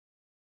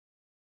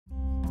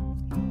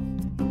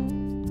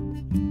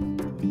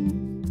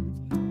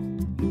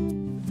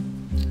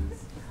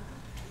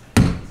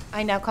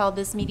I now call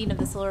this meeting of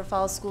the Silver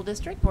Falls School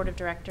District Board of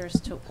Directors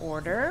to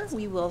order.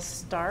 We will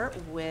start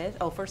with,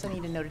 first I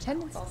need to note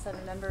attendance. All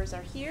 7 members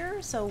are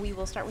here, so we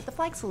will start with the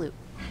flag salute.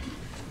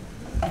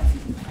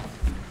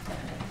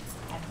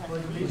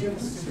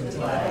 Allegiance to the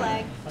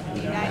flag of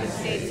the United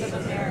States of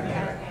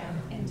America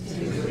and to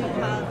the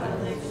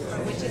republic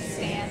for which it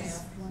stands,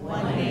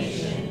 one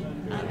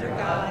nation, under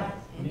God,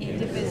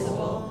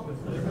 indivisible,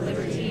 with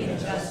liberty and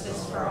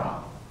justice for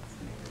all.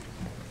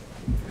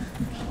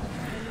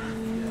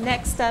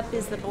 Next up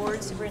is the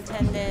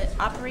Board-Superintendent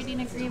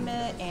Operating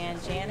Agreement,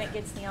 and Janet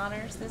gets the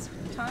honors this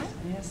time.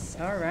 Yes,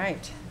 all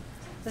right.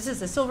 This is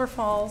the Silver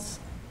Falls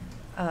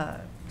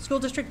School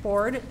District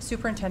Board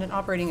Superintendent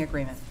Operating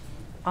Agreement.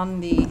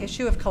 On the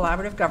issue of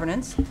collaborative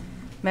governance,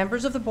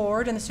 members of the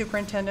board and the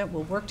superintendent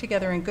will work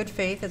together in good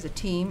faith as a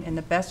team in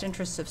the best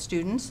interests of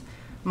students,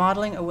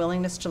 modeling a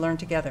willingness to learn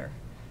together.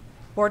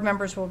 Board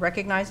members will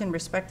recognize and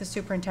respect the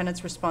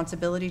superintendent's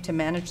responsibility to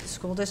manage the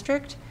school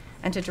district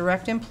and to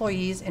direct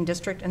employees in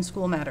district and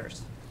school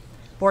matters.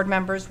 Board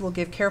members will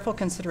give careful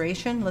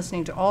consideration,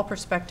 listening to all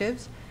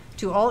perspectives,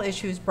 to all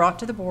issues brought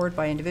to the board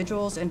by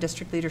individuals and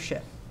district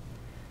leadership.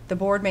 The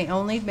board may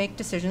only make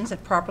decisions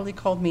at properly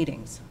called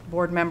meetings.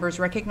 Board members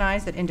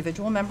recognize that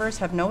individual members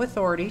have no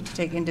authority to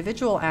take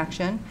individual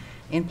action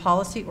in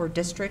policy or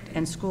district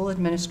and school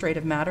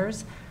administrative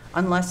matters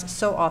unless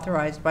so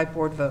authorized by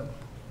board vote.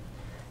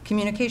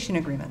 Communication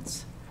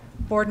agreements.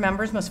 Board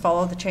members must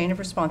follow the chain of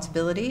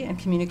responsibility and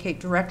communicate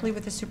directly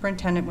with the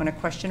superintendent when a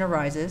question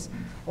arises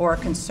or a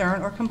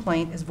concern or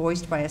complaint is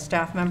voiced by a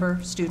staff member,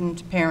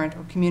 student, parent,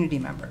 or community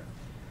member.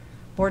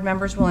 Board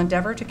members will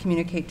endeavor to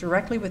communicate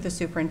directly with the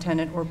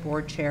superintendent or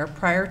board chair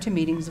prior to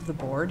meetings of the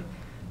board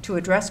to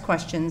address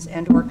questions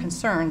and/or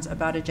concerns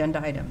about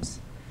agenda items.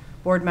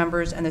 Board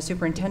members and the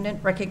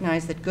superintendent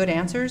recognize that good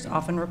answers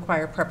often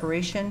require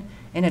preparation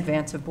in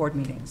advance of board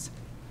meetings.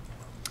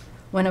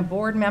 When a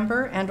board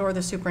member and/or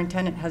the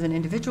superintendent has an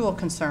individual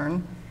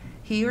concern,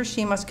 he or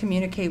she must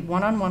communicate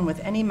one-on-one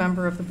with any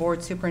member of the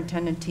board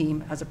superintendent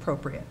team as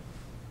appropriate.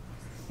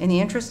 In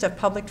the interest of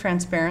public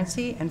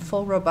transparency and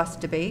full, robust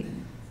debate,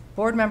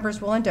 board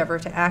members will endeavor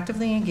to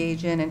actively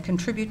engage in and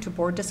contribute to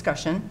board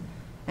discussion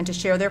and to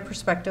share their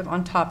perspective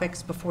on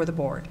topics before the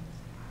board.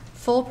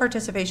 Full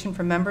participation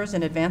from members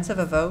in advance of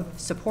a vote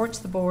supports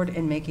the board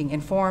in making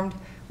informed,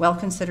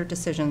 well-considered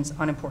decisions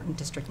on important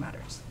district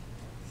matters.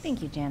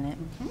 Thank you, Janet.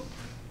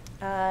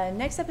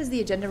 Next up is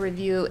the agenda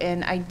review,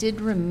 and I did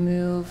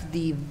remove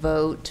the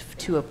vote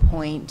to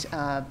appoint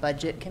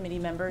budget committee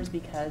members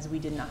because we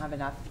did not have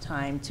enough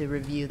time to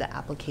review the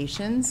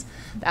applications.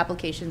 The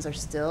applications are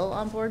still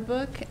on board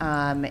book,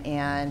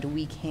 and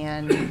we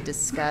can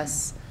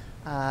discuss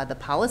the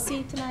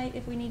policy tonight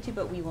if we need to,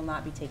 but we will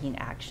not be taking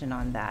action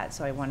on that,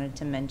 so I wanted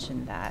to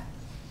mention that.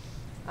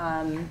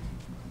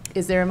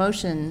 Is there a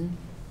motion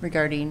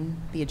regarding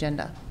the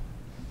agenda?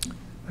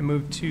 I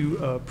move to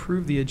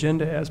approve the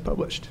agenda as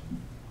published.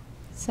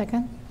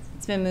 Second.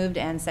 It's been moved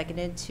and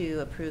seconded to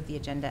approve the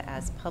agenda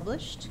as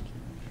published.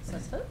 So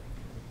let's vote.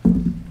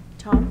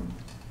 Tom?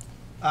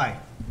 Aye.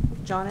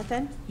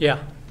 Jonathan? Yeah.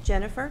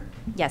 Jennifer?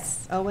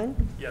 Yes.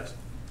 Owen? Yes.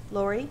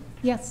 Lori?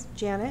 Yes.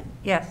 Janet?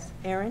 Yes.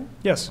 Aaron?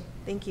 Yes.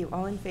 Thank you.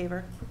 All in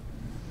favor?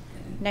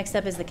 Next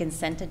up is the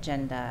consent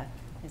agenda.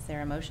 Is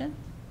there a motion?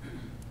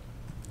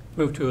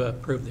 Move to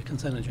approve the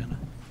consent agenda.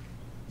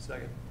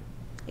 Second.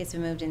 It's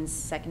been moved and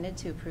seconded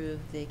to approve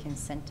the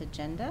consent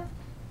agenda.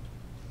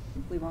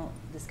 We won't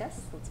discuss.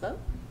 Let's vote.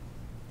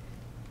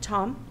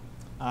 Tom?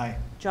 Aye.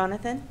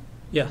 Jonathan?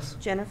 Yes.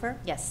 Jennifer?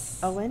 Yes.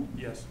 Owen?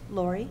 Yes.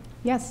 Lori?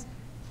 Yes.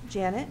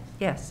 Janet?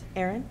 Yes.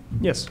 Aaron?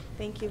 Yes.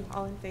 Thank you.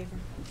 All in favor?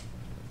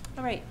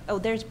 All right. Oh,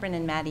 there's Bryn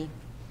and Maddie.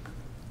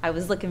 I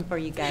was looking for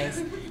you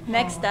guys.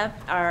 Next up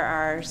are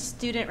our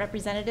student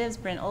representatives,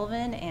 Bryn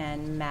Olvin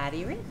and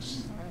Maddie Rich.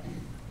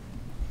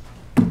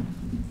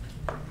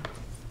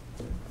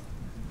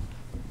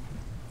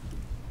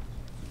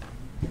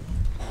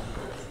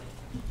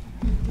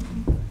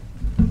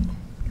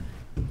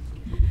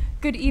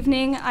 Good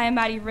evening, I am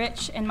Maddie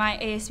Rich, and my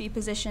ASB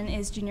position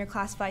is Junior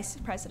Class Vice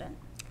President.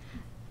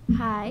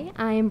 Hi,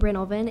 I am Bryn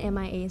Olvin, and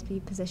my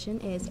ASB position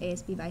is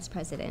ASB Vice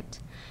President.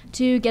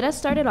 To get us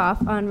started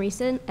off on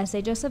recent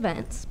SHS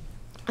events,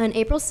 on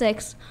April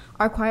 6th,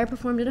 our choir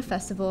performed at a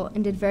festival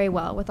and did very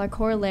well, with our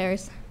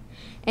choraleros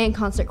and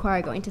concert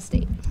choir going to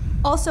state.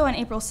 Also on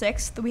April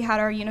 6th, we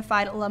had our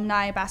unified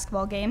alumni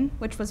basketball game,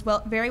 which was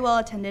very well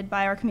attended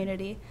by our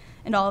community,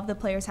 and all of the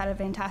players had a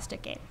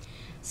fantastic game.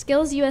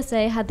 Skills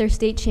USA had their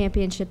state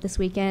championship this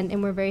weekend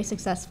and were very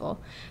successful.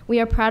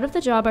 We are proud of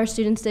the job our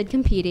students did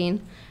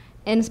competing,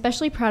 and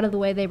especially proud of the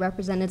way they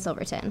represented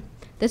Silverton.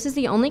 This is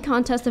the only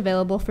contest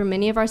available for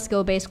many of our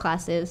skill-based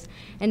classes,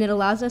 and it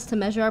allows us to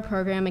measure our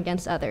program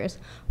against others,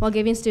 while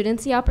giving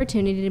students the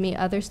opportunity to meet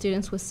other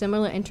students with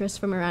similar interests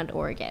from around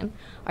Oregon.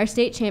 Our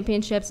state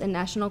championships and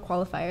national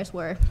qualifiers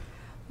were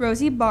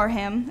Rosie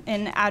Barham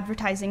in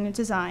advertising and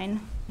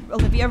design,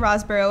 Olivia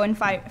Rosborough in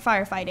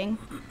firefighting,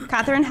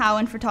 Catherine Howe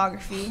in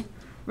photography,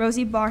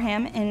 Rosie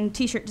Barham in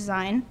t-shirt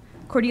design,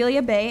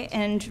 Cordelia Bay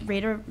and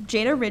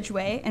Jada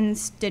Ridgway in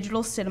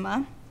Digital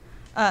Cinema,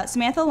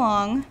 Samantha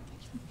Long,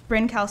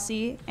 Bryn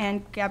Kelsey,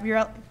 and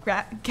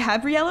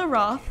Gabriella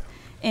Roth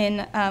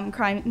in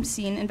Crime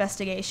Scene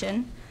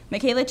Investigation,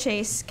 Michaela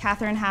Chase,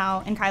 Catherine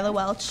Howe, and Kyla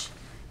Welch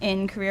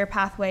in Career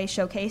Pathway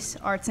Showcase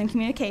Arts and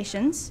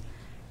Communications,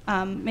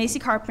 Macy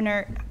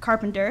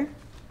Carpenter,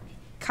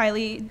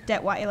 Kylie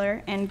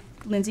Detweiler, and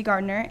Lindsay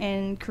Gardner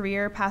in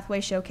Career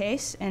Pathway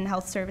Showcase and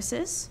Health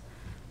Services,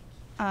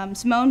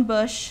 Simone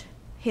Bush,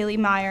 Haley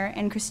Meyer,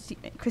 and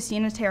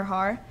Christina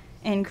Terhar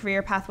in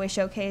Career Pathway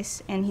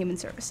Showcase and Human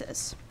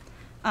Services.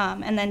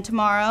 And then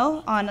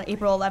tomorrow, on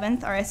April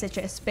 11th, our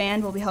SHS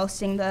band will be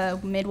hosting the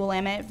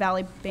Mid-Willamette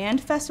Valley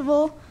Band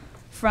Festival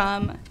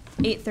from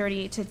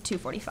 8:30 to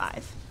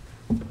 2:45.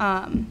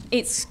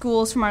 8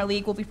 schools from our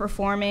league will be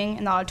performing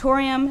in the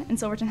auditorium, and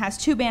Silverton has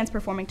 2 bands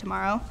performing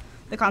tomorrow.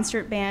 The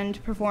concert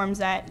band performs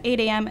at 8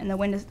 a.m. and the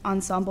wind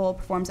ensemble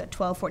performs at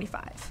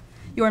 12:45.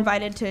 You're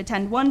invited to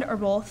attend one or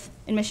both.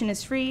 Admission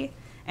is free,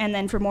 and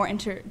then for more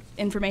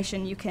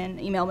information, you can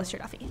email Mr.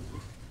 Duffy.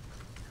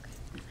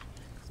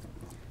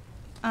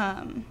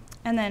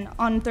 And then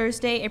on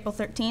Thursday, April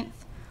 13th,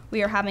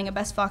 we are having a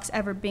Best Fox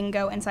Ever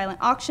Bingo and Silent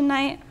Auction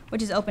Night,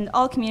 which is open to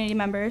all community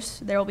members.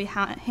 There will be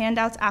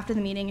handouts after the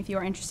meeting if you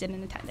are interested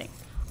in attending.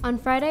 On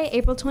Friday,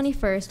 April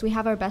 21st, we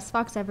have our Best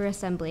Fox Ever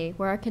Assembly,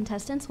 where our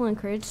contestants will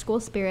encourage school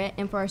spirit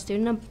and for our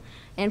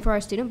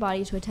student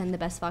body to attend the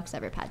Best Fox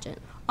Ever pageant.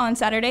 On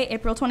Saturday,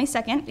 April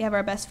 22nd, we have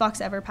our Best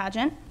Fox Ever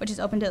pageant, which is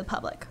open to the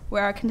public,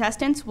 where our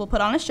contestants will put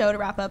on a show to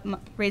wrap up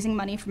raising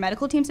money for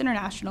Medical Teams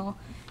International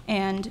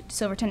and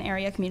Silverton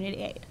Area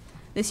Community Aid.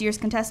 This year's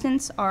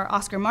contestants are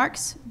Oscar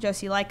Marks,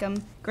 Josie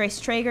Lycum, Grace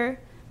Traeger,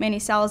 Manny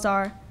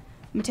Salazar,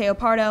 Mateo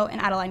Pardo,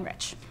 and Adeline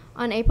Rich.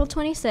 On April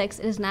 26th,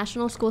 it is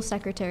National School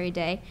Secretary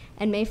Day,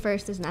 and May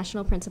 1st is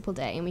National Principal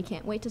Day, and we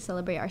can't wait to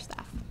celebrate our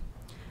staff.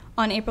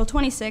 On April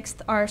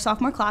 26th, our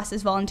sophomore class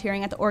is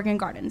volunteering at the Oregon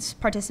Gardens,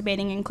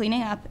 participating in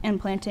cleaning up and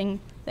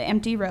planting the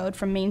empty road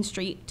from Main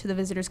Street to the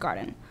Visitors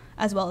Garden,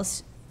 as well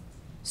as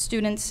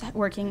students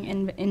working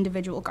in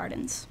individual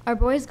gardens. Our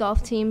boys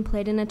golf team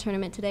played in a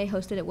tournament today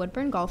hosted at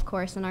Woodburn Golf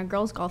Course, and our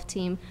girls golf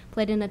team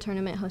played in a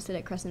tournament hosted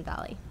at Crescent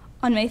Valley.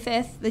 On May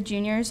 5th, the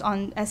juniors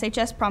on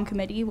SHS prom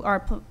committee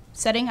are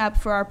setting up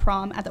for our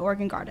prom at the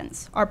Oregon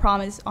Gardens. Our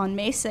prom is on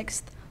May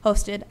 6th,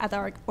 hosted at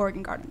the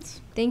Oregon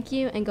Gardens. Thank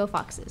you, and go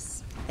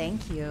Foxes.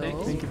 Thank you.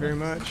 Thank you very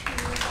much.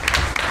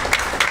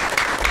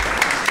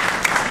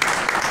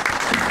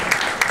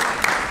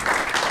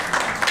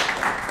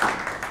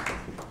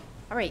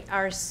 All right,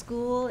 our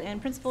school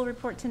and principal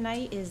report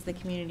tonight is the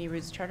Community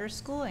Roots Charter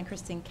School, and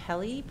Kristen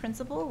Kelly,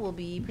 principal, will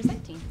be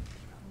presenting.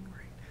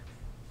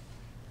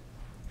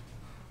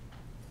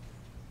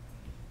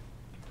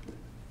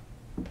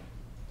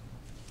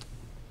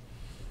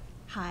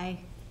 Hi,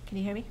 can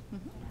you hear me?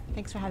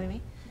 Thanks for having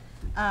me.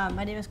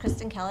 My name is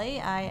Kristen Kelly.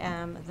 I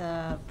am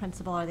the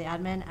principal or the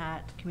admin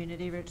at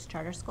Community Roots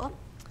Charter School,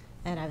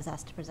 and I was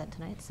asked to present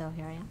tonight, so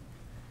here I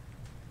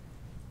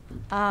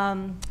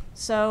am.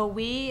 So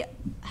we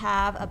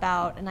have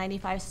about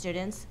 95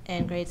 students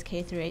in grades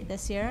K through 8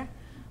 this year,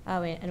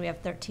 and we have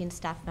 13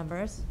 staff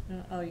members.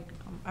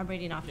 I'm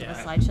reading off of a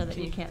slideshow that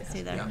you can't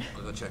see there. Yeah,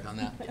 I'll go check on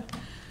that.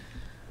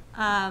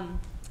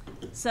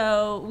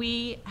 So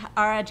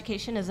our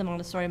education is a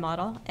Montessori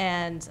model,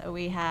 and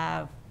we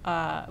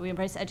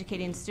embrace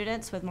educating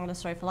students with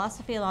Montessori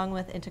philosophy along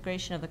with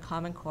integration of the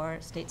Common Core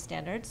state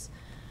standards.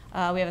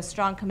 We have a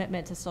strong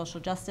commitment to social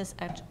justice,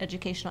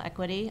 educational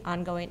equity,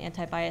 ongoing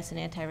anti-bias and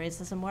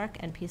anti-racism work,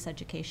 and peace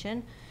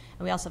education.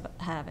 And we also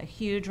have a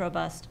huge,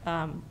 robust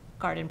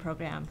garden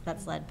program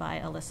that's led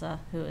by Alyssa,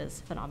 who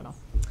is phenomenal.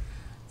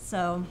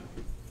 So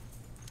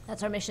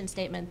that's our mission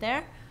statement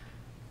there.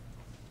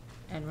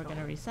 And we're going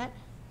to reset.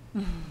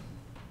 There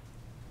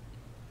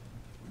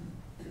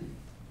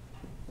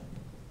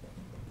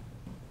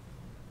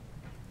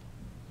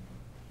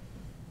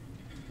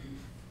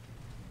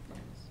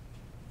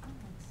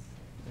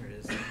it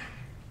is.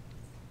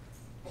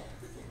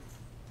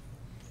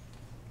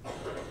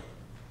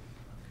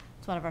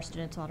 It's one of our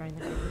students watering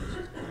the garden.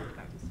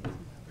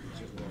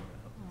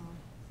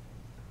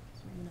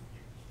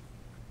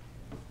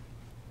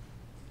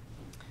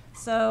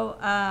 So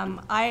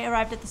I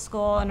arrived at the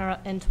school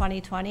in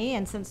 2020,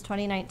 and since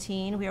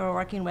 2019, we were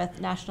working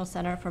with National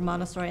Center for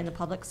Montessori in the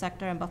Public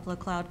Sector and Buffalo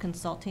Cloud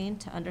Consulting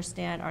to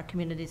understand our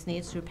community's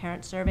needs through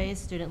parent surveys,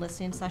 student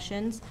listening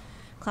sessions,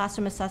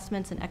 classroom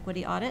assessments, and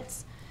equity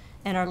audits.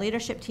 And our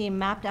leadership team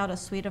mapped out a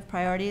suite of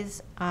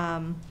priorities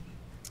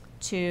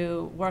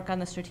to work on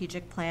the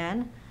strategic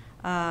plan.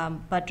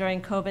 But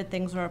during COVID,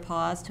 things were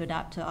paused to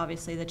adapt to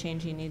obviously the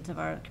changing needs of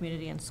our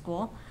community and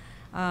school.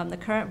 The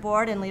current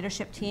board and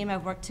leadership team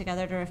have worked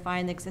together to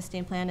refine the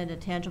existing plan into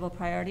tangible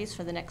priorities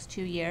for the next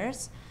 2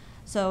 years.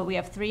 So we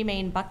have 3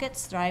 main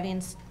buckets: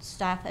 thriving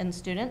staff and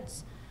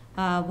students,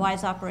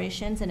 wise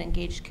operations, and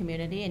engaged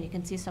community. And you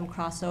can see some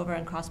crossover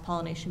and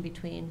cross-pollination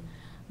between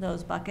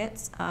those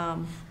buckets.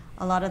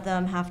 A lot of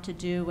them have to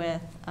do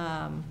with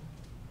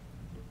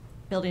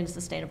building a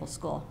sustainable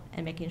school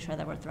and making sure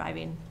that we're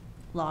thriving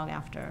long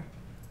after,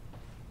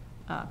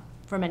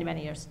 for many,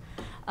 many years.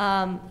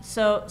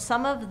 So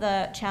some of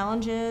the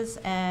challenges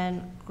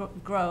and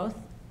growth,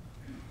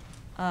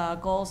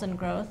 goals and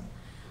growth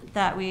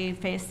that we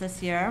faced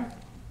this year,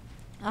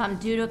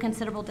 due to a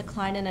considerable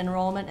decline in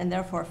enrollment and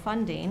therefore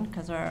funding,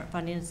 because our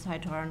funding is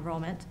tied to our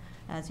enrollment,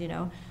 as you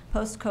know,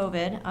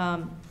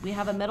 post-COVID, we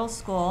have a middle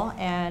school,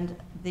 and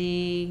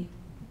the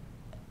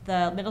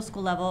middle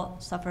school level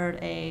suffered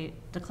a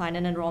decline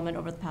in enrollment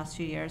over the past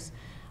few years.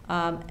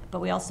 But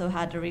we also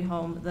had to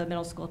rehome the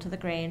middle school to the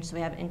Grange, so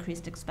we have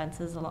increased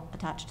expenses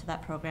attached to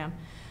that program.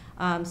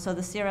 So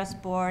the CRS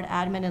board,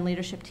 admin, and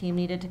leadership team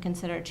needed to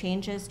consider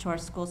changes to our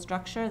school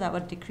structure that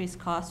would decrease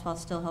costs while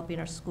still helping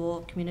our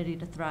school community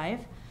to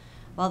thrive.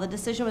 While the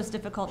decision was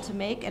difficult to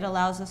make, it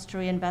allows us to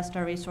reinvest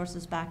our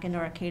resources back into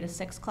our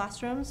K-6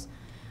 classrooms,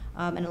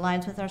 and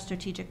aligns with our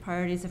strategic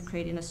priorities of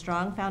creating a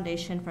strong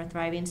foundation for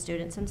thriving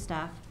students and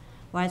staff,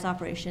 wise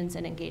operations,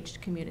 and engaged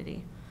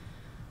community.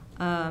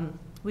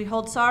 We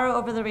hold sorrow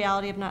over the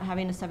reality of not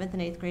having a 7th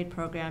and 8th grade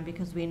program,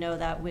 because we know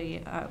that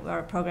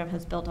our program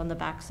has built on the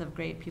backs of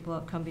great people who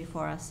have come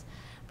before us.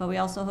 But we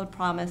also hold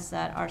promise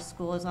that our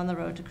school is on the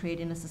road to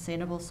creating a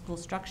sustainable school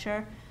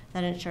structure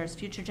that ensures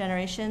future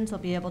generations will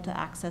be able to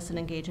access and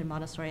engage in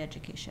Montessori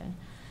education.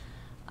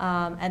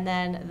 And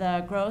then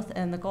the growth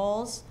and the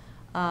goals,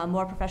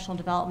 more professional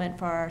development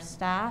for our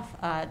staff,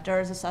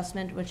 DERS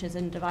assessment, which is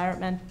an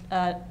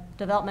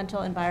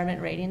developmental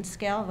environment rating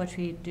scale, which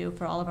we do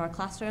for all of our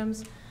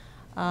classrooms,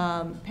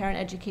 parent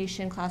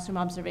education, classroom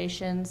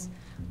observations,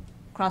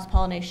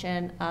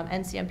 cross-pollination,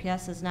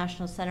 NCMPS is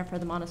National Center for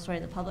the Montessori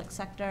in the Public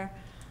Sector.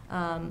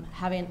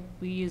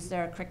 We use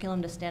their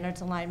curriculum to standards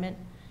alignment,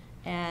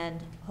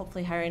 and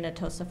hopefully hiring a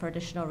TOSA for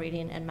additional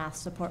reading and math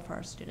support for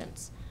our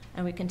students.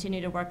 And we continue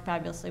to work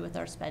fabulously with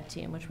our SPED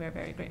team, which we are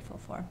very grateful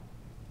for.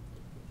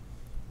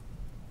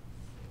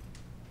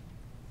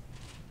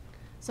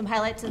 Some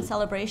highlights and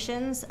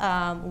celebrations.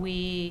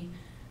 We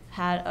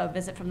had a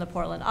visit from the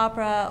Portland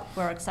Opera.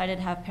 We're excited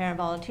to have parent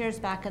volunteers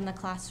back in the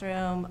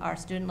classroom. Our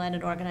student-led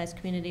and organized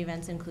community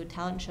events include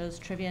talent shows,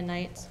 trivia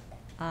nights.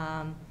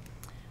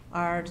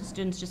 Our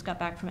students just got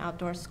back from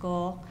outdoor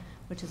school,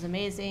 which is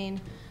amazing.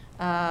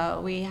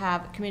 We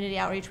have community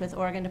outreach with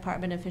Oregon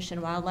Department of Fish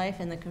and Wildlife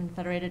and the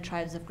Confederated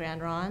Tribes of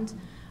Grand Ronde.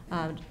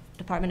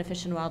 Department of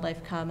Fish and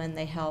Wildlife come and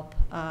they help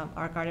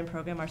our garden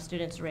program. Our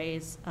students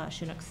raise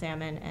Chinook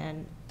salmon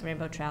and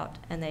rainbow trout,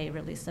 and they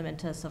release them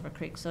into Silver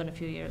Creek. So in a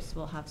few years,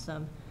 we'll have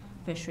some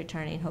fish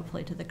returning,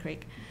 hopefully, to the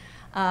creek.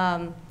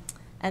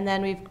 And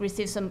then we've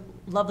received some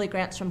lovely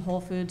grants from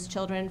Whole Foods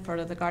Children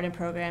for the garden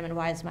program and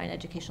Wise Mind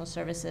Educational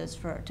Services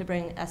to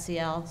bring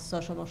SEL,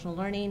 social emotional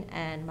learning,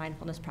 and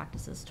mindfulness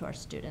practices to our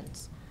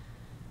students.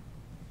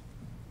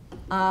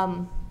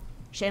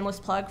 Shameless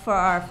plug for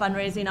our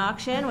fundraising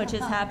auction, which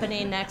is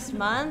happening next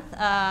month.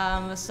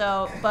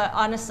 But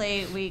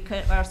honestly,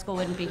 our school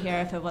wouldn't be here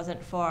if it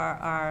wasn't for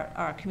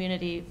our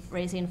community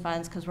raising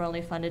funds, because we're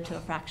only funded to a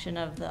fraction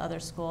of the other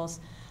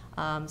schools.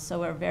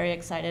 So we're very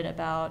excited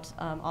about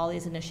all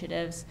these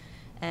initiatives,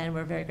 and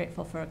we're very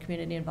grateful for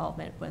community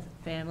involvement with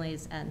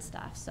families and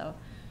staff. So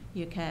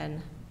you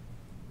can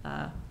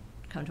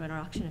come join our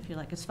auction if you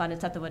like. It's fun.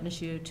 It's at the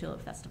Witness U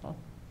Tulip Festival.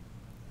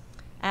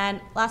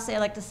 And lastly, I'd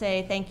like to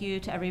say thank you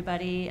to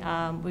everybody.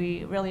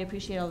 We really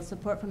appreciate all the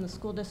support from the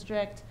school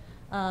district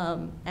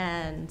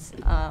and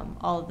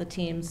all of the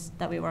teams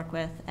that we work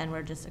with, and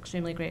we're just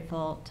extremely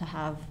grateful to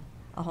have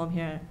a home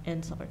here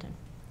in Silverton.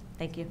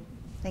 Thank you.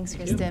 Thanks,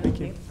 Kristen. Thank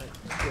you.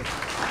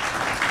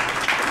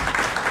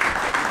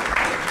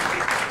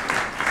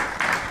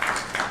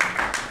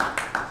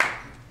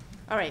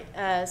 All right,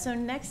 so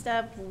next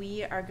up,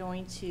 we are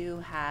going to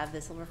have the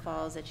Silver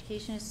Falls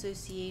Education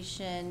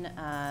Association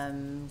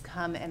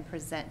come and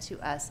present to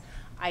us.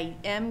 I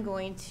am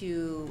going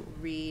to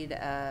read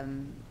a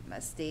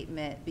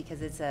statement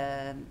because it's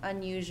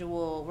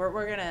unusual.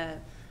 We're gonna,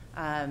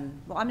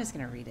 well, I'm just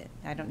gonna read it.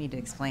 I don't need to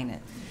explain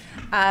it.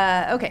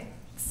 Okay,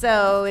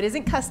 so it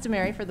isn't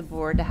customary for the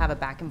board to have a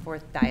back and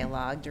forth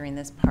dialogue during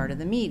this part of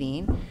the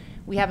meeting.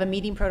 We have a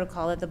meeting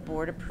protocol that the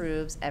board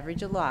approves every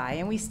July,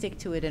 and we stick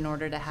to it in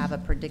order to have a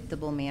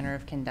predictable manner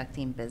of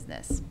conducting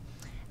business.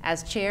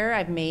 As chair,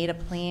 I've made a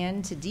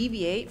plan to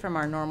deviate from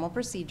our normal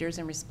procedures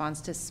in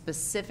response to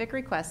specific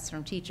requests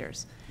from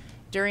teachers.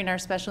 During our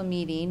special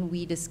meeting,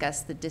 we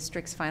discussed the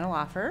district's final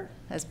offer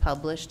as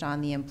published on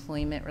the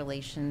Employment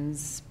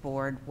Relations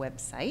Board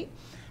website.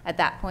 At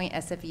that point,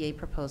 SFEA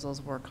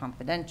proposals were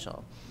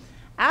confidential.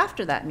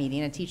 After that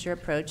meeting, a teacher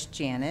approached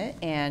Janet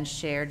and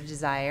shared a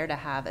desire to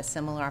have a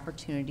similar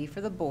opportunity for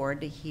the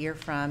board to hear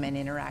from and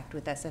interact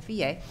with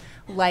SFEA.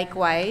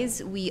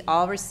 Likewise, we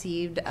all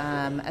received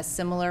a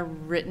similar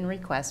written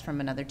request from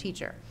another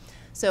teacher.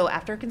 So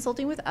after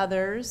consulting with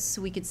others,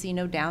 we could see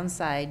no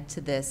downside to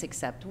this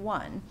except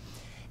one.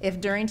 If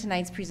during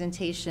tonight's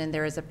presentation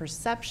there is a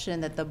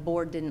perception that the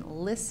board didn't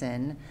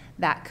listen,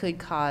 that could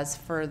cause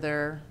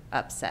further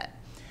upset.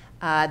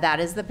 That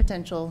is the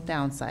potential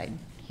downside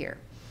here.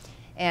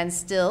 And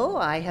still,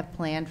 I have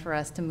planned for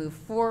us to move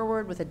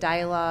forward with a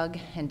dialogue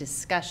and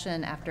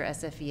discussion after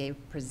SFEA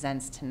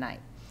presents tonight.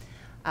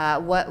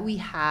 What we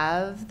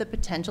have the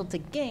potential to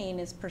gain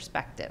is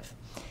perspective.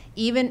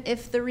 Even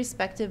if the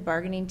respective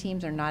bargaining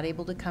teams are not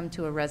able to come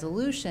to a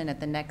resolution at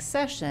the next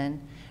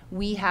session,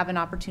 we have an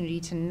opportunity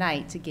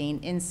tonight to gain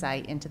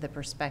insight into the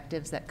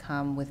perspectives that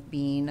come with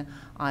being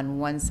on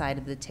one side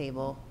of the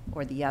table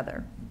or the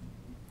other.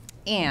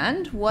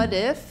 And what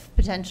if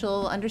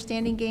potential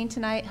understanding gained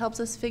tonight helps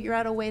us figure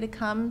out a way to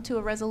come to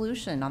a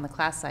resolution on the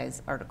class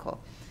size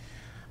article?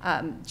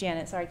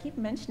 Janet, sorry, I keep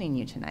mentioning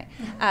you tonight.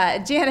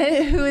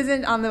 Janet, who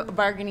isn't on the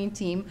bargaining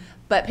team,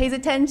 but pays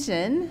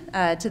attention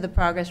to the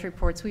progress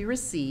reports we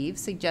receive,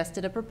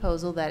 suggested a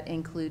proposal that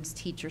includes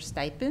teacher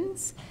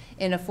stipends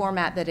in a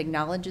format that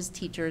acknowledges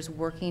teachers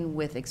working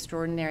with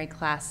extraordinary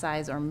class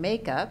size or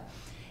makeup,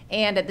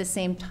 and at the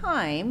same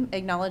time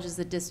acknowledges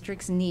the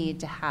district's need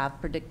to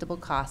have predictable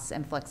costs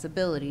and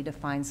flexibility to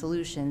find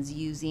solutions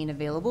using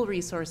available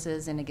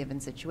resources in a given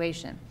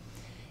situation.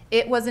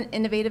 It was an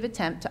innovative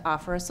attempt to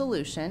offer a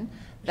solution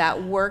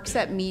that works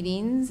at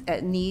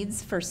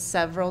needs from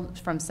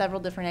several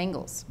different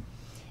angles.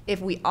 If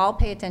we all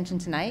pay attention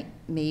tonight,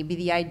 maybe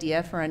the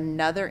idea for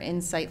another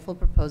insightful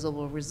proposal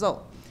will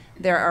result.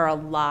 There are a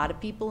lot of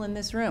people in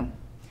this room.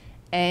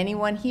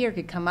 Anyone here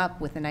could come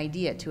up with an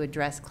idea to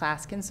address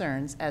class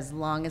concerns as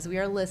long as we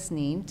are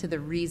listening to the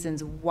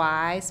reasons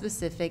why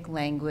specific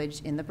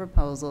language in the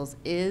proposals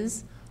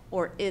is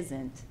or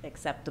isn't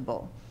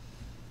acceptable.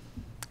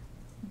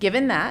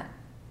 Given that,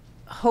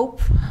 hope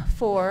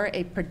for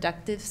a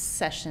productive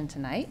session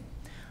tonight,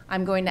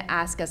 I'm going to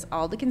ask us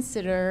all to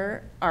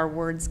consider our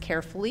words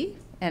carefully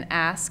and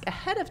ask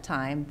ahead of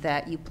time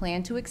that you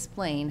plan to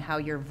explain how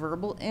your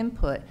verbal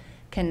input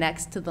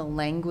connects to the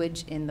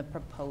language in the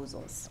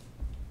proposals.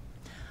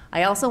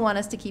 I also want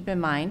us to keep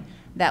in mind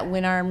that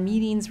when our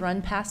meetings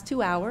run past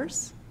 2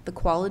 hours, the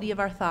quality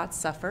of our thoughts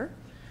suffer.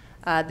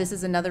 This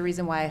is another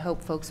reason why I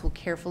hope folks will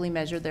carefully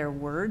measure their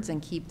words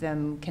and keep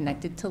them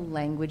connected to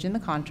language in the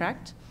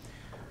contract.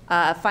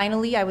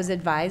 Finally, I was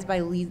advised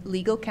by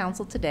legal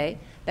counsel today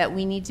that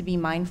we need to be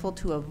mindful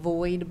to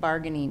avoid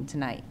bargaining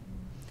tonight.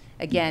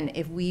 Again,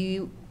 if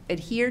we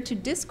adhere to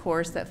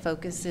discourse that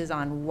focuses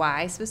on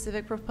why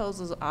specific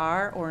proposals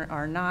are or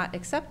are not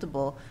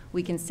acceptable,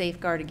 we can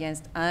safeguard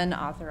against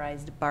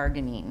unauthorized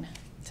bargaining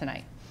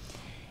tonight.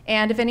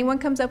 And if anyone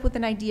comes up with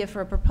an idea for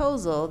a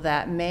proposal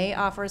that may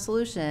offer a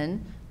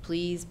solution,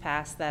 please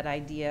pass that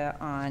idea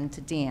on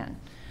to Dan.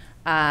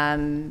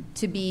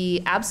 To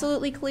be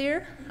absolutely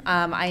clear,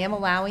 I am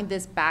allowing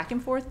this back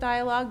and forth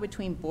dialogue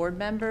between board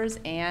members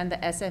and the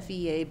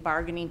SFEA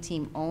bargaining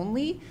team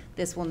only.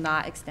 This will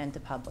not extend to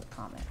public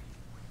comment.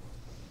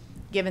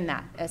 Given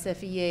that,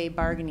 SFEA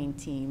bargaining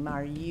team,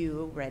 are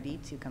you ready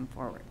to come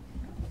forward?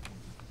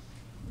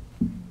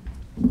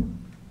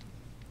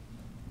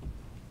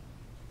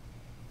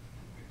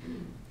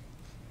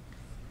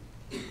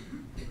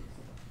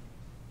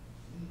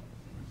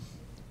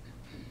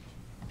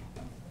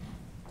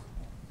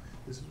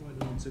 This is why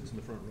no one sits in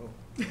the front row.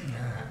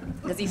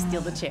 Does he steal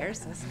the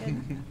chairs? That's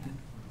good.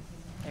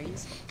 They're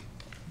useful.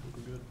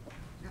 We're good.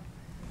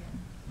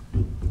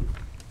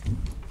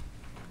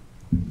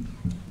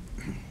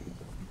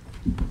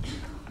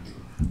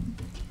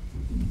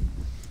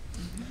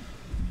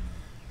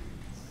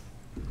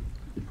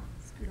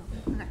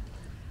 Okay.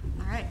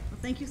 All right. Well,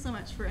 thank you so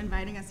much for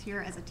inviting us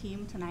here as a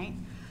team tonight.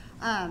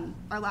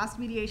 Our last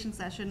mediation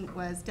session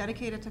was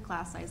dedicated to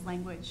class size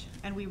language,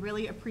 and we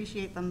really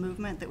appreciate the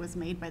movement that was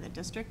made by the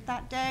district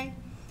that day.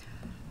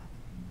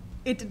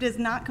 It does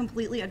not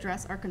completely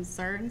address our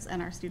concerns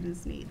and our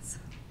students' needs.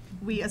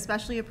 We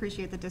especially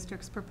appreciate the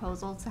district's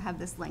proposal to have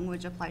this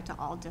language apply to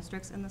all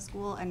districts in the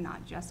school and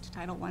not just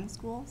Title I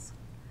schools.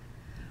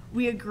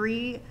 We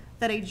agree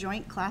that a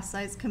joint class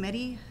size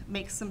committee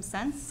makes some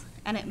sense,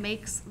 and it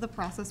makes the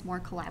process more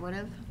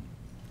collaborative.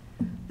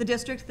 The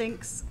district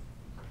thinks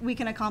we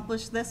can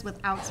accomplish this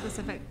without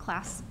specific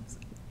class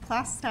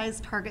size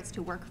targets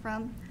to work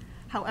from.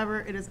 However,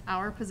 it is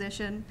our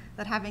position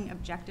that having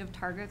objective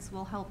targets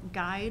will help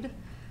guide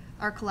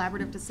our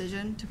collaborative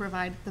decision to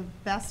provide the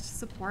best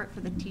support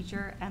for the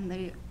teacher and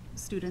the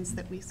students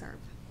that we serve.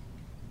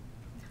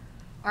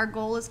 Our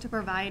goal is to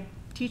provide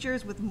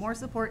teachers with more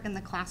support in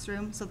the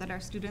classroom so that our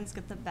students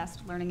get the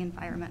best learning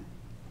environment.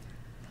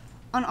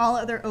 On all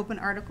other open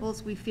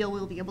articles, we feel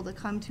we'll be able to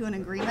come to an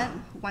agreement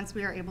once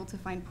we are able to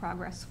find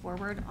progress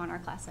forward on our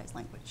class size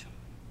language.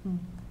 And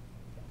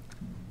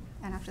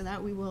after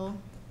that, we will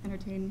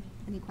entertain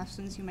any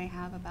questions you may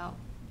have about.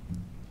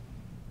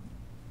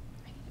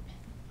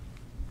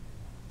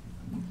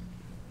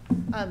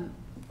 I'm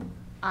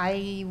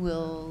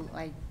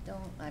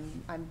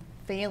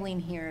failing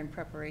here in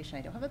preparation.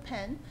 I don't have a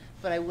pen,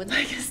 but I would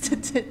like us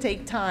to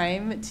take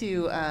time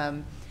to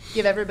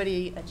give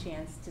everybody a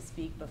chance to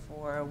speak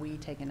before we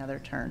take another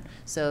turn.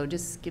 So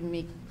just give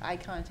me eye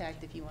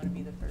contact if you want to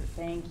be the first.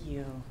 Thank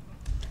you.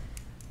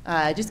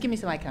 Just give me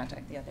some eye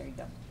contact. Yeah, there you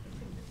go.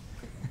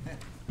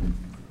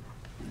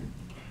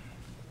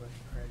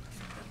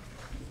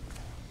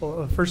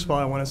 Well, first of all,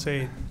 I want to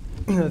say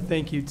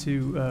thank you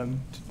to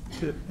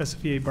the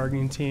SFEA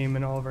bargaining team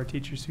and all of our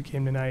teachers who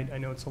came tonight. I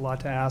know it's a lot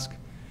to ask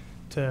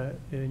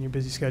in your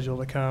busy schedule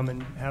to come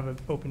and have an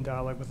open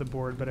dialogue with the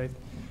board, but I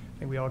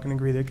think we all can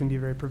agree that it can be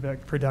very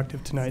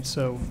productive tonight.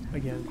 So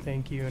again,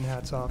 thank you and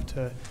hats off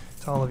to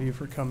all of you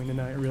for coming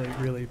tonight. I really,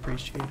 really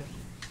appreciate it.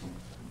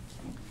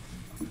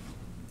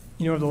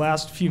 You know, over the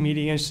last few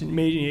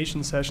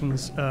mediation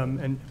sessions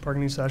and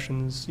bargaining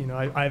sessions, you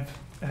know, I've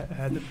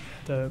had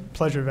the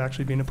pleasure of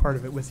actually being a part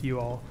of it with you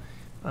all.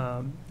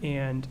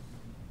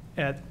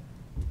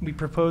 We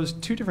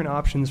proposed two different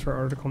options for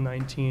Article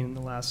 19 in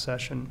the last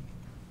session.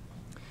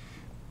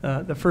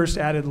 The first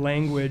added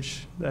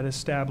language that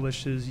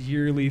establishes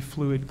yearly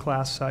fluid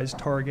class size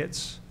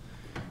targets,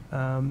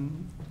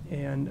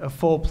 and a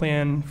full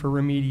plan for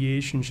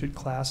remediation should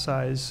class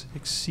size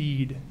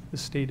exceed the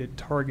stated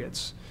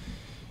targets.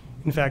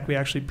 In fact, we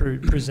actually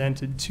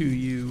presented to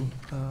you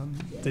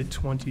the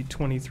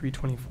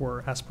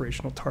 2023-24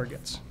 aspirational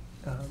targets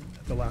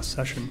at the last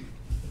session.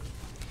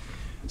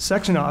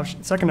 Second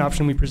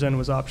option we presented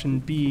was option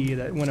B,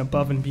 that went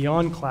above and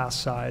beyond class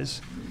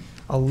size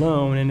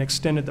alone and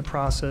extended the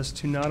process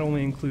to not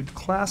only include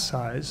class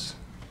size,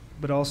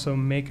 but also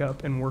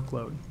makeup and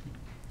workload.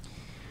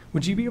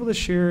 Would you be able to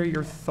share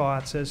your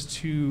thoughts as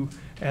to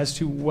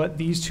what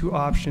these two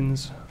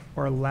options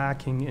are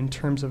lacking in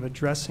terms of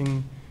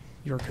addressing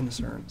your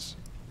concerns?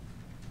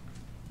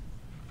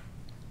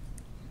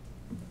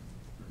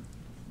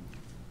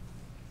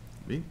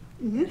 Me?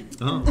 Mm-hmm.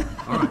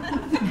 All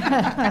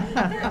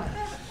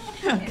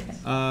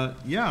right.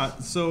 Yeah,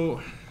 so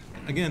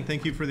again,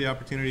 thank you for the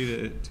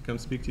opportunity to come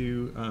speak to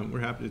you. We're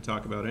happy to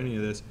talk about any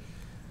of this.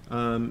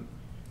 I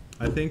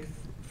think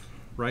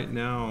right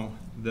now,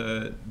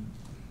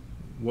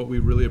 what we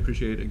really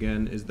appreciate,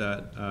 again, is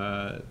that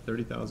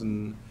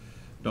 $30,000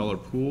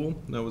 pool.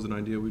 That was an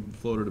idea we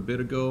floated a bit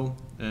ago,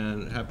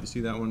 and happy to see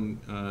that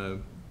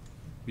one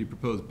be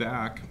proposed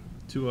back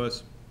to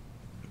us.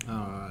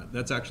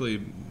 That's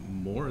actually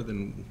more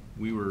than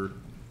we were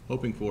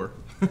hoping for.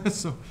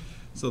 so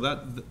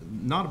that,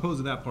 not opposed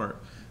to that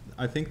part.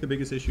 I think the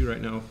biggest issue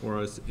right now for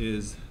us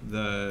is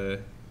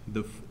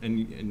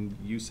and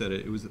you said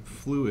it was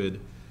fluid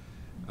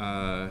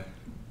class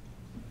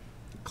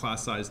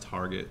size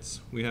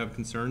targets. We have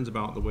concerns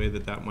about the way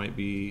that might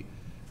be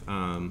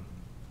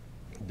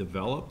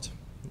developed,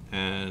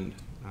 and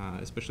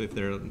especially if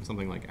they're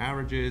something like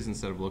averages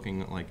instead of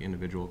looking at like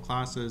individual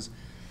classes.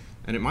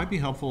 And it might be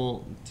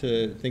helpful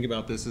to think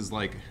about this as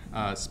like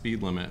a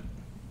speed limit.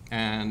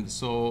 And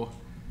so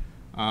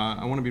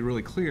I want to be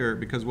really clear,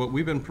 because what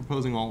we've been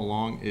proposing all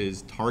along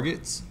is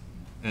targets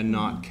and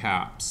not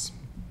caps.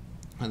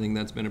 I think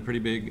that's been a pretty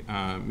big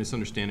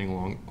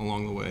misunderstanding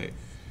along the way.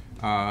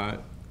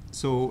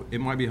 So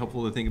it might be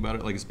helpful to think about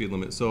it like a speed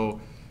limit.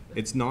 So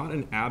it's not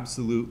an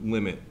absolute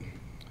limit,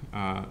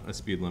 a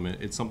speed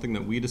limit. It's something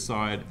that we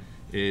decide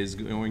is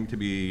going to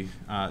be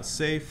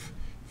safe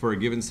for a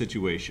given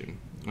situation.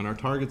 And our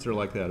targets are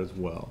like that as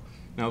well.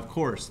 Now, of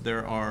course,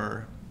 there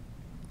are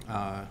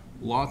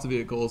lots of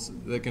vehicles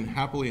that can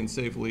happily and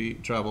safely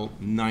travel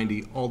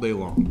 90 all day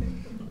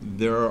long.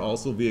 There are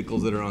also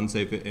vehicles that are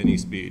unsafe at any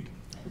speed.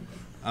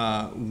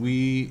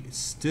 We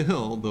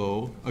still,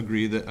 though,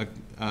 agree that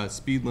a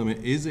speed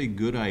limit is a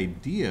good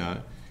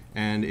idea,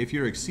 and if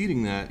you're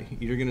exceeding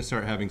that, you're going to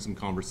start having some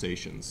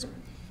conversations.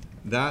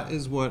 That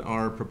is what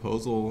our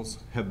proposals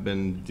have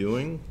been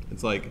doing.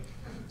 It's like,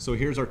 so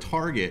here's our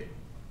target.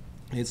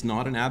 It's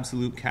not an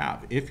absolute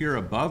cap. If you're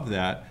above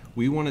that,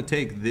 we want to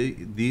take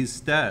these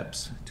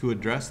steps to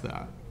address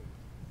that.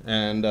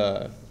 And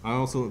I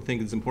also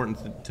think it's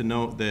important to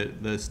note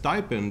that the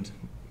stipend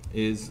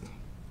is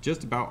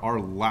just about our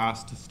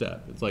last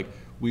step. It's like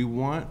we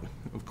want,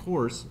 of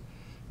course,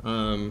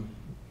 a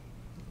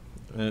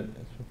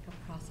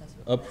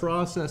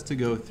process to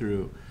go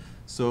through.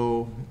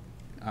 So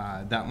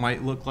that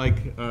might look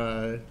like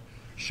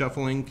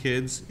shuffling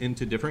kids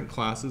into different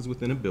classes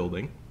within a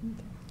building.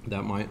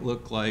 That might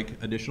look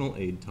like additional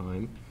aid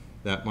time.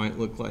 That might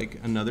look like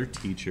another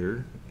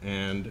teacher.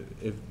 And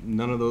if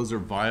none of those are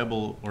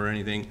viable or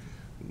anything,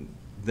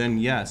 then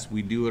yes,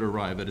 we do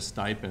arrive at a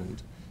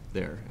stipend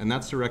there. And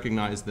that's to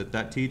recognize that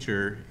that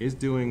teacher is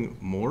doing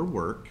more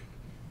work,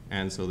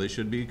 and so they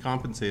should be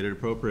compensated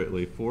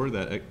appropriately for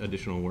that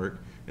additional work.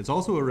 It's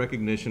also a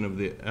recognition of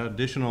the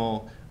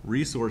additional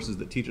resources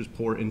that teachers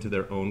pour into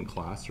their own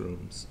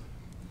classrooms.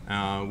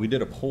 We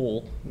did a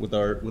poll with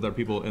our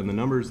people, and the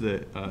numbers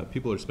that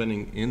people are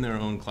spending in their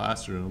own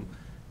classroom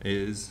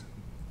it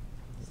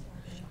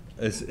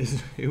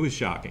was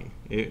shocking.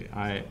 It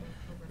was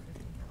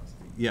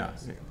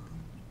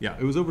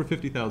over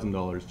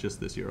 $50,000 just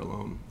this year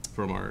alone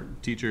from our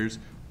teachers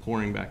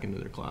pouring back into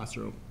their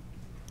classroom.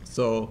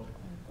 So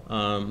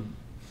I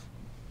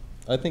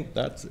think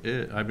that's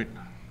it. I mean,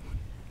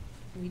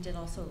 we did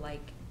also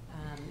like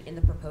in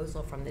the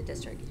proposal from the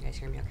district. You guys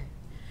hear me okay?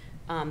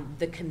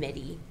 the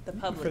committee. The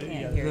public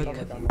can't hear you.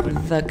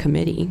 The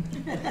committee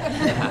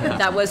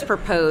that was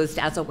proposed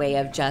as a way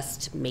of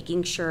just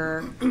making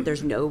sure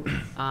there's no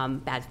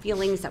bad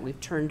feelings, that we've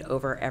turned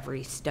over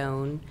every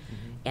stone,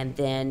 and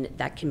then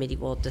that committee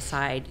will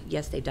decide,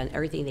 yes, they've done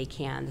everything they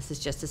can. This is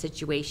just a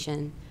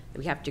situation that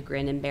we have to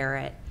grin and bear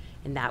it,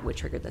 and that would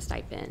trigger the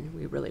stipend.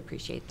 We really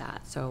appreciate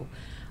that. So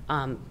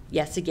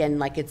yes, again,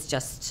 like it's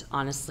just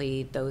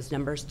honestly those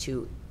numbers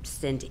to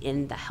send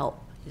in the help.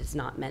 It is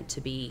not meant to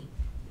be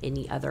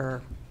any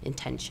other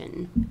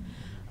intention.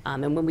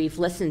 And when we've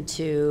listened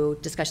to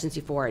discussions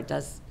before, it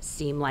does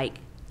seem like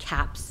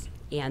caps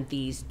and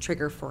these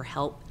trigger for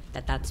help,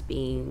 that's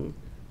being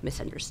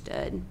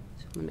misunderstood.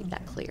 So I'm gonna make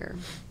that clear.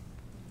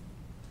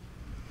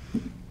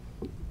 Do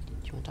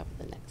you want to talk about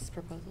the next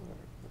proposal,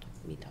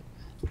 or me talk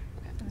about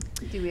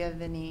it? Okay. Do we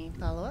have any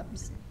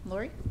follow-ups?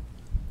 Lori?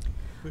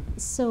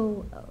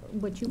 So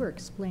what you were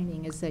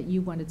explaining is that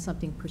you wanted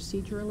something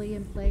procedurally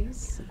in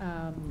place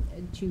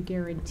to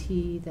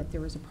guarantee that there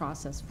was a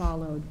process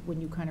followed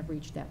when you kind of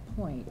reached that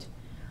point.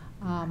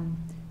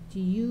 Do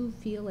you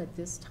feel at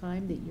this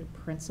time that your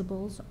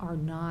principals are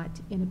not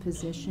in a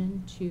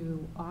position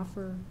to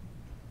offer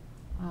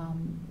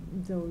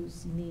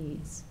those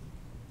needs?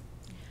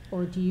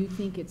 Or do you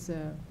think it's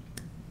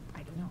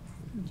I don't know,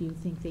 do you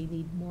think they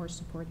need more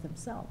support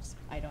themselves?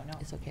 I don't know.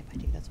 It's okay if I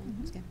take this one.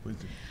 It's good. Please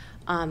do.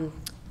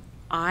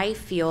 I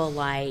feel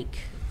like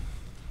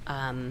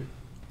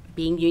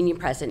being union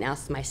president, now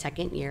this is my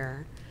second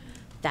year,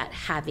 that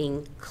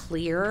having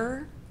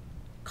clear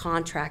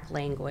contract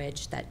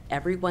language that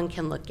everyone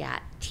can look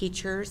at,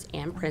 teachers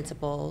and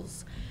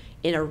principals,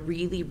 in a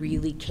really,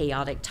 really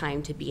chaotic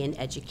time to be in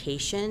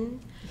education,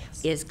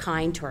 is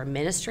kind to our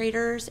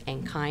administrators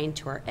and kind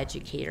to our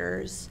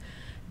educators.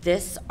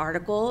 This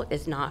article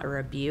is not a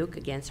rebuke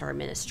against our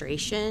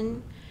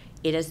administration.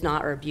 It is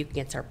not a rebuke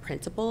against our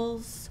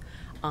principals.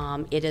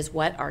 It is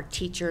what our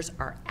teachers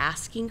are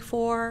asking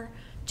for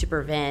to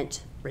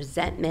prevent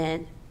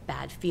resentment,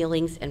 bad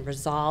feelings, and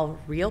resolve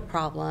real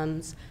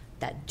problems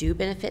that do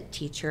benefit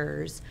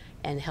teachers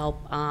and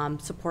help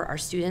support our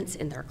students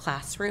in their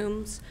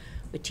classrooms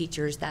with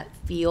teachers that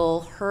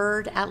feel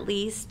heard at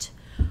least.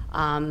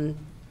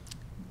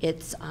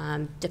 It's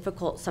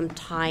difficult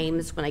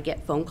sometimes when I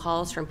get phone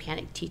calls from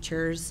panicked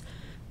teachers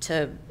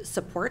to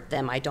support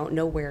them. I don't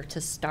know where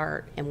to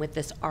start. And with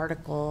this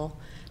article,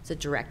 it's a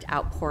direct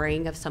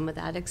outpouring of some of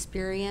that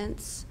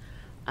experience.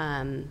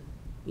 You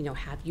know,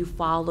 have you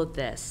followed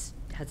this?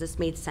 Has this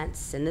made sense?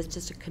 Send this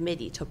to a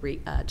committee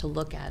to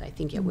look at. I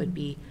think it would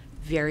be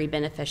very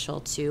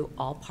beneficial to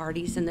all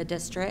parties in the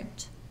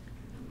district.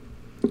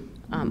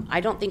 I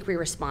don't think we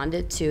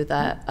responded to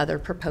the other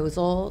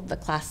proposal, the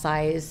class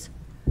size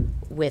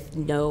with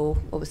no,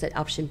 what was it,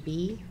 option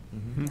B?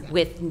 Mm-hmm.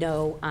 With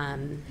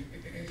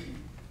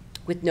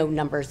no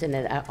numbers in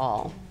it at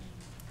all.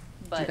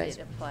 But it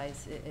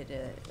applies,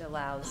 it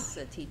allows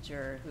a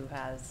teacher who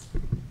has,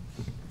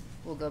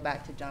 we'll go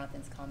back to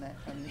Jonathan's comment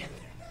from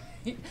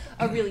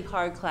a really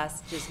hard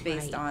class just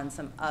based on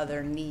some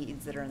other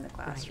needs that are in the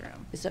classroom.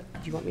 Right. So, do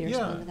you want me to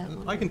respond to that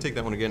one? I can take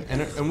that one again,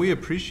 and we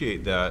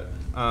appreciate that.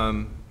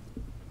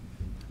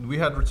 We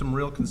had some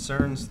real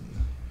concerns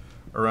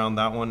around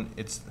that one.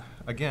 It's,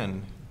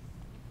 again,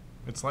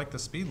 it's like the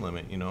speed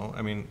limit, you know?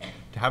 I mean,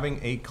 having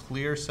a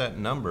clear set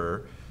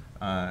number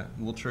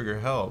will trigger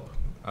help.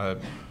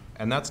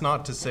 And that's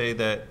not to say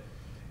that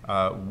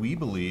we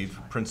believe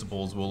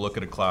principals will look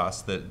at a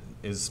class that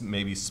is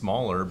maybe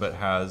smaller but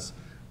has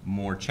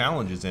more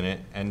challenges in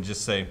it and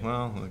just say,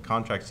 well, the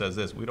contract says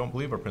this. We don't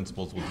believe our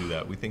principals will do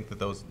that. We think that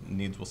those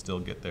needs will still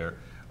get there.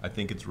 I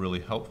think it's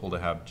really helpful to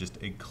have just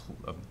a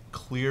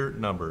clear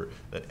number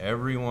that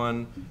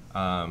everyone,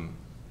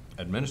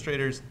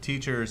 administrators,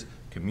 teachers,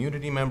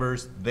 community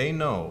members, they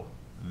know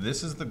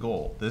this is the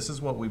goal. This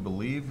is what we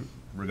believe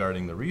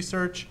regarding the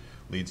research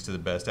leads to the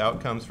best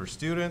outcomes for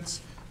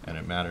students, and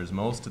it matters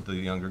most at the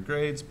younger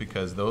grades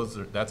because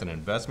that's an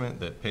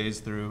investment that pays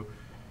through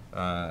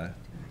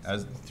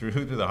through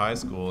to the high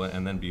school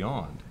and then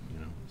beyond.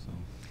 You know,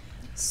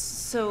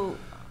 so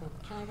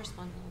can I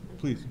respond a little bit?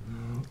 Please.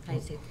 Can I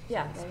say?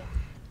 Yeah.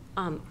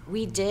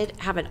 We did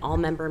have an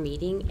all-member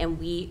meeting, and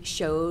we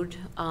showed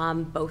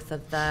both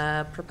of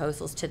the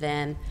proposals to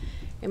them.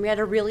 And we had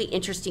a really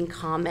interesting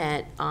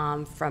comment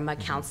from a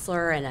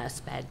counselor and a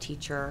SPED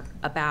teacher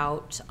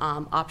about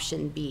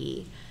option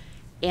B.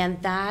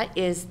 And that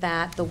is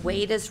that the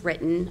way it is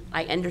written,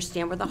 I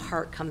understand where the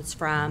heart comes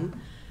from.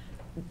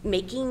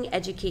 Making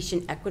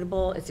education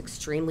equitable is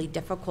extremely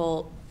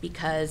difficult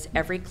because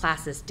every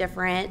class is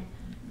different,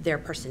 their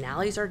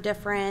personalities are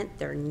different,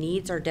 their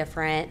needs are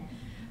different.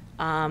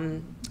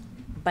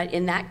 But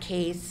in that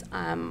case,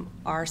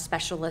 our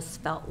specialists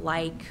felt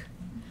like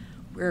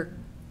we're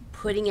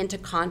putting into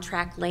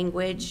contract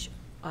language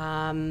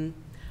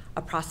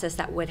a process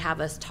that would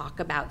have us talk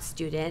about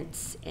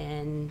students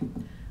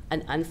in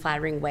an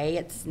unflattering way.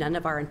 It's none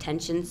of our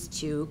intentions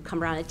to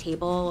come around a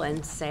table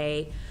and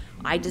say,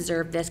 I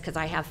deserve this because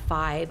I have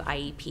 5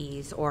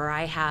 IEPs, or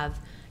I have,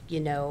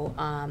 you know,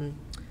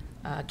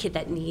 a kid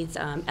that needs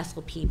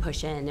SLP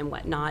push-in and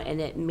whatnot,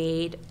 and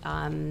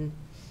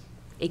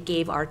it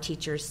gave our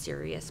teachers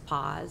serious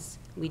pause.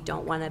 We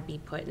don't want to be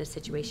put in a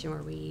situation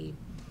where we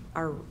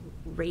are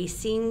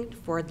racing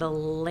for the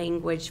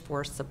language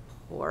for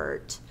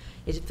support.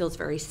 It feels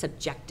very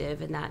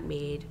subjective, and that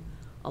made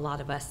a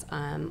lot of us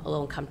a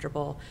little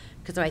uncomfortable,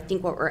 because I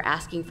think what we're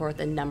asking for,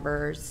 the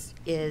numbers,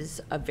 is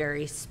a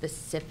very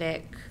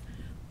specific,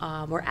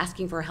 we're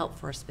asking for help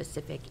for a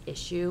specific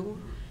issue,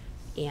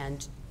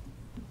 and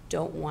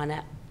don't want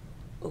to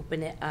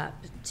open it up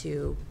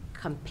to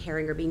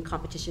comparing or being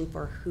competition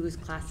for whose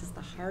class is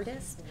the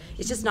hardest.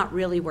 It's just not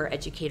really where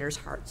educators'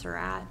 hearts are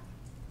at.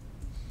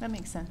 That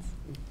makes sense.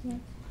 Yeah.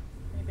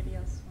 Anybody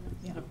else?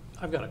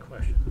 I've got a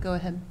question. Go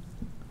ahead.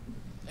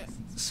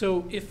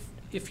 So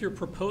if your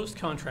proposed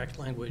contract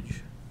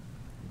language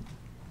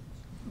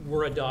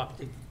were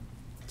adopted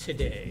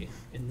today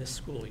in this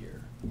school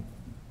year,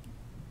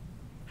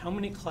 how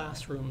many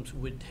classrooms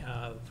would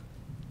have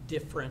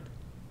different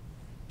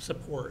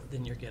support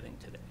than you're getting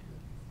today?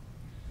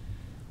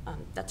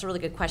 That's a really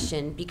good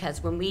question,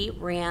 because when we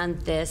ran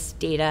this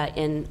data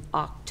in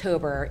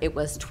October, it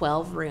was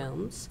 12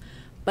 rooms,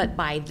 but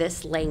by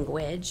this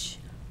language,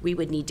 we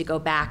would need to go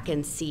back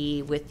and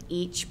see with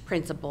each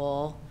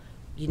principal,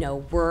 you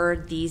know,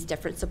 were these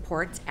different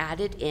supports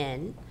added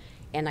in?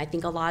 And I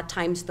think a lot of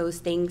times those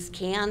things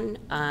can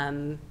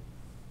and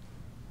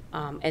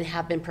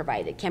have been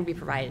provided, can be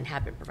provided and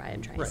have been provided,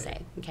 I'm trying to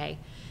say, okay?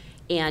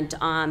 And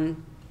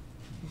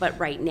but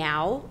right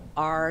now,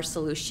 our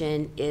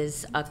solution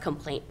is a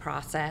complaint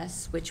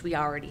process, which we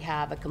already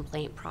have a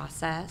complaint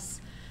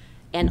process.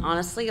 And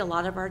honestly, a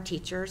lot of our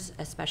teachers,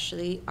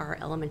 especially our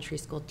elementary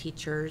school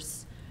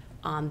teachers,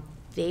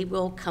 they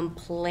will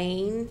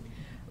complain,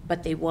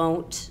 but they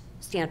won't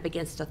stand up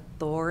against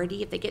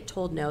authority. If they get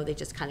told no, they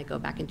just kind of go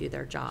back and do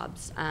their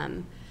jobs.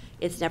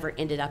 It's never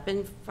ended up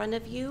in front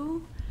of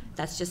you.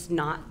 That's just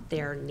not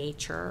their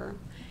nature.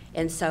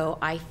 And so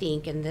I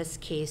think in this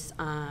case,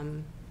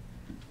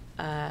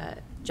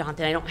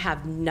 Jonathan, I don't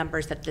have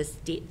numbers that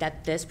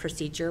this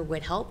procedure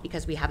would help,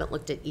 because we haven't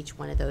looked at each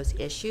one of those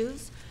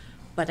issues.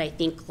 But I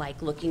think,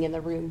 like, looking in the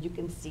room, you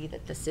can see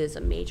that this is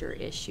a major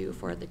issue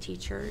for the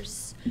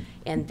teachers,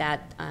 and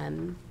that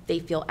they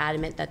feel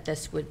adamant that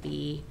this would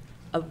be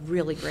a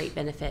really great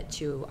benefit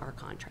to our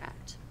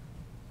contract.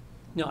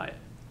 No, I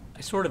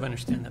sort of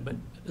understand that, but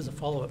as a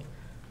follow-up,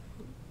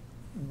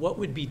 what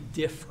would be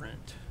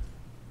different?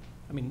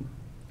 I mean,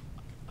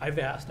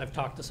 I've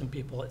talked to some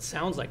people. It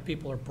sounds like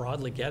people are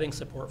broadly getting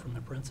support from the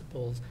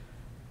principals.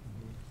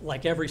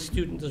 Like every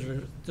student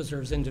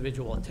deserves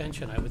individual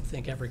attention, I would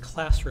think every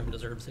classroom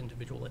deserves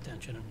individual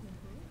attention. And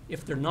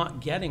if they're not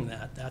getting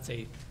that, that's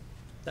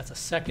a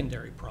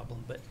secondary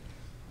problem. But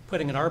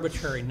putting an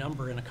arbitrary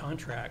number in a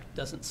contract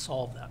doesn't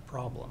solve that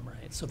problem,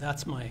 right? So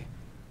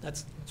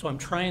so I'm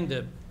trying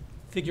to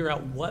figure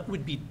out what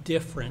would be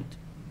different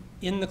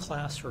in the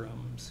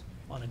classrooms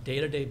on a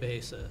day-to-day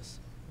basis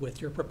with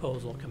your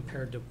proposal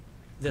compared to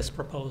this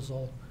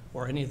proposal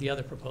or any of the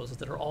other proposals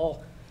that are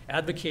all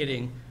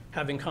advocating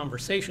having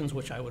conversations,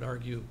 which I would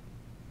argue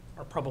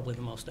are probably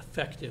the most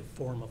effective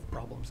form of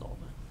problem solving.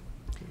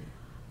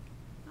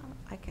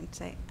 I can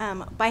say,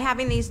 by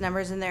having these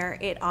numbers in there,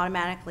 it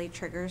automatically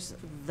triggers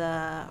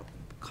the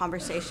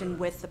conversation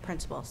with the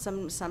principal.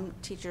 Some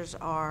teachers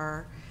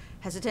are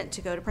hesitant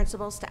to go to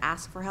principals to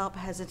ask for help,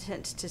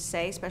 hesitant to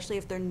say, especially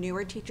if they're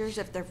newer teachers,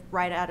 if they're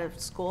right out of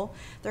school,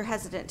 they're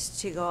hesitant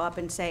to go up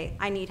and say,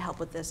 I need help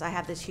with this, I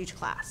have this huge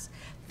class.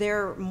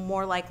 They're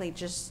more likely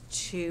just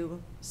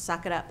to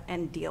suck it up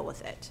and deal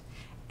with it.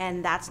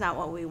 And that's not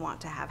what we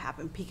want to have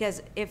happen,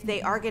 because if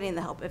they are getting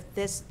the help,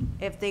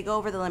 if they go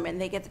over the limit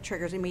and they get the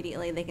triggers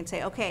immediately, they can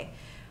say, okay,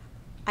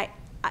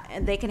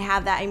 and they can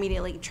have that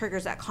immediately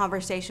triggers that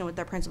conversation with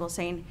their principal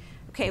saying,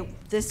 okay,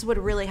 this would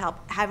really help,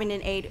 having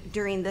an aide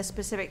during this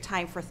specific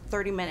time for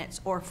 30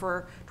 minutes or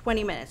for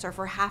 20 minutes or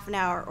for half an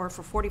hour or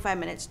for 45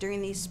 minutes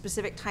during these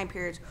specific time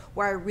periods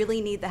where I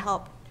really need the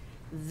help.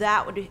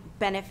 That would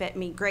benefit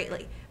me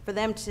greatly. For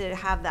them to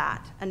have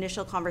that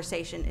initial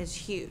conversation is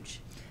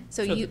huge.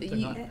 So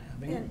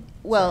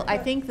well, I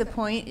think the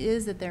point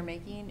is that they're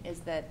making is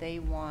that they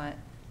want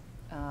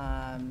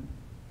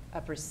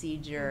a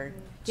procedure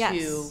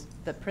to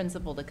the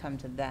principal to come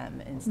to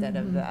them instead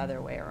of the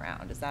other way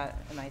around.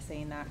 Am I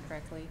saying that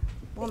correctly?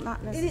 Well,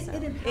 not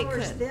necessarily. It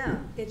empowers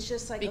them. It's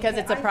just like, because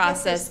okay, it's a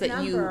process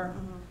that you.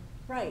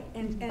 Right,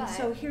 and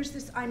so here's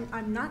this,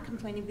 I'm not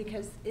complaining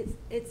because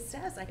it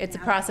says I can. It's a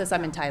process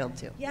I'm entitled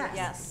to. Yes.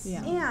 Yes.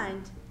 Yeah.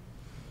 And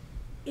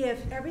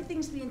if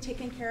everything's being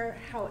taken care of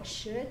how it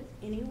should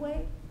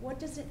anyway, what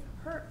does it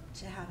hurt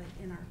to have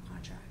it in our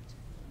contract?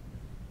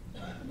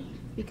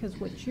 Because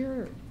what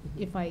you're,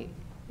 if I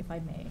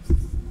may.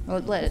 Well,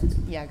 go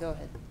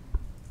ahead.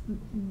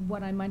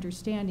 What I'm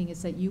understanding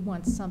is that you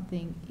want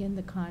something in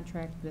the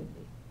contract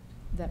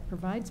that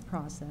provides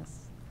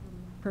process,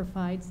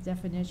 provides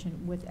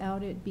definition,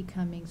 without it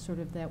becoming sort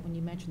of that, when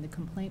you mentioned the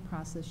complaint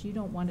process, you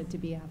don't want it to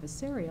be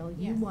adversarial.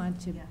 You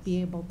want to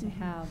be able to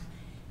have,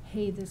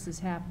 hey, this is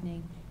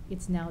happening.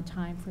 it's now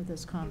time for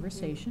this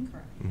conversation.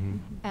 Mhm.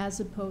 As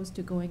opposed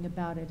to going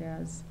about it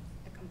as,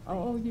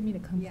 oh, you mean a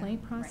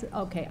complaint process?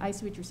 Okay, I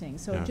see what you're saying.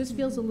 So Yeah. it just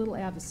feels a little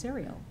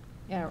adversarial,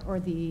 or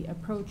the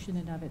approach in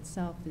and of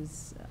itself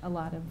is, a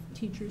lot of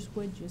teachers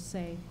would just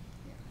say,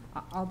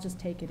 I'll just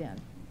take it in.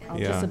 I'll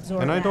just Yeah,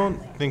 absorb and I it." don't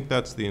think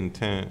that's the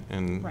intent,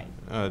 and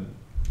Right.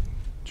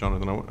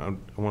 Jonathan,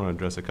 I want to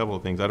address a couple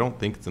of things. I don't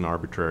think it's an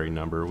arbitrary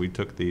number. We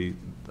took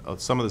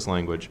some of this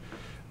language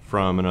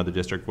from another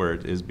district where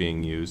it is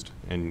being used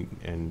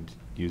and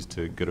used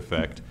to good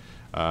effect,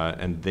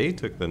 and they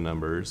took the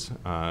numbers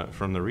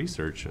from the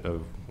research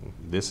of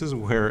this is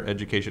where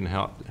education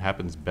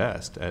happens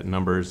best, at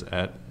numbers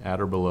at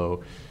or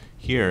below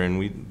here, and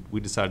we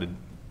decided,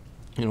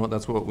 you know what,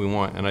 that's what we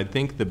want. And I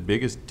think the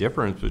biggest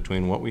difference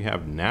between what we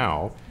have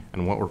now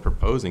and what we're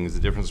proposing is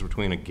the difference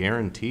between a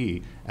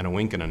guarantee and a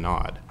wink and a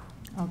nod.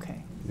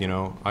 Okay. You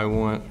know, I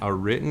want a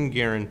written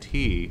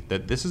guarantee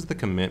that this is the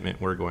commitment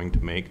we're going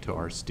to make to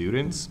our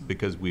students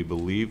because we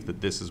believe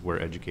that this is where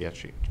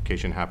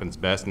education happens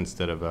best,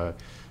 instead of a,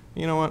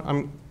 you know what,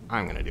 I'm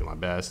going to do my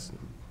best.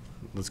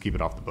 Let's keep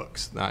it off the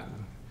books. That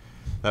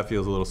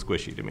feels a little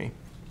squishy to me.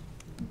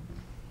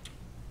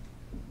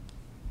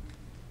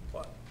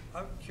 Well,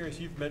 I'm curious,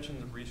 you've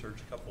mentioned the research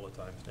a couple of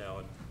times now,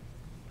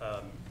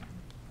 and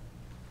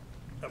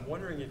I'm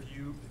wondering if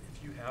you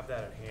have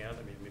that at hand.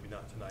 I mean, maybe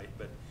not tonight,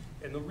 but,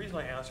 and the reason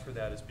I ask for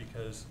that is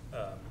because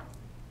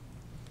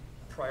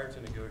prior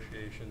to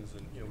negotiations,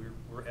 and you know,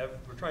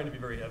 we're trying to be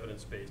very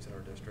evidence-based in our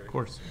district. Of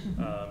course.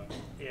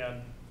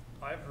 And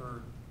I've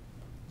heard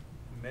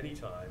many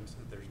times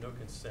that there's no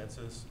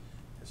consensus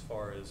as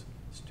far as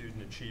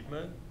student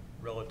achievement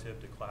relative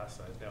to class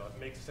size. Now, it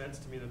makes sense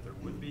to me that there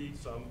would be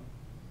some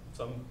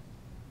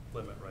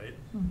limit, right?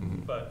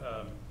 Mm-hmm.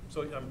 But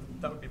so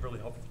that would be really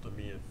helpful to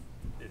me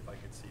if I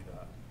could see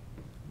that.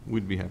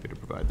 We'd be happy to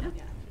provide that.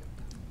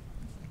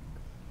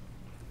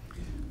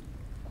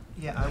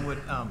 Yeah, I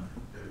would,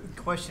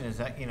 question is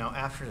that, you know,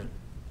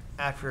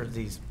 after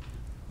these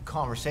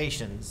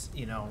conversations,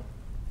 you know,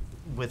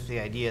 with the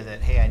idea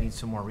that, hey, I need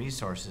some more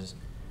resources,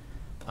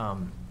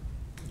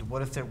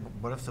 what if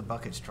the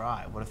bucket's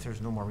dry? What if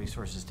there's no more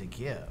resources to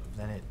give?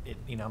 Then it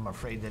you know, I'm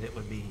afraid that it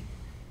would be,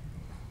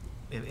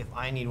 if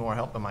I need more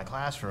help in my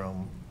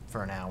classroom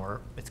for an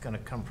hour, it's gonna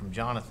come from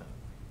Jonathan,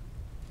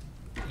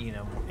 you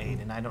know,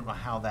 and I don't know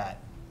how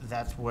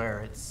that's where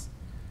it's,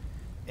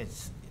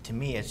 to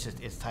me,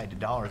 it's tied to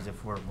dollars.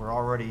 If we're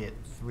already at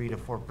 3 to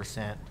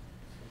 4%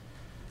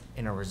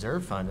 in a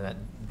reserve fund,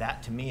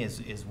 that to me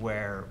is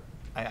where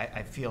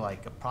I feel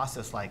like a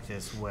process like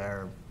this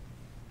where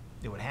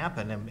it would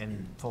happen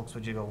and folks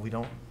would just go, we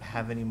don't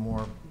have any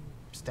more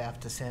staff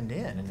to send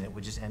in, and it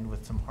would just end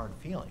with some hard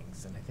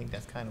feelings, and I think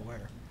that's kind of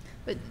where.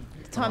 But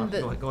Tom,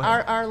 Go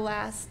ahead. our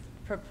last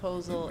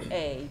proposal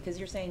A, because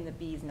you're saying the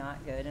B is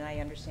not good, and I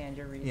understand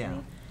your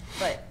reasoning,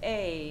 but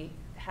A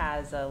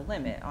has a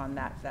limit on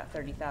that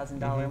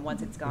 $30,000, and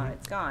once it's gone,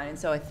 it's gone. And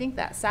so I think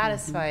that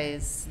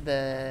satisfies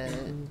the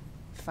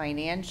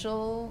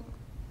financial.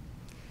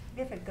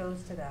 If it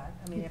goes to that,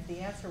 I mean, if the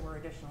answer were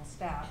additional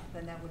staff,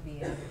 then that would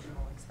be an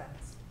additional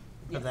expense.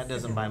 But that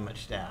doesn't buy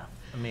much staff.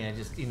 I mean, I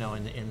just, you know,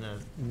 in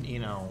the you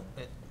know,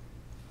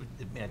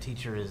 a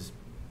teacher is,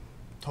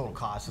 total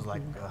cost is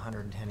like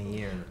 $110 a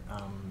year.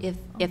 If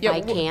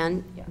I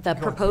can, the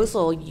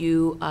proposal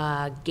you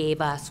gave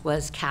us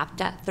was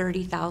capped at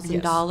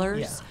 $30,000.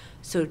 Yes. Yeah.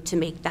 So to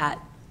make that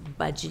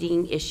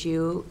budgeting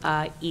issue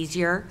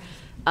easier,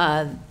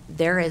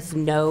 there is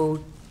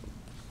no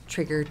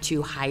trigger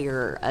to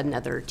hire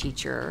another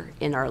teacher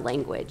in our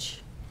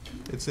language.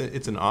 It's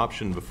an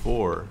option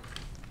before.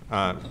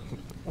 Well,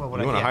 you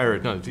want to hire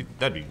it? No,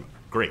 that'd be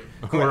great.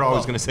 We're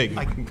always going to say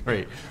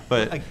great,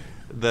 but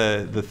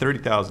the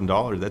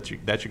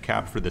 $30,000 that's your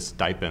cap for the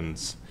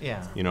stipends.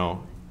 Yeah. You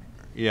know,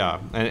 yeah,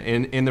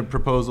 and in the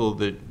proposal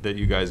that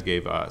you guys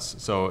gave us,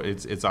 so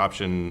it's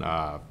option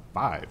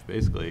 5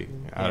 basically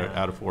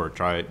out of 4.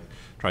 Try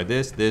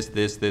this,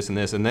 and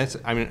this, and that's.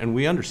 I mean, and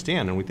we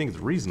understand and we think it's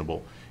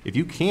reasonable. If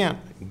you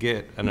can't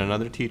get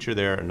another teacher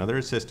there, another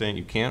assistant,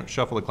 you can't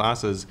shuffle the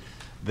classes,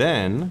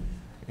 then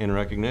in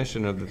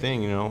recognition of the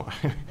thing, you know,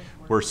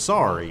 we're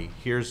sorry.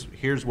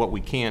 Here's what we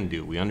can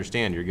do. We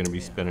understand you're going to be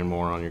spending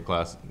more on your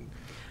class.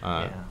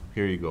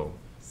 Here you go.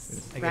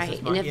 I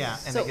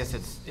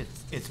guess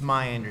it's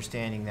my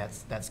understanding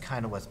that's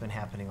kind of what's been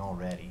happening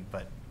already,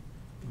 but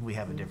we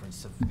have a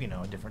difference of, you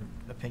know, a different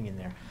opinion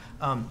there.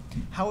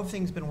 How have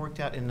things been worked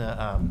out in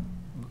the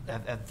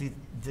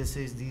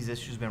these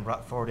issues been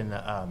brought forward in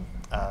the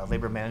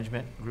labor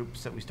management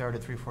groups that we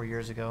started 3-4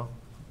 years ago?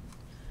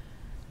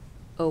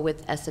 Oh,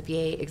 with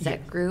SFEA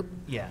exec group?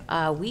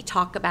 Yeah. We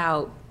talk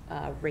about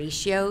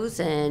ratios,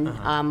 and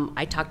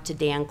I talk to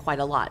Dan quite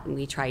a lot, and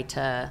we try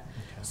to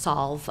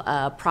solve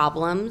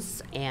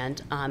problems.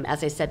 And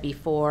as I said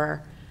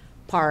before,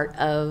 part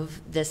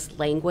of this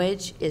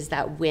language is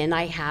that when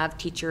I have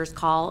teachers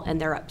call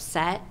and they're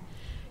upset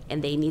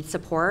and they need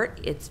support,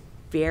 it's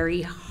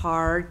very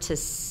hard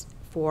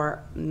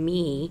for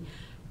me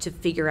to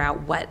figure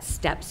out what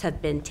steps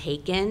have been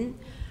taken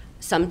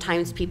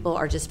Sometimes people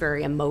are just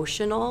very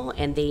emotional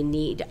and they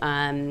need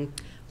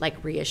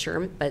like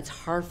reassurance, but it's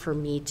hard for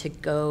me to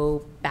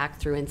go back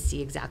through and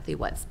see exactly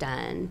what's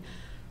done.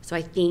 So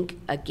I think,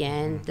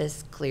 again,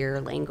 this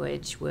clear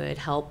language would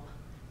help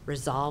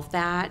resolve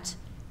that.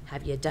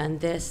 Have you done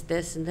this,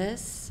 this, and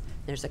this?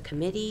 There's a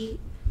committee.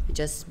 It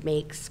just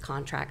makes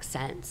contract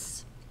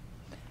sense.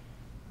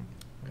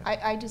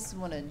 I just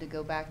wanted to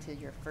go back to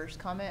your first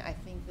comment. I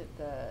think that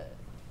the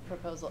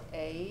proposal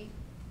A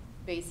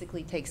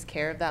basically takes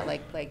care of that.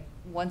 Like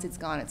once it's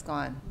gone, it's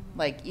gone.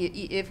 Like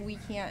if we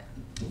can't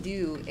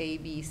do A,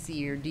 B,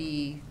 C, or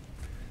D,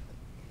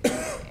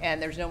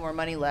 and there's no more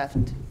money left,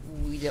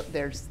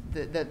 there's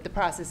the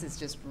process is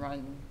just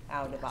run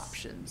out of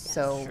options. Yes,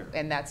 so, sure.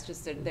 and that's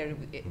just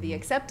the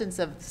acceptance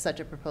of such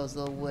a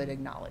proposal would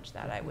acknowledge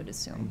that, I would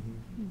assume.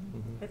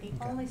 But the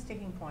only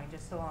sticking point,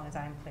 just so long as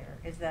I'm clear,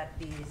 is that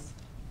these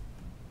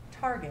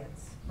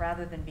targets,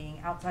 rather than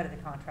being outside of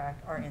the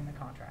contract, are in the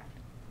contract.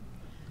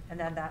 And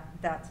then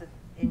that's,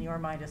 in your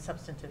mind, a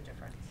substantive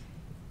difference.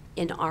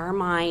 In our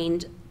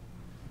mind,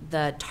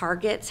 the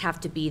targets have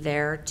to be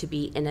there to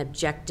be an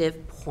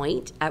objective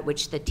point at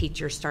which the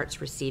teacher starts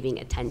receiving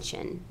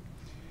attention.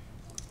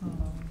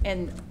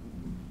 And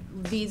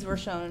these were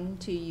shown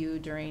to you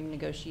during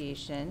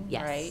negotiation,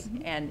 Yes. right?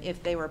 And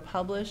if they were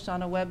published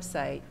on a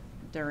website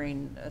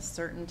during a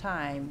certain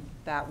time,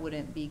 that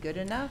wouldn't be good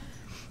enough?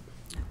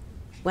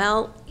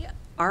 Well,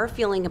 our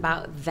feeling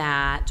about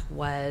that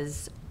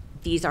was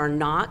these are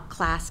not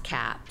class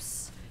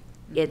caps.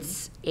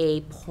 It's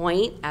a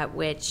point at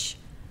which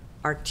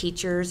our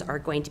teachers are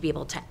going to be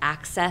able to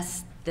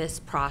access this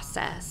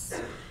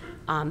process.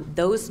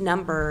 Those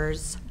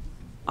numbers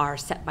are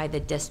set by the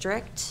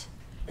district,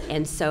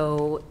 and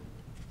so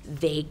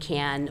they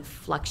can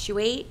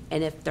fluctuate.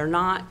 And if they're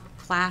not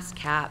class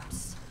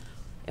caps,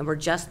 and we're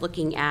just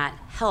looking at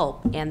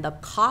help, and the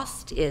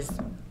cost is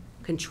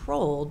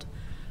controlled,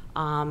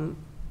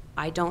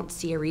 I don't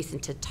see a reason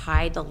to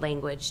tie the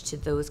language to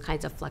those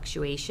kinds of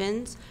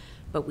fluctuations.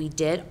 But we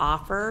did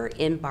offer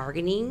in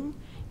bargaining,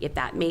 if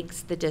that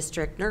makes the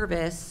district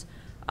nervous,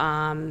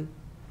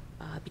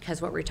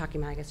 because what we're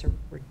talking about, I guess, a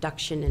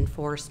reduction in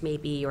force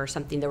maybe, or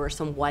something, there were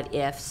some what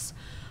ifs,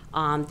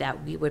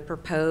 that we would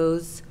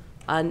propose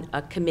on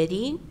a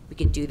committee. We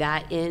could do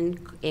that in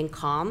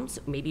comms.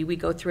 Maybe we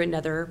go through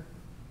another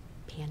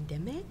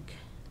pandemic.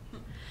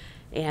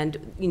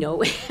 And, you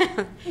know,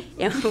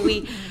 and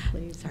we,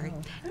 sorry,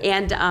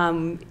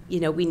 and, you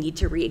know, we need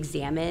to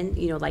re-examine,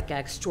 you know, like an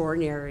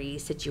extraordinary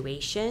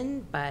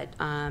situation, but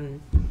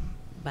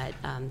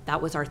that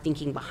was our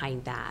thinking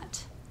behind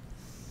that.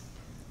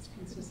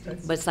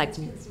 But it's like,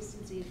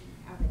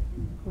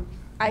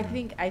 I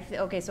think,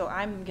 okay, so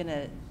I'm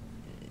gonna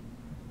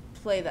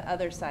play the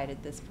other side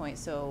at this point.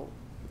 So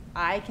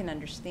I can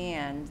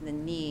understand the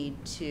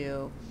need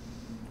to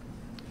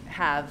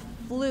have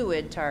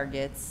fluid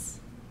targets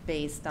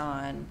based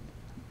on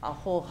a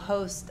whole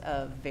host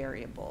of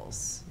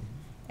variables.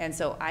 And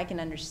so I can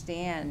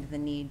understand the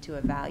need to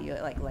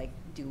evaluate, like,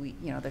 do we,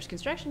 you know, there's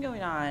construction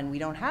going on, we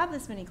don't have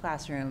this many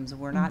classrooms,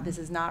 we're not, this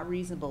is not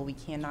reasonable, we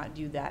cannot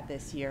do that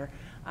this year.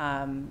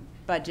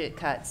 Budget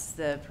cuts,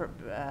 the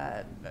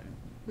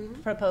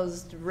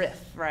proposed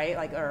RIF, right?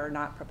 Like, or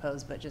not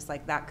proposed, but just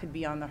like that could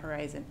be on the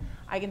horizon.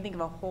 I can think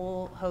of a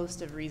whole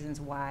host of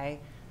reasons why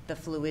the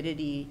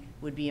fluidity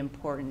would be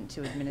important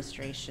to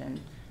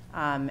administration.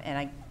 And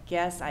I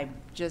guess I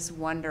just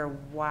wonder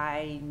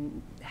why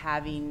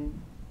having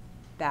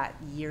that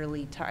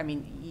yearly I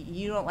mean,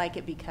 you don't like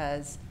it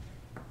because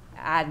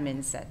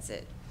admin sets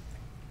it.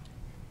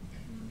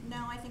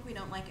 No, I think we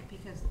don't like it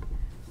because.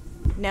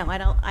 No, I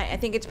don't. I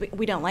think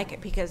we don't like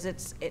it because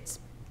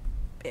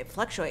it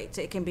fluctuates.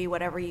 It can be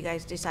whatever you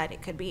guys decide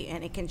it could be,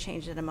 and it can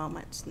change at a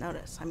moment's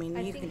notice. I mean,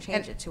 you can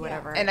change it to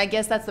whatever. And I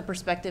guess that's the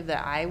perspective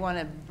that I want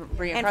to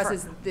bring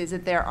across is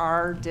that there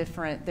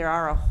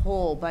are a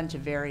whole bunch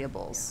of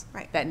variables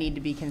that need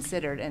to be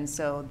considered, and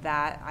so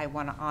that I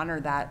want to honor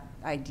that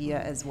idea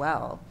as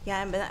well.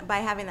 Yeah, and by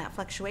having that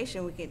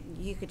fluctuation,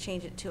 you could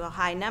change it to a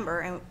high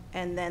number,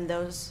 and then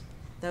those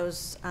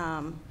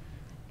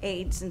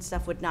aids and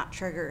stuff would not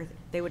trigger.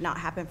 They would not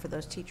happen for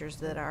those teachers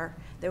that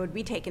would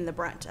be taking the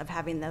brunt of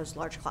having those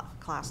large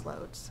class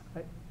loads.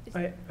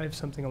 I have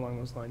something along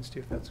those lines too,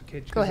 if that's okay.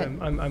 Go ahead.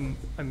 I'm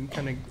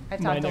kind of,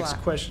 my next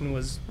question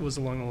was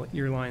along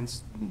your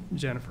lines,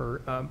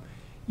 Jennifer.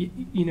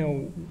 You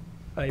know,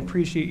 I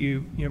appreciate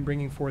you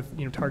bringing forth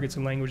targets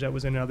and language that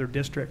was in other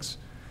districts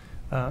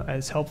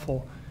as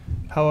helpful.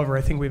 However,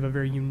 I think we have a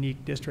very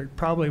unique district,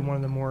 probably one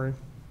of the more,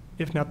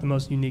 if not the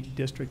most unique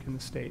district in the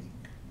state,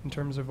 in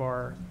terms of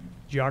our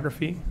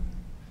geography,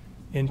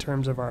 in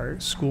terms of our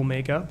school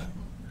makeup.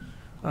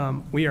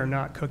 We are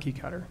not cookie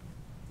cutter.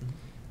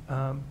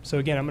 So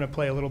again, I'm going to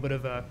play a little bit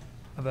of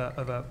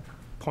a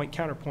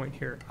counterpoint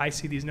here. I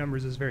see these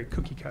numbers as very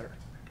cookie cutter.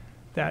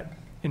 That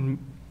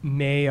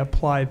may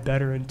apply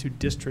better into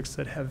districts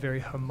that have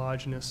very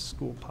homogeneous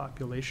school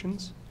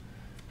populations,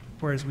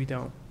 whereas we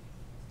don't.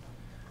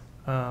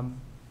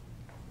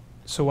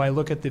 So I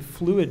look at the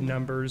fluid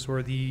numbers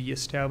or the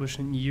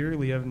establishment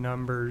yearly of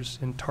numbers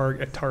and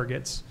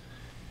targets,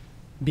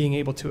 being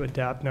able to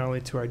adapt not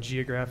only to our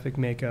geographic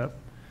makeup,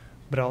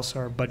 but also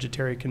our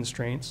budgetary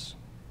constraints,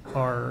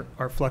 our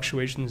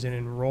fluctuations in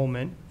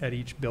enrollment at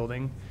each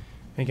building.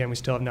 And again, we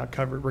still have not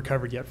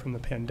recovered yet from the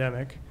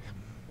pandemic.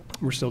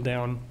 We're still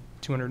down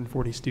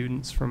 240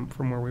 students from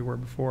where we were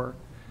before,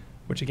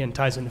 which again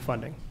ties into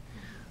funding.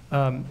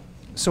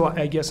 So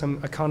I guess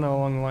I'm kind of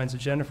along the lines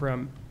of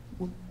Jennifer.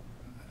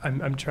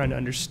 I'm trying to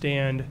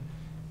understand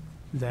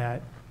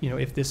that, you know,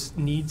 if this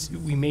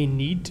we may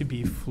need to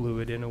be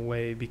fluid in a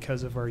way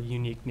because of our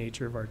unique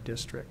nature of our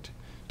district,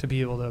 to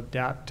be able to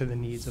adapt to the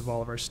needs of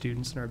all of our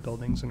students in our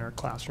buildings and our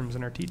classrooms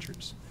and our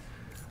teachers.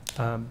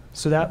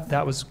 So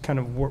that was kind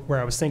of where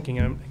I was thinking,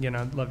 and again,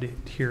 I'd love to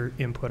hear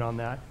input on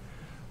that.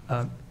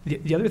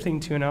 The other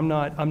thing too, and I'm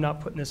not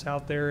putting this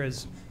out there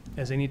as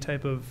any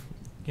type of,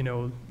 you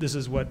know, this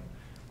is what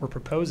we're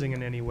proposing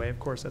in any way. Of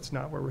course, that's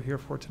not what we're here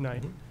for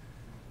tonight.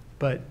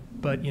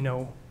 But you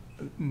know,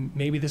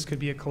 maybe this could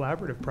be a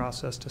collaborative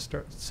process to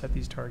set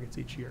these targets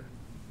each year,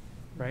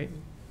 right?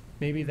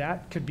 Maybe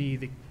that could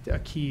be a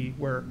key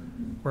where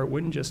it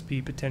wouldn't just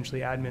be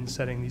potentially admin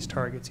setting these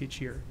targets each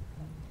year,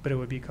 but it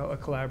would be a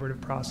collaborative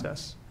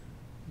process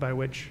by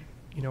which,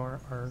 you know,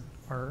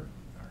 our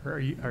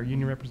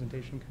union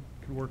representation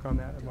could work on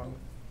that along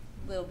with.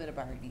 Little bit of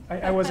bargaining.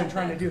 I wasn't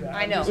trying to do that.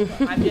 I know.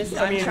 I'm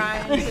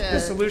trying to. The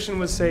solution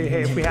was say,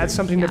 hey, if we had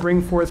something to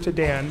bring forth to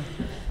Dan,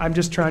 I'm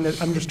just trying to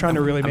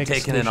really make. I'm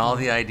taking in all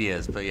the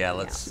ideas, but yeah,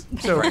 let's.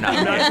 So I'm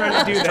not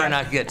trying to do that. Try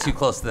not to get too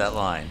close to that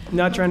line.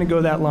 Not trying to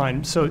go that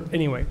line. So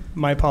anyway,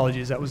 my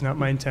apologies. That was not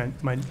my intent.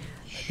 I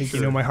think you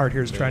know my heart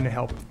here is trying to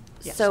help.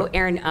 Yeah. So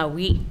Aaron,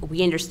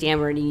 we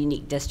understand we're in a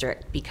unique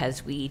district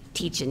because we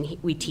teach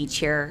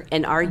here,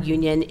 and our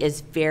union is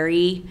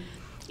very.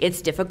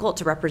 It's difficult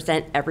to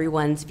represent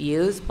everyone's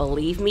views.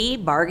 Believe me,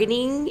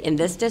 bargaining in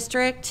this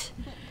district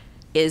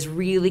is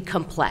really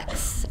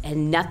complex,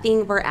 and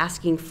nothing we're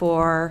asking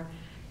for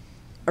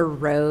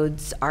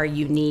erodes our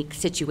unique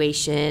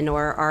situation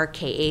or our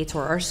K-8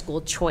 or our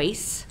school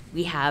choice.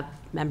 We have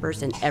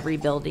members in every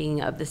building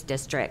of this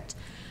district.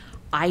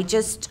 I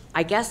guess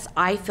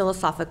I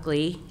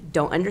philosophically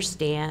don't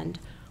understand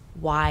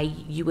why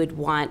you would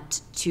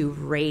want to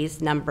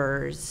raise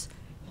numbers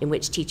in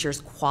which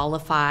teachers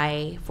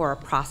qualify for a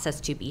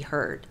process to be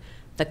heard.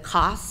 The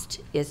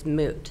cost is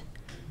moot.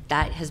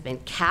 That has been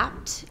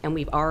capped, and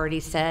we've already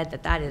said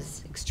that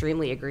is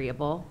extremely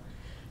agreeable.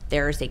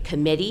 There is a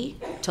committee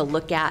to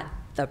look at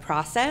the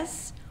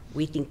process.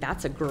 We think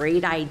that's a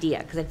great idea,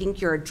 because I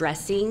think you're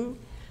addressing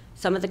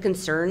some of the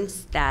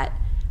concerns that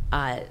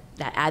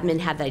admin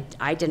had that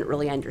I didn't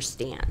really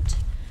understand.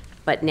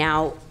 But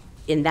now,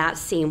 in that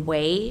same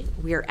way,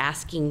 we're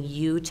asking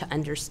you to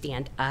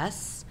understand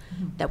us,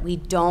 that we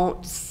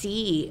don't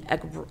see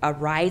a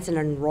rise in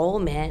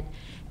enrollment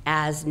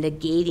as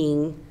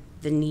negating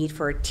the need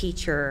for a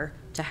teacher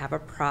to have a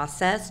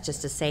process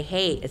just to say,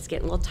 hey, it's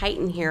getting a little tight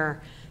in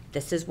here.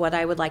 This is what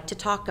I would like to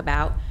talk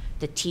about.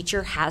 The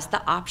teacher has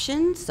the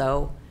option,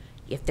 so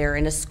if they're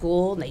in a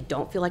school and they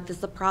don't feel like this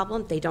is a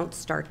problem, they don't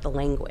start the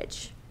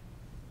language.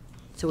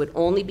 So it would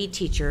only be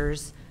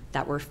teachers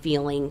that were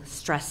feeling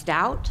stressed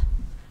out.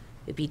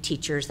 It would be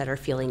teachers that are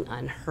feeling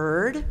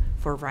unheard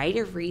for a variety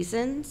of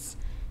reasons.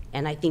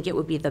 And I think it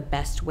would be the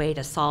best way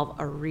to solve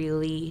a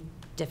really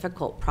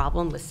difficult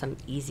problem with some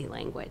easy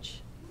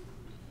language.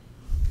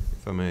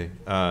 If I may.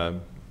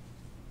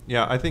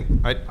 Yeah, I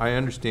think I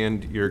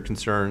understand your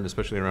concern,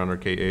 especially around our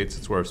K-8s.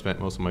 It's where I've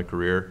spent most of my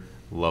career.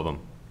 Love them.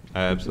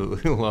 I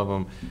absolutely love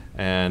them.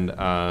 And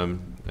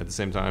at the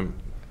same time,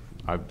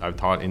 I've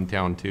taught in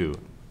town too.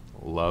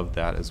 Love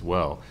that as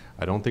well.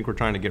 I don't think we're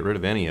trying to get rid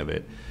of any of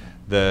it.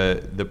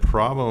 The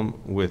problem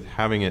with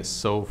having it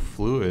so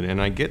fluid,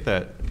 and I get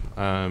that,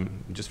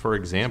 just for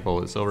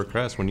example, at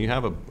Silvercrest, when you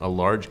have a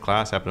large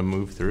class happen to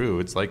move through,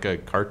 it's like a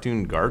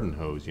cartoon garden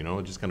hose, you know,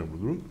 it just kind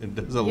of, it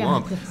does a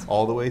lump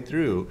all the way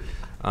through.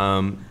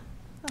 And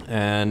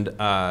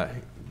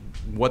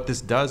what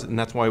this does, and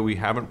that's why we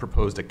haven't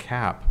proposed a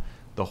cap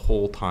the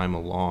whole time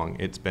along.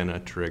 It's been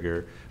a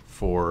trigger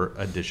for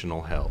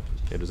additional help.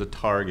 It is a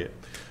target.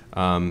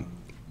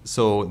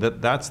 So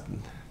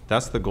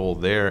that's the goal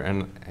there,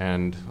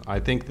 and I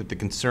think that the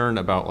concern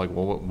about, like,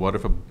 well, what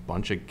if a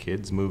bunch of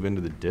kids move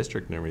into the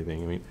district and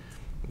everything? I mean,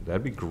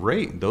 that'd be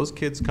great. Those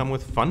kids come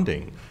with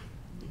funding.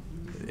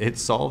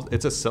 It's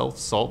a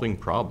self-solving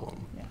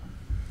problem. Yeah.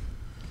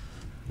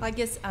 Well, I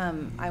guess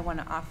I want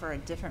to offer a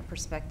different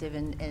perspective,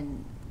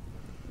 and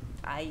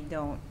I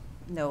don't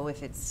know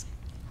if it's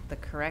the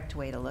correct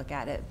way to look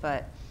at it,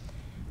 but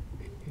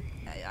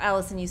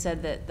Allison, you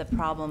said that the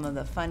problem of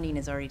the funding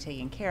is already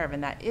taken care of,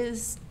 and that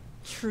is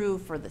true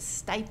for the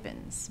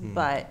stipends,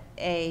 but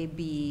A,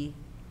 B,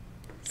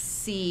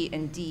 C,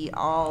 and D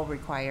all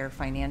require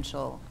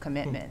financial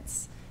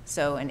commitments.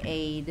 So an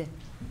aid,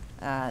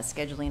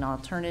 scheduling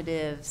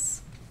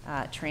alternatives,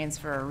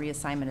 transfer or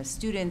reassignment of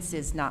students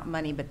is not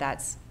money, but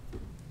that's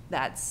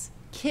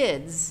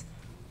kids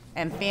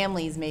and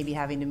families maybe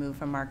having to move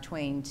from Mark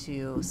Twain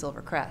to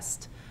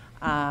Silvercrest.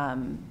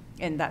 And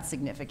that's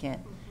significant.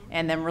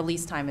 And then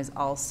release time is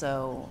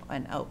also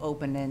an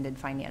open-ended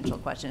financial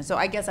question. So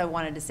I guess I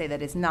wanted to say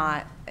that it's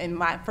not,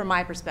 from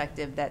my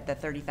perspective, that the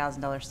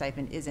 $30,000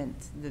 stipend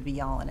isn't the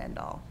be-all and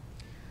end-all.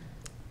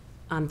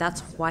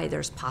 That's why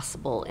there's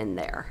possible in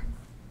there.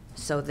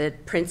 So the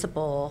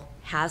principal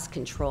has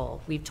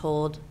control. We've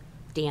told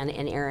Dan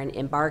and Aaron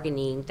in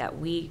bargaining that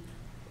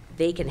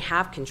they can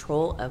have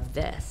control of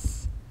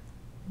this,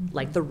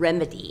 like the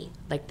remedy.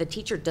 Like the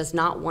teacher does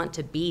not want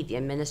to be the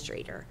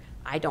administrator.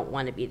 I don't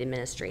want to be the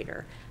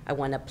administrator. I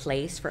want a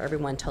place for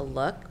everyone to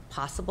look.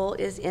 Possible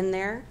is in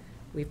there.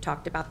 We've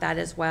talked about that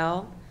as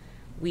well.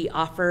 We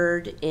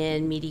offered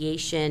in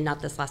mediation,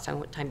 not this last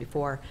time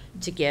before,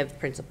 to give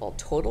principal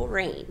total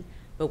reign.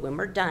 But when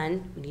we're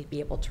done, we need to be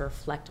able to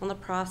reflect on the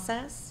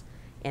process.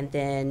 And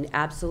then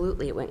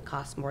absolutely it wouldn't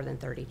cost more than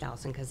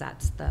 $30,000 because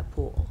that's the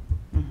pool.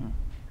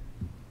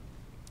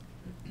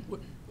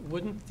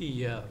 Wouldn't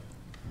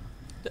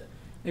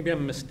maybe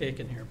I'm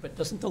mistaken here, but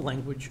doesn't the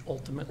language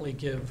ultimately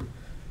give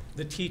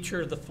the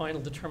teacher the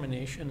final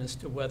determination as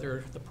to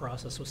whether the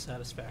process was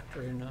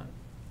satisfactory or not?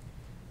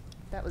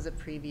 That was a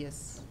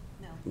previous.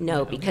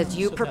 No, because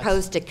you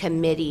proposed a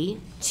committee,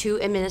 2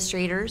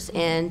 administrators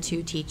and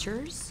 2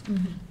 teachers,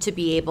 to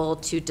be able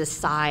to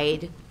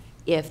decide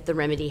if the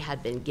remedy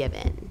had been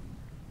given,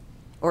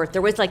 or if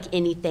there was like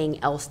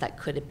anything else that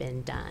could have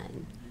been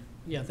done.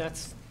 Yeah,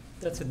 that's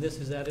in this.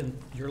 Is that in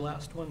your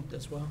last one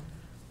as well?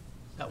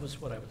 That was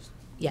what I was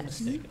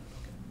mistaken.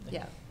 Okay,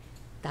 Yeah,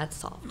 that's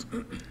solved.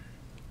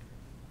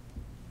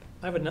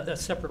 I have a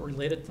separate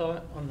related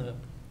thought on the,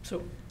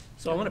 so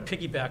I want to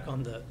piggyback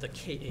on the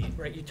K-8,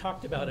 right? You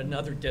talked about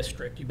another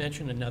district. You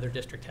mentioned another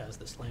district has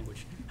this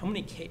language. How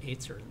many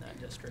K-8s are in that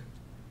district?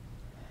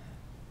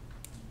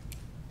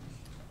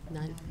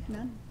 None.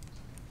 None?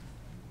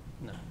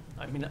 No.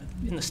 I mean,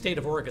 in the state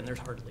of Oregon, there's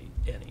hardly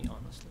any,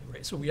 honestly,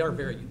 right? So we are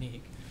very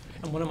unique.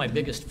 And one of my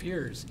biggest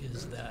fears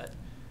is that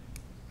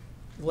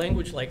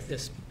language like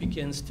this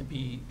begins to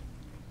be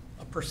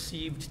a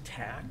perceived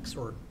tax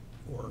or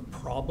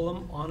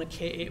problem on a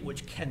K-8,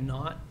 which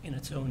cannot, in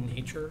its own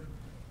nature,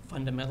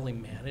 fundamentally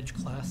manage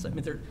class. I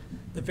mean,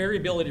 the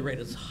variability rate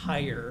is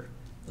higher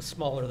the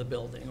smaller the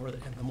building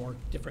and the more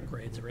different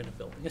grades are in a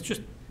building. It's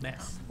just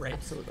math, right?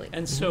 Absolutely.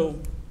 And so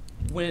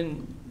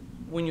when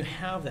you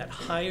have that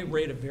high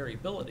rate of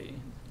variability,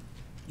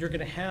 you're going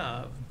to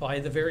have, by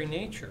the very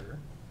nature,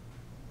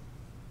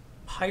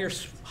 higher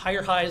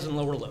highs and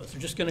lower lows.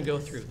 They're just going to go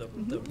through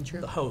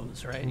the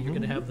hose, right? And you're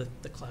going to have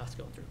the class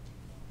go through.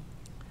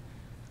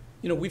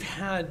 You know, we've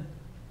had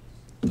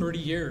 30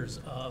 years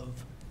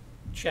of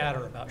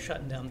chatter about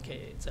shutting down the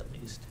K-8s at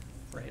least,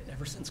 right,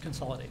 ever since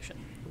consolidation.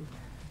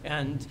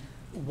 And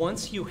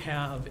once you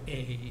have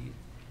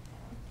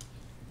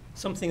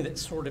something that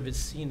sort of is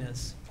seen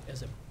as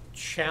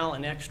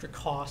an extra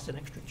cost, an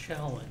extra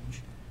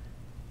challenge,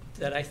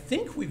 that I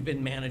think we've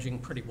been managing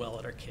pretty well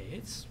at our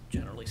K-8s,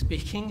 generally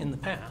speaking, in the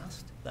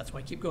past. That's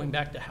why I keep going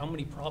back to how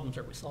many problems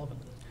are we solving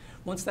with this.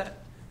 Once that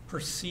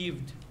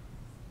perceived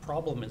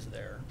problem is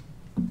there,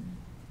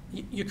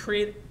 you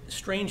create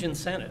strange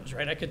incentives,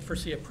 right? I could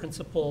foresee a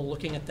principal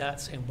looking at that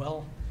saying,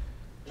 well,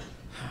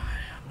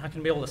 I'm not going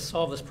to be able to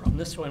solve this problem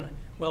this one.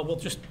 Well, we'll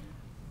just,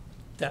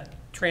 that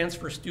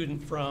transfer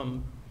student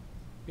from,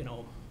 you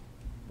know,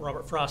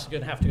 Robert Frost is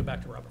going to have to go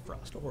back to Robert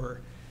Frost.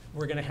 Or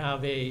we're going to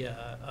have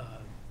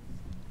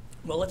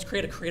well, let's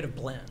create a creative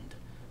blend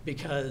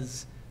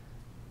because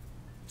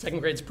second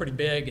grade's pretty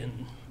big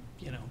and,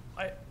 you know,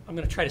 I'm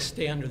going to try to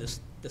stay under this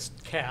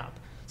cap.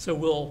 So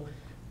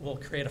we'll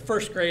create a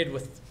first grade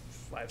with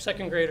 5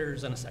 second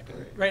graders and a second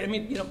grade, right? I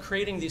mean, you know,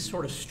 creating these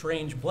sort of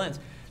strange blends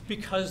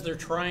because they're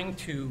trying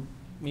to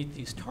meet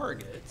these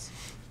targets.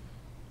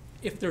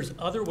 If there's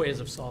other ways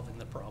of solving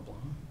the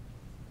problem,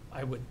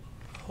 I would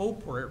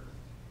hope we're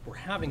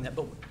having that,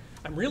 but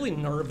I'm really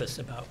nervous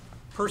about,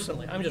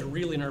 personally, I'm just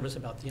really nervous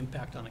about the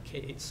impact on a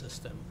K-8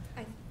 system.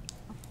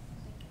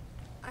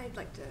 I'd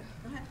like to,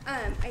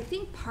 I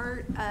think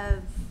part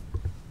of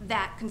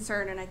that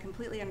concern, and I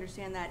completely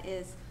understand that,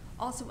 is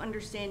also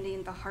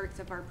understanding the hearts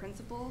of our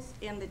principals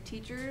and the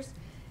teachers,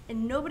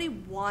 and nobody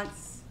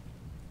wants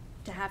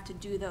to have to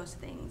do those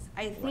things.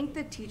 I think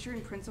the teacher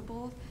and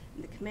principals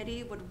and the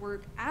committee would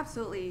work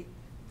absolutely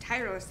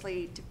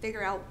tirelessly to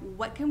figure out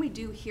what can we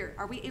do here.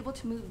 Are we able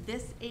to move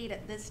this aid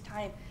at this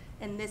time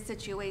in this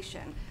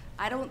situation?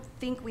 I don't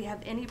think we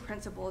have any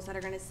principals that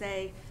are going to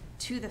say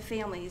to the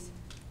families,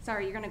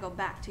 sorry, you're going to go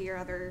back to your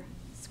other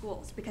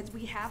schools, because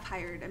we have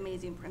hired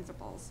amazing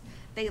principals.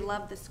 They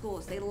love the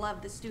schools. They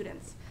love the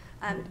students.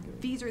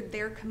 These are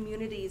their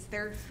communities,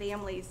 their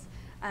families.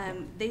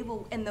 They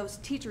will, and those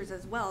teachers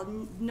as well.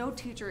 No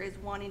teacher is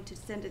wanting to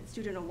send a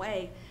student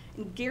away,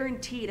 and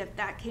guaranteed if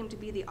that came to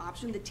be the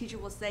option, the teacher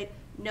will say,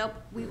 nope,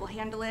 we will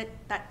handle it.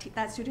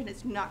 That student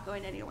is not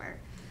going anywhere.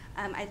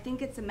 I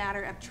think it's a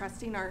matter of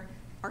trusting our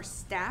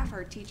staff,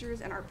 our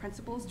teachers, and our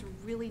principals to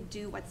really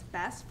do what's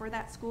best for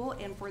that school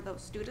and for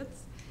those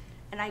students.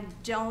 And I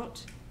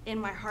don't, in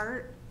my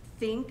heart,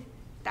 think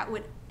that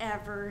would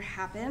ever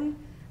happen,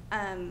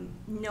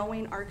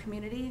 knowing our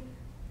community.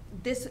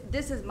 this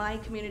is my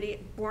community,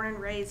 born and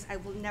raised. I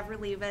will never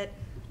leave it.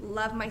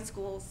 Love my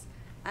schools.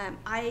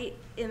 I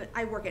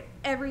work at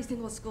every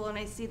single school, and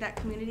I see that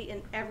community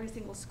in every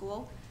single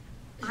school.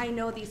 I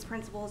know these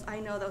principals. I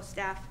know those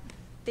staff.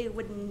 They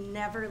would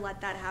never let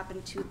that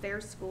happen to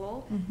their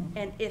school.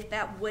 And if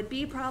that would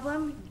be a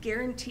problem,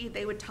 guaranteed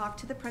they would talk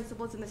to the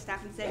principals and the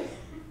staff and say,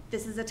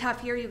 this is a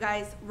tough year, you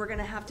guys. We're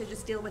gonna have to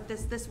just deal with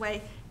this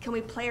way. Can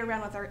we play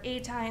around with our A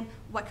time?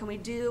 What can we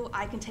do?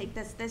 I can take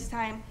this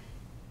time.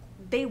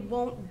 They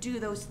won't do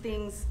those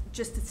things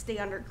just to stay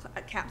under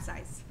a cap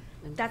size.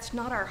 That's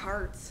not our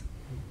hearts.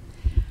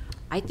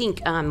 I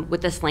think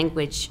with this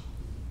language,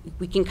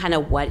 we can kind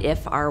of what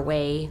if our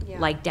way,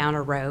 like down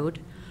a road.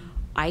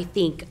 I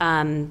think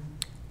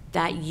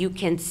that you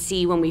can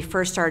see when we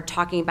first started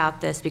talking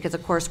about this, because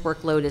of course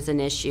workload is an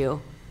issue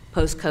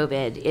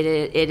post-COVID.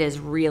 It is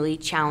really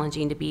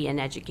challenging to be in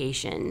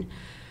education.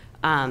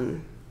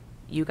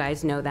 You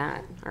guys know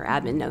that, our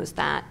admin knows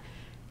that.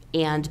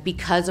 And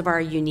because of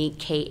our unique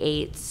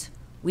K-8s,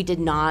 we did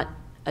not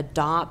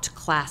adopt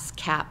class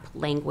cap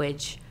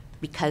language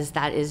because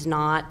that is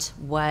not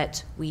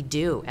what we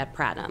do at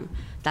Prattham.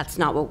 That's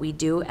not what we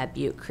do at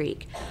Butte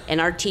Creek.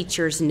 And our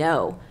teachers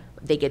know.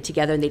 They get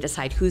together and they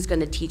decide who's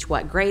going to teach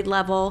what grade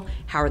level,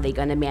 how are they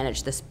going to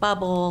manage this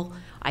bubble.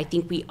 I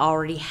think we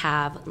already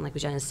have, like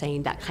Jenna is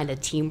saying, that kind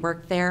of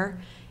teamwork there.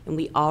 And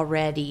we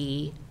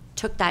already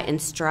took that in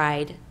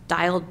stride,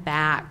 dialed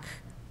back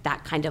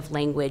that kind of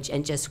language,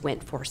 and just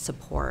went for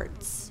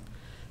supports.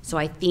 So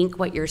I think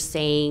what you're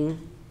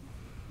saying,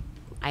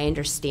 I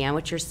understand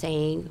what you're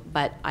saying,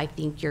 but I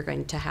think you're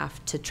going to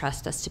have to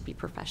trust us to be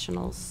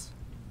professionals.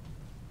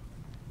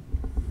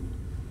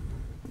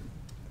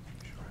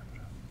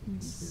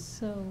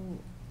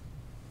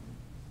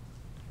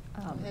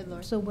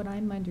 So what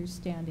I'm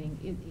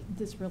understanding,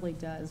 this really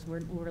does,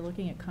 we're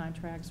looking at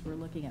contracts, we're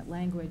looking at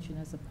language, and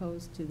as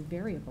opposed to the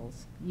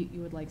variables,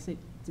 you would like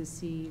to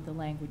see the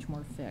language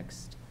more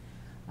fixed,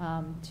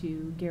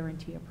 to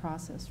guarantee a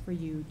process for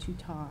you to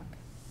talk,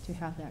 to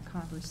have that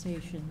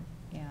conversation,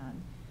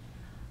 and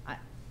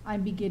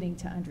I'm beginning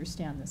to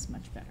understand this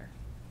much better.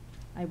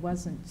 I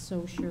wasn't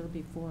so sure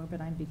before,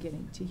 but I'm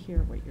beginning to hear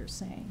what you're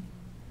saying.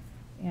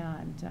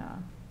 And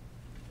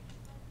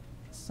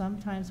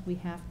sometimes we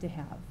have to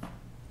have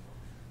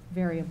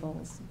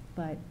variables,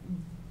 but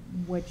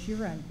what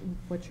you're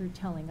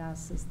telling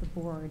us as the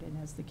board and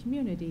as the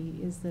community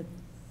is that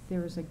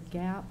there's a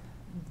gap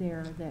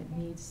there that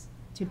needs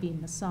to be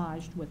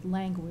massaged with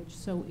language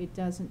so it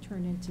doesn't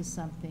turn into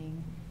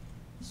something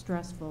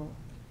stressful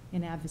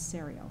and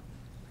adversarial,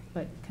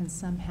 but can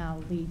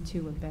somehow lead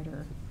to a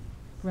better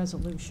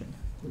resolution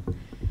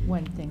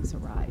when things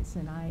arise.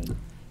 And I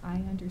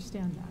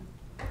understand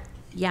that.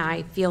 Yeah,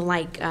 I feel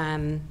like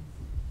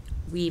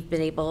we've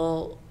been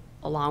able,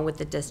 along with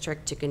the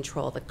district, to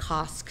control the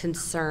cost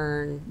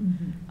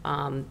concern,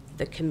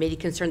 the committee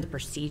concern, the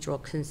procedural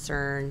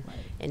concern,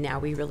 and now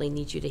we really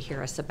need you to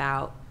hear us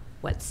about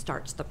what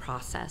starts the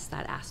process,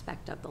 that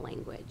aspect of the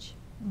language.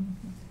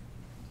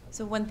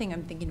 So one thing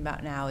I'm thinking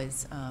about now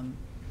is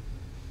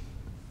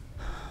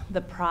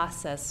the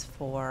process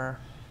for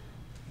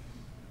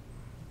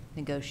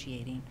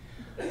negotiating.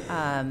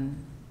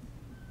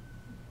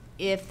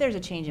 If there's a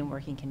change in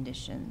working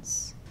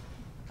conditions,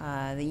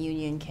 the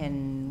union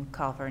can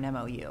call for an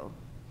MOU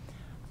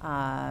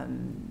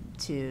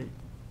to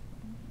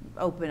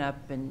open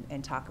up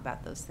and talk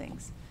about those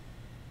things.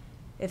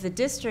 If the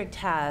district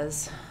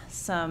has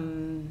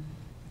some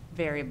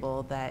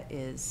variable that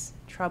is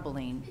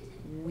troubling,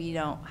 we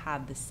don't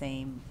have the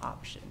same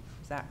option.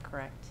 Is that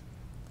correct?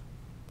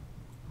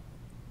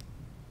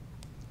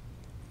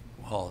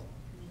 Well,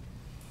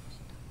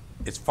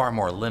 it's far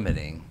more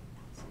limiting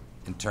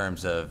in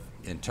terms of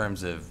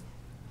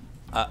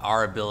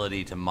our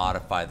ability to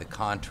modify the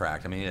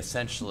contract. I mean,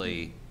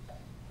 essentially,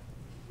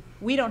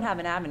 We don't have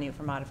an avenue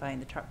for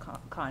modifying the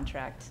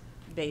contract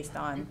based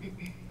on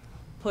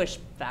push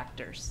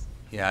factors.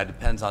 yeah, it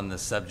depends on the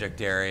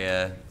subject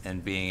area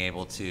and being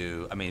able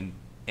to, I mean,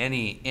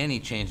 any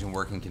change in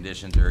working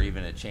conditions or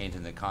even a change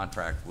in the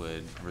contract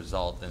would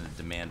result in a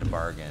demand to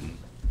bargain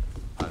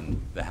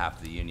on behalf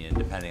of the union,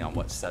 depending on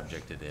what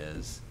subject it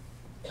is.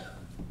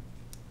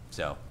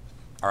 So,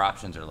 our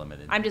options are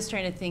limited. I'm just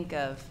trying to think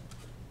of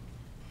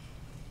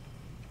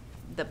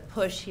the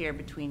push here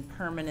between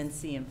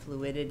permanency and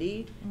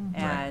fluidity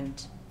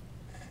and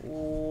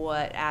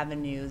what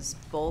avenues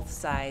both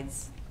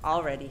sides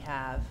already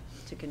have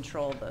to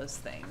control those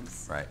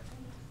things. Right.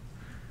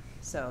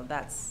 So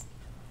that's,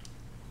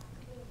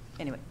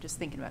 anyway, just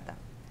thinking about that.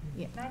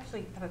 Yeah. I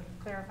actually have a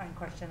clarifying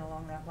question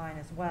along that line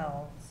as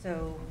well.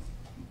 So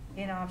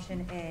in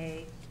option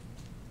A,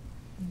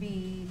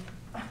 B,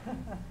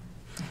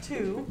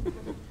 2,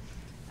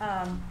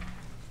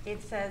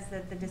 it says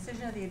that the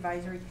decision of the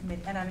advisory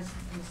committee, and I'm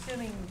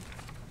assuming,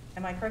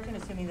 am I correct in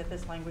assuming that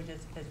this language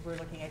is, as we're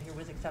looking at here,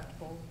 was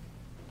acceptable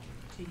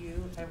to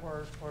you,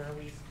 or are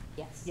we?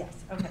 Yes. Yes,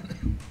 okay.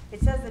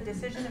 It says the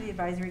decision of the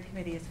advisory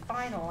committee is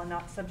final and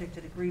not subject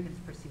to the grievance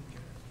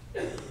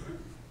procedure.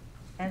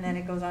 And then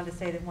it goes on to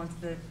say that once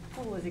the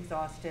pool is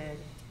exhausted,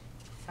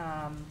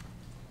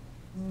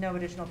 no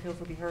additional appeals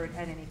will be heard,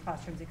 and any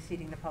classrooms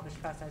exceeding the published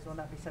class size will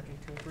not be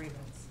subject to a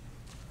grievance.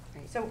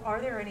 Right. So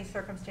are there any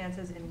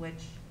circumstances in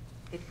which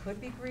it could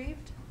be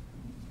grieved?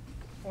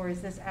 Or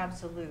is this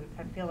absolute?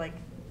 I feel like.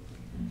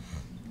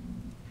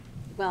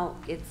 Well,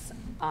 it's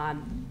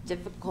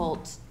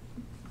difficult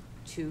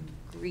to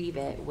grieve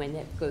it when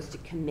it goes to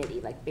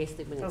committee, like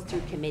basically when it's Okay.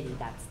 to committee,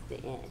 that's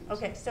the end.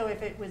 Okay, so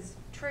if it was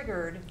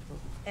triggered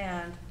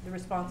and the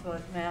response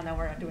was, no,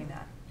 we're not doing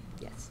that.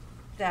 Yes.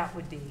 That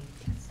would be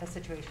a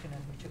situation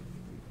in which it would be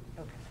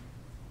grieved. Okay.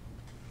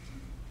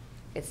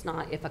 It's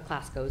not if a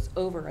class goes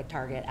over a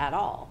target at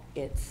all.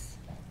 It's,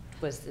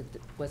 was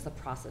the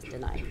process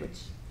denied, which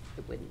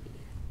it wouldn't be.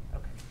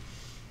 Okay.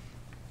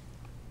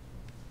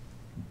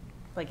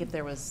 Like if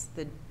there was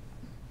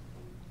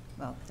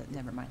well,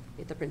 never mind.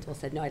 If the principal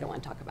said, no, I don't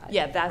want to talk about it.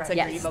 Yeah, that's a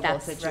Yes, grievable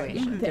that's-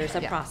 situation. There's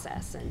a Yeah.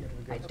 process, and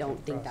I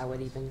don't think that would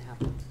even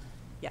happen.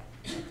 Yeah.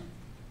 It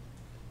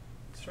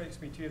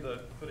strikes me too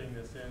that putting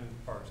this in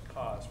as far as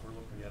cost, we're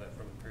looking at it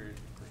from the period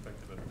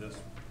perspective of this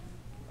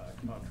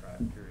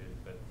contract period,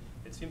 but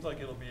it seems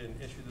like it'll be an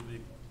issue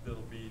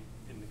that'll be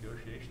in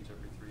negotiations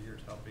every 3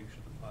 years. How big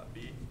should the pot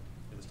be,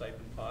 the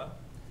stipend pot?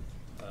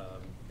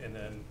 And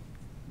then,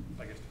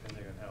 I guess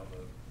depending on how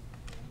the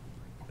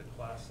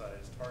class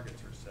size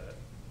targets are set,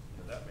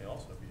 that may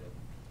also be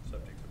a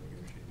subject of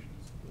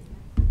negotiations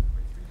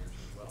every 3 years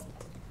as well.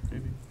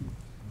 Maybe.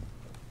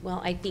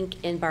 Well, I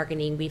think in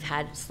bargaining, we've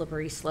had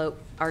slippery slope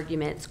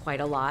arguments quite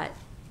a lot.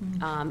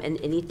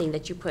 And anything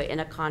that you put in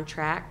a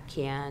contract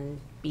can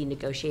be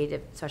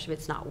negotiated, especially if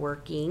it's not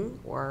working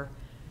or,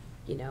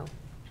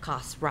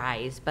 costs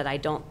rise. But I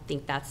don't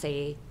think that's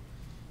a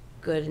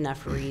good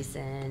enough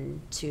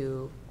reason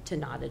to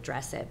not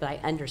address it. But I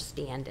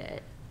understand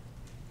it,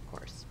 of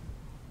course.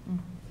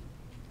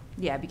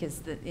 Yeah,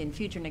 because in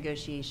future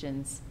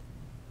negotiations,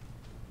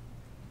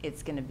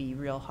 it's going to be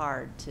real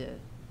hard to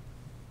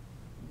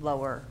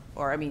lower,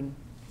 or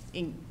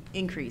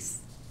increase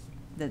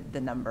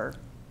the number.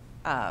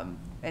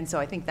 And so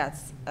I think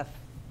that's a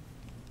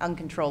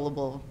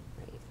uncontrollable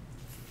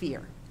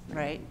fear,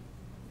 right?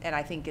 And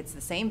I think it's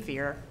the same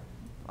fear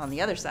on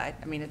the other side.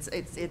 I mean, it's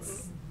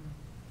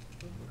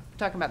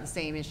talking about the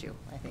same issue,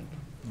 I think.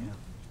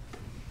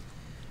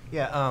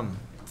 Yeah,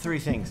 three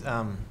things.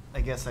 I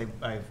guess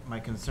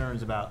my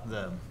concerns about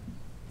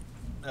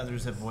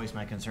others have voiced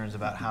my concerns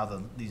about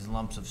how these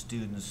lumps of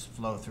students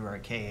flow through our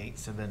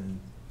K-8s have been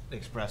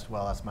expressed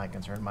well. That's my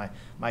concern.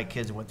 My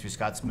kids went through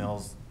Scotts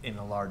Mills in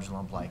a large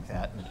lump like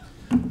that,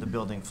 and the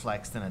building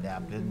flexed and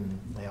adapted, and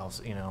they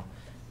also,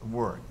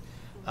 worked.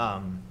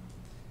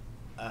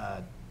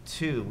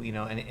 Two,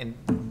 and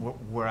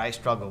where I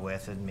struggle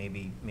with, and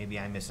maybe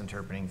I'm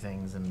misinterpreting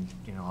things, and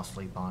I'll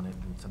sleep on it,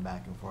 and some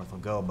back and forth will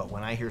go. But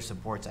when I hear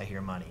supports, I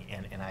hear money,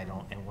 and I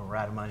don't. And when we're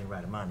out of money, we're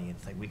out of money.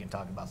 It's like we can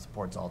talk about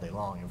supports all day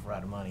long. If we're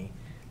out of money,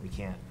 we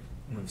can't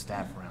move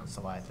staff around.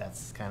 So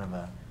that's kind of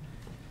a,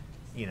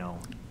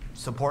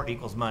 support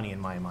equals money in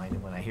my mind.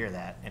 And when I hear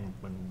that, and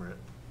when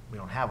we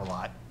don't have a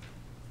lot,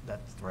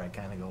 that's where I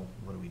kind of go,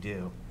 what do we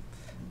do?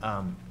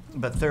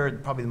 But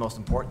third, probably the most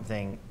important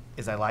thing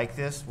is I like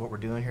this, what we're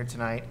doing here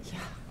tonight. Yeah.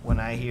 When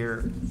I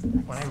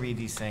read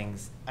these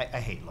things, I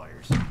hate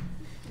lawyers.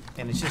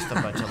 And it's just a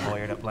bunch of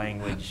lawyered up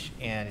language,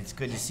 and it's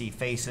good to see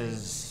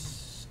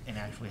faces and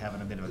actually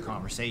having a bit of a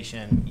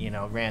conversation.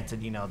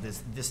 Granted,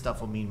 this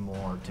stuff will mean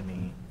more to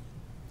me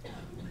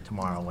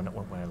tomorrow when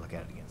I look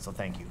at it again. So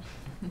thank you.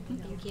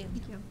 Thank you.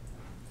 Thank you.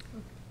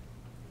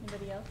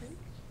 Anybody else?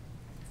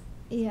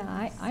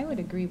 Yeah, I would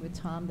agree with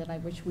Tom that I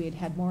wish we had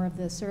had more of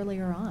this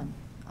earlier on.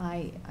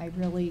 I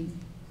really,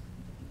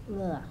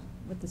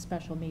 with the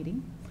special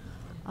meeting.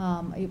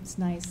 It's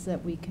nice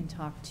that we can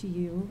talk to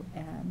you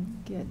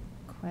and get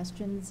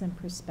questions and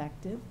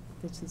perspective.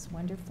 This is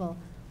wonderful.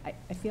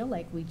 I feel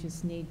like we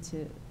just need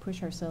to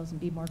push ourselves and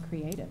be more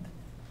creative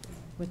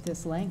with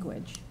this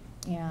language.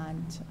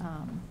 And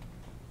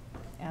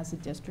as a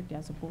district,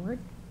 as a board,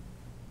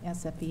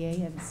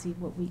 SFEA, and see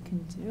what we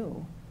can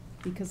do.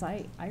 Because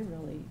I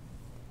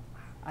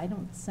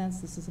don't sense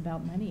this is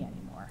about money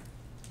anymore.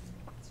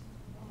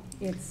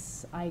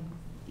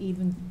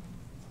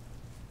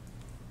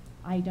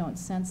 I don't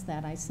sense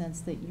that. I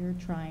sense that you're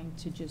trying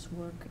to just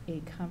work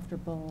a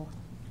comfortable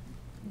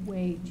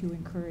way to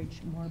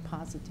encourage more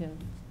positive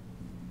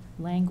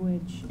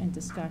language and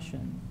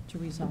discussion to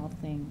resolve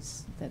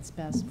things that's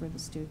best for the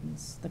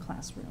students, the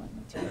classroom,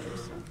 and the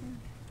teachers.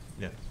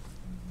 Yeah.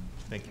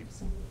 Thank you.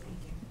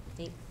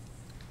 Thanks.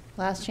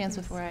 Last chance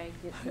before I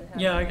get to.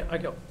 Yeah, I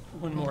got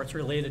one more. It's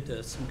related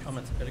to some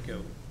comments a bit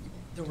ago.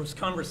 There was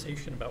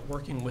conversation about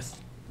working with,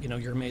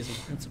 your amazing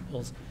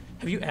principals.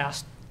 Have you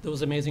asked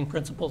those amazing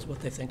principals what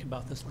they think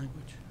about this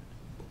language?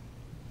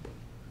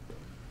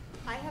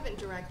 I haven't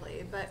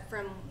directly, but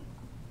from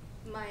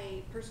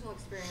my personal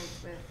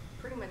experience with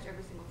pretty much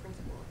every single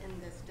principal in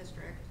this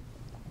district,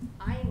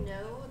 I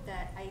know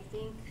that I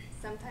think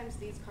sometimes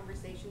these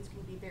conversations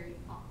can be very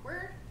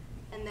awkward,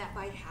 and that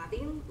by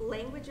having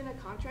language in a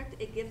contract,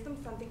 it gives them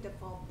something to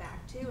fall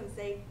back to and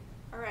say,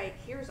 all right,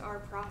 here's our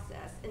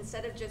process,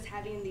 instead of just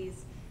having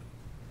these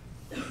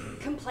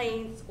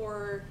complaints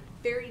or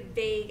very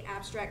vague,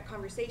 abstract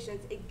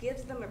conversations. It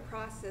gives them a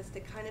process to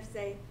kind of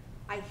say,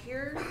 I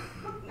hear,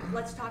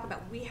 let's talk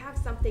about, we have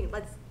something,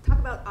 let's talk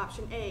about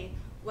option A,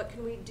 what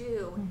can we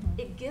do?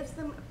 It gives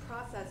them a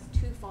process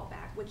to fall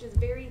back, which is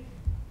very,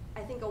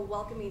 I think, a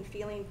welcoming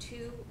feeling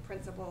to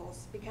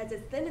principals, because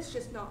then it's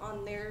just not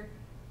on their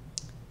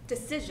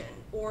decision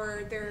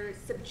or their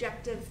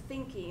subjective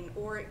thinking,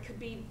 or it could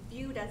be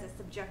viewed as a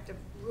subjective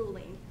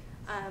ruling.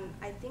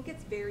 I think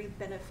it's very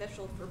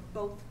beneficial for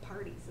both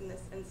parties in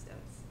this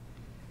instance.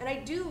 And I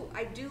do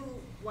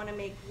want to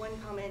make one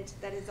comment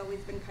that has always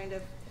been kind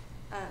of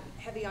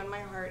heavy on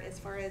my heart, as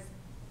far as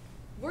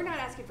we're not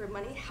asking for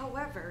money.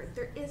 However,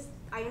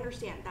 I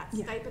understand that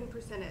stipend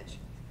percentage.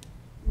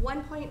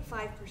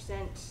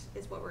 1.5%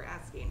 is what we're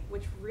asking,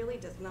 which really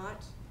does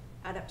not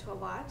add up to a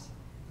lot.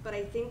 But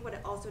I think what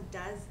it also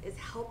does is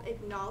help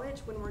acknowledge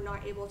when we're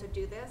not able to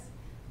do this.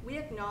 We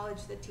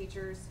acknowledge the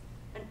teachers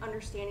and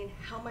understanding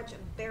how much of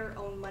their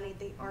own money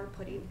they are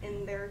putting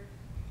in their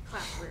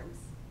classrooms.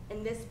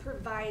 And this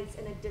provides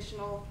an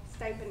additional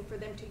stipend for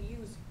them to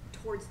use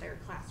towards their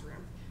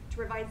classroom, to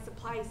provide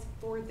supplies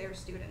for their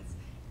students.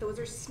 Those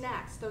are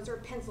snacks, those are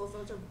pencils,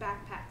 those are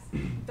backpacks,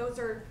 those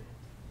are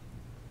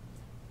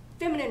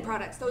feminine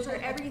products, those are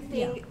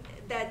everything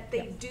that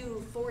they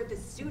do for the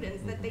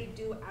students, that they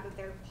do out of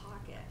their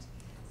pocket.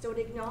 So it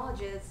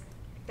acknowledges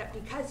that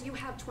because you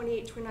have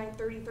 28, 29,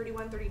 30,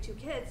 31, 32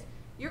 kids,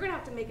 you're gonna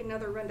have to make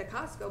another run to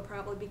Costco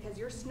probably, because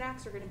your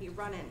snacks are gonna be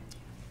running.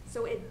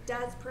 So it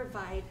does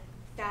provide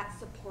that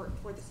support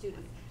for the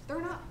students.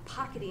 They're not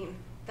pocketing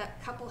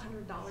that couple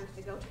 $100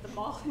 to go to the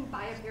mall and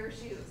buy a pair of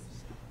shoes.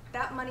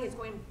 That money is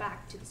going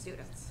back to the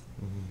students.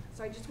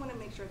 So I just wanna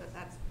make sure that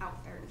that's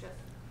out there and just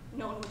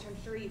known, which I'm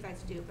sure you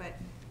guys do, but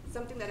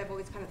something that I've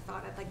always kind of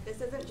thought of, like,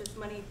 this isn't just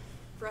money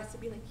for us to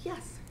be like,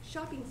 yes,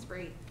 shopping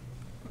spree.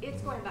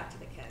 It's going back to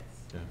the kids.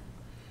 Yeah.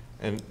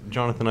 And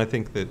Jonathan, I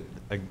think that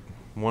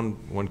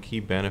one key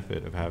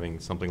benefit of having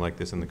something like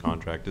this in the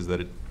contract is that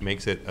it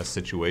makes it a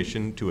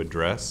situation to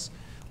address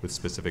with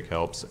specific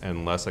helps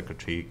and less a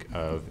critique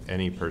of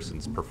any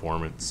person's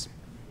performance.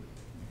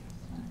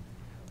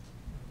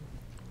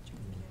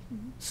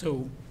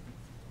 So,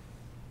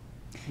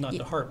 not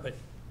to harp, but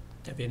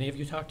have any of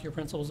you talked to your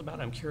principals about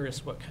it? I'm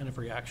curious what kind of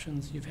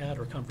reactions you've had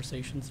or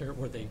conversations there.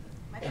 Were they?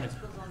 My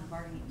principal's on the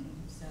bargaining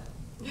team, so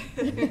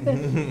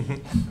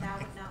that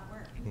would not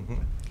work.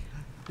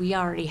 We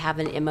already have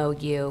an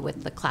MOU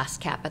with the class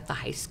cap at the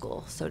high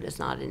school, so it is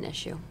not an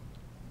issue.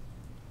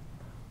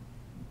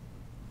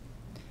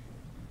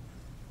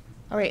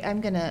 All right,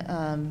 I'm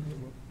gonna,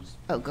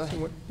 oh, go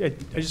ahead.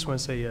 I just want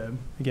to say,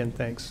 again,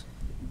 thanks.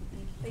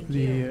 Thank for the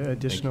you.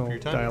 additional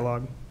Thank you for your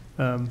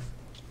dialogue.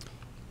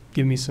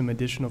 Give me some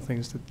additional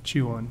things to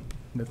chew on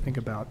and to think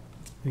about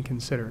and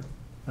consider.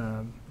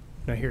 And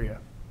I hear you.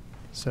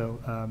 So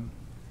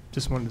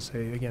just wanted to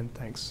say, again,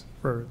 thanks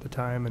for the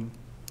time and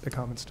the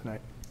comments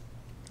tonight.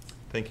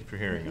 Thank you for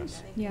hearing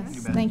us. Yes,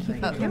 thank you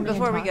for coming and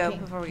Before we go,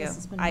 talking. This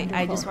has been I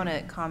wonderful. just want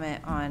to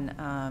comment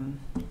on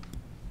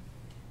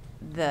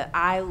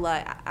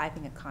I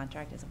think a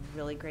contract is a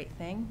really great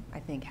thing. I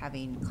think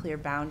having clear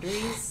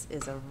boundaries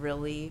is a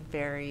really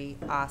very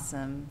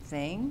awesome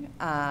thing.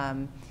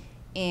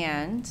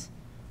 And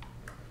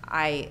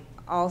I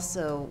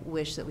also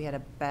wish that we had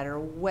a better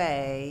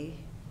way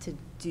to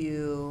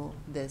do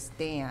this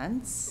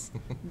dance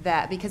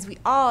because we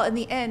all, in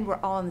the end, we're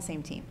all on the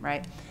same team,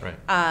 right? Right.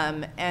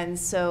 And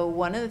so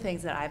one of the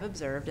things that I've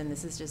observed, and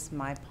this is just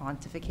my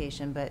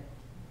pontification, but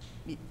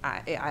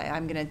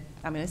I'm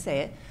gonna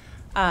say it.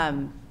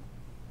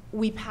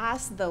 We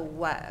pass the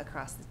what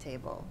across the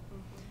table,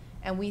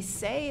 and we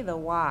say the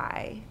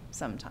why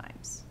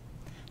sometimes,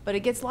 but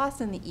it gets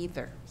lost in the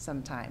ether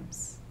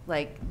sometimes.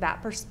 Like,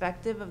 that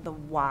perspective of the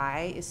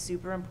why is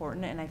super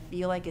important, and I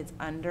feel like it's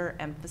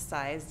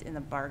underemphasized in the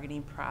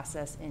bargaining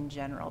process in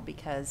general,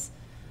 because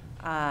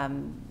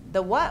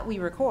the what we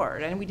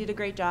record, and we did a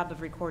great job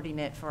of recording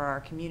it for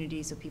our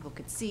community so people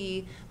could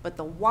see, but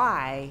the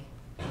why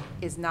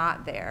is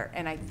not there.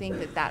 And I think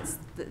that that's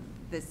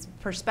this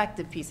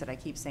perspective piece that I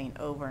keep saying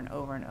over and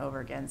over and over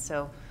again.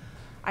 So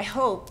I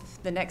hope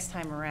the next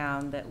time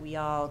around that we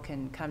all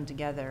can come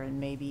together and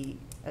maybe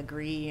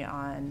agree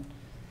on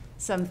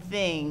some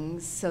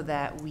things so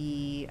that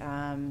we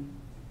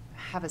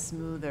have a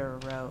smoother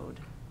road.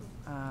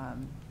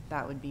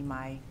 That would be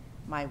my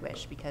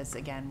wish, because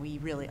again, we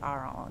really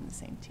are all on the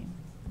same team.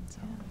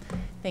 So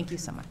thank you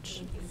so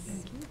much.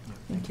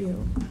 Thank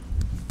you.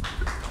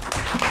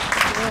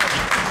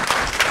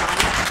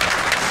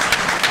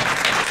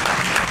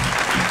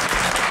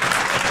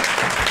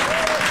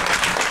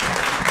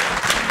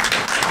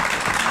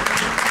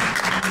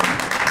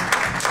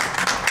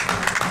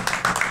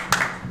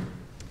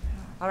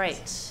 All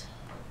right,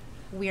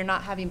 we are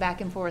not having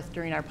back and forth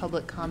during our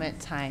public comment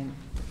time.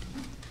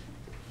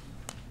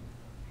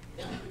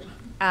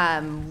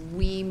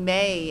 We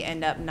may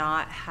end up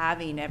not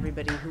having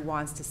everybody who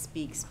wants to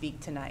speak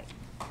tonight.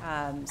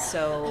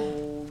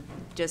 So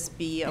just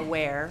be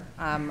aware.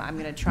 I'm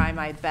going to try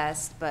my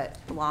best, but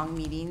long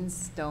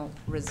meetings don't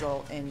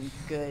result in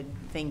good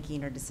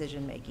thinking or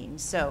decision-making.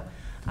 So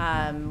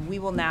we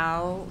will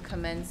now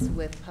commence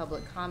with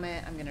public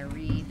comment. I'm going to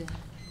read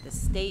the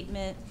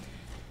statement.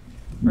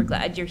 We're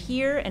glad you're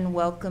here and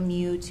welcome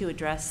you to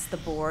address the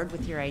board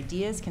with your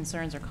ideas,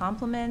 concerns, or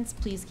compliments.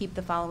 Please keep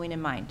the following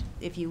in mind.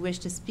 If you wish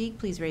to speak,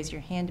 please raise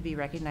your hand to be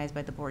recognized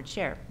by the board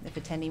chair. If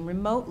attending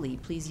remotely,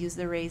 please use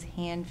the raise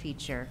hand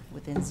feature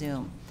within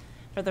Zoom.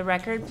 For the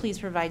record, please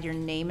provide your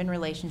name and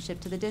relationship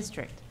to the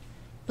district.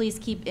 Please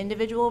keep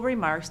individual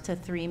remarks to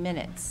 3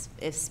 minutes.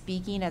 If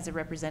speaking as a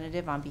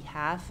representative on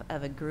behalf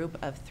of a group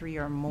of 3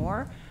 or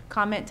more,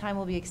 comment time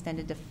will be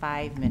extended to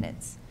 5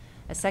 minutes.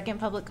 A second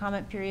public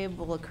comment period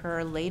will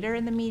occur later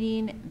in the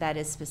meeting that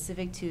is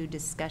specific to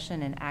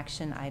discussion and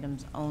action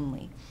items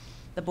only.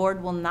 The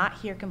board will not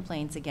hear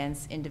complaints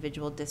against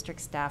individual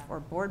district staff or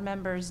board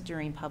members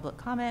during public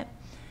comment.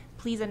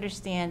 Please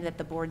understand that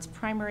the board's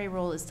primary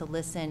role is to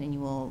listen, and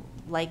you will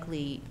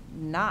likely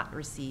not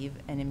receive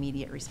an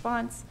immediate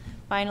response.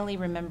 Finally,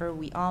 remember,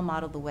 we all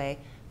model the way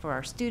for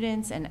our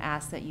students and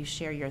ask that you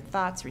share your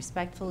thoughts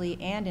respectfully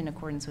and in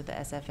accordance with the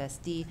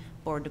SFSD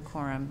Board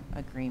Decorum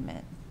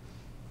Agreement.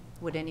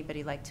 Would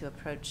anybody like to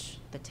approach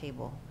the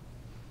table?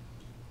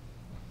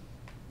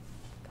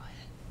 Go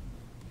ahead.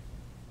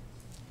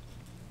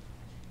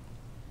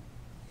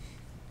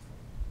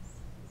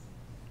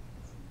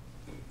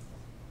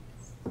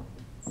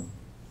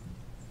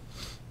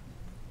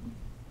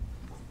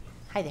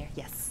 Hi there,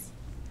 yes.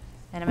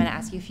 And I'm going to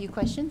ask you a few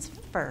questions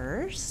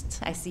first.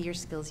 I see your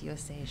Skills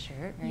USA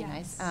shirt, very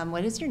Yes. nice.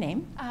 What is your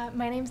name?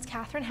 My name is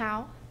Catherine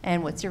Howe.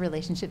 And what's your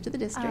relationship to the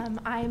district?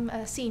 I'm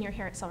a senior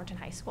here at Silverton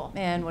High School.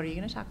 And what are you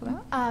going to talk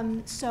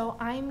about? So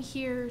I'm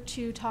here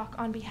to talk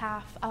on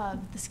behalf of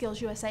the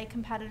Skills USA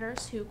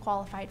competitors who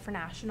qualified for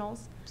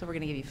nationals. So we're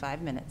going to give you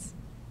 5 minutes.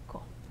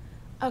 Cool.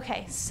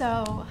 Okay,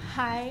 so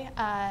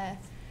hi.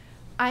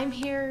 I'm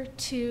here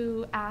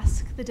to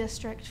ask the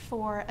district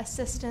for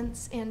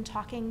assistance in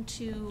talking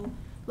to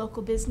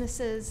local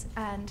businesses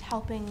and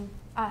helping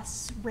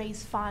us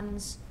raise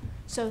funds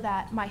so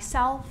that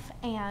myself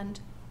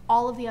and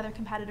all of the other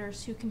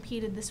competitors who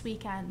competed this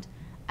weekend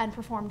and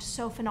performed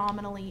so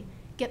phenomenally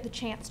get the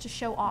chance to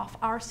show off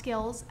our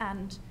skills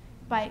and,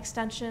 by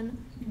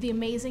extension, the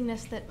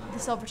amazingness that the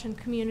Silverton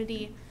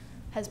community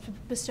has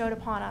bestowed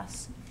upon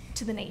us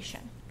to the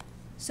nation.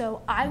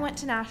 So I went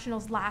to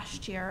nationals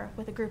last year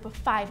with a group of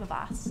 5 of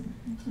us.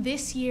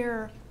 This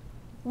year,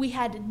 we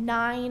had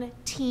 9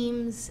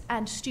 teams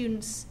and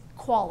students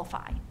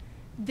qualify.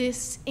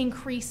 This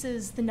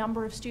increases the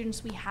number of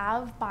students we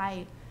have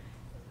by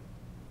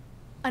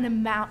an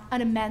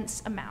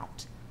immense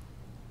amount.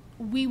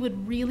 We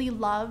would really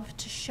love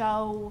to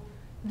show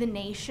the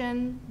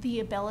nation the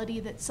ability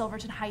that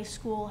Silverton High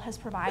School has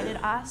provided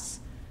us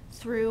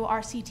through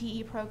our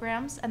CTE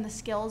programs and the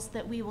skills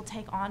that we will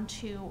take on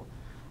to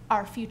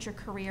our future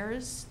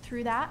careers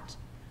through that.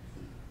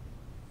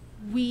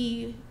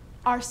 We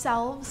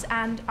ourselves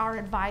and our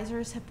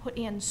advisors have put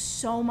in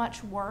so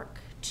much work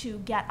to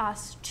get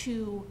us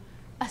to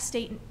a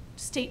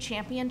state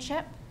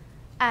championship,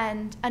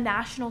 and a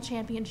national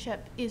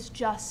championship is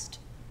just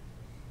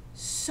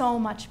so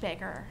much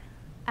bigger.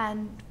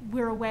 And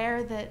we're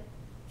aware that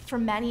for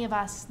many of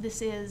us,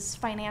 this is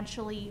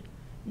financially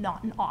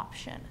not an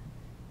option.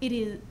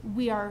 We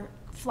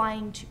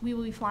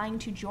will be flying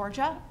to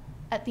Georgia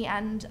at the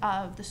end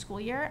of the school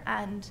year,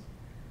 and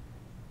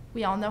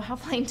we all know how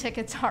plane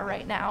tickets are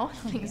right now.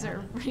 Things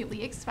are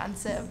really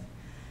expensive.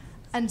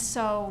 And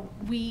so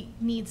we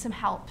need some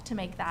help to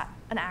make that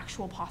an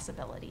actual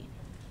possibility.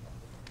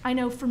 I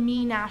know for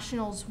me,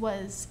 nationals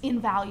was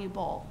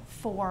invaluable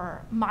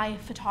for my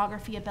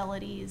photography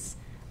abilities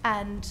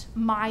and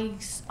my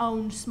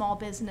own small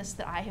business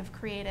that I have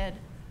created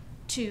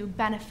to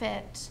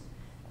benefit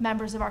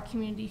members of our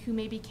community who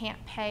maybe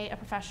can't pay a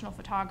professional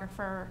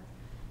photographer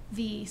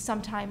the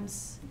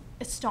sometimes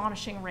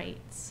astonishing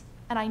rates.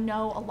 And I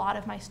know a lot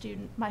of my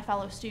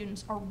fellow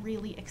students are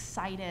really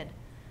excited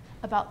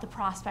about the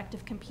prospect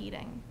of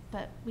competing,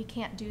 but we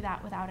can't do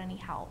that without any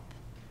help.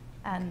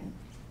 And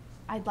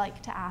I'd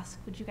like to ask,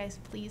 would you guys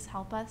please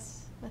help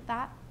us with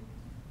that?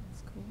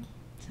 That's cool.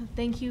 So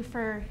thank you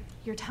for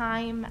your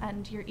time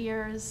and your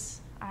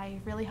ears. I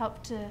really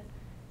hope to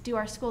do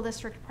our school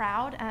district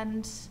proud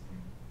and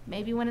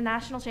maybe win a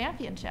national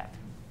championship.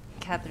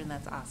 Catherine,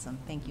 that's awesome.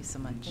 Thank you so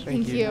much.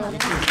 Thank you.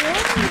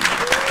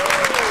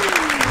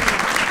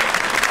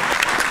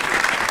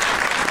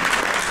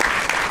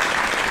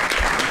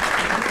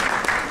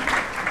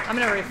 I'm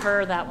going to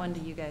refer that one to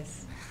you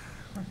guys.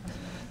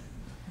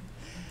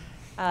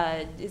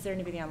 Is there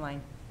anybody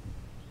online?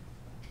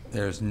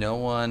 There's no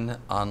one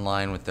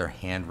online with their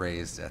hand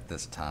raised at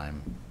this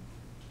time.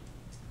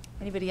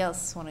 Anybody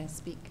else want to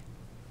speak?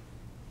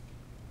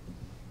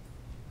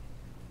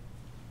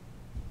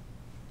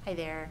 Hi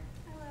there.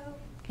 Hello.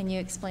 Can you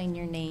explain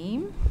your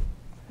name?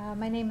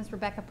 My name is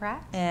Rebecca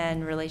Pratt.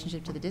 And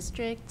relationship to the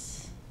district?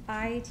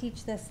 I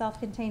teach the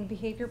self-contained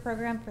behavior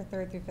program for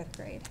 3rd through 5th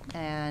grade.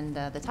 And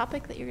the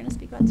topic that you're going to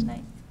speak about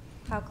tonight?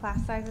 How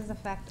class sizes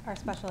affect our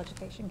special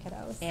education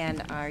kiddos.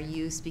 And are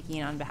you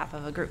speaking on behalf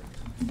of a group?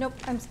 Nope,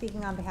 I'm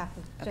speaking on behalf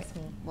of just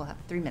me. We'll have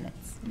 3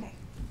 minutes. Okay.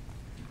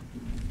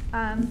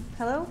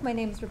 Hello, my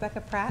name is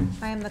Rebecca Pratt.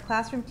 I am the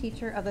classroom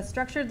teacher of the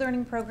Structured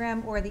Learning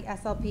Program, or the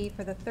SLP,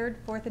 for the 3rd,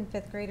 4th, and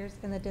 5th graders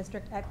in the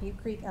district at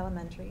Butte Creek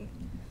Elementary.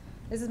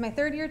 This is my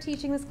 3rd year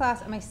teaching this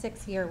class and my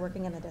 6th year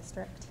working in the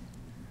district.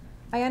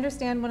 I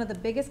understand one of the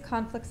biggest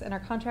conflicts in our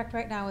contract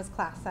right now is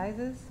class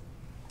sizes.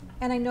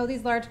 And I know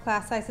these large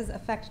class sizes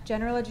affect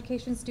general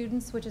education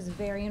students, which is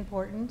very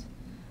important.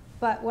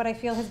 But what I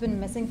feel has been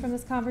missing from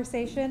this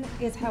conversation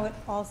is how it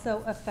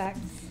also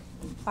affects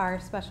our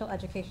special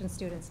education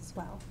students as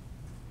well.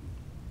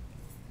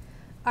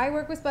 I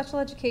work with special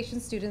education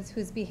students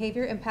whose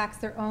behavior impacts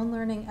their own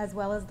learning as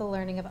well as the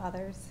learning of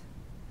others.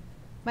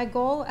 My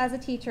goal as a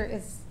teacher of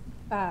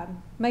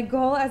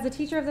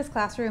this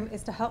classroom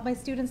is to help my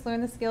students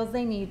learn the skills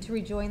they need to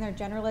rejoin their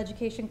general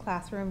education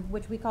classroom,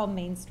 which we call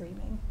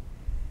mainstreaming.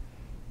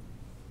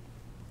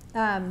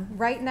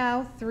 Right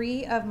now,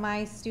 3 of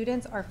my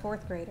students are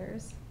 4th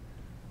graders.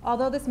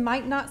 Although this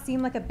might not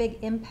seem like a big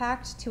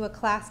impact to a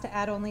class to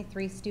add only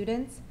 3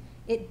 students,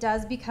 it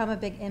does become a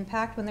big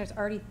impact when there's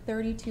already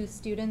 32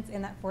 students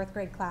in that 4th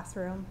grade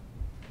classroom.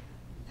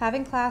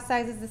 Having class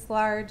sizes this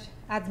large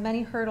adds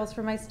many hurdles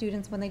for my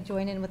students when they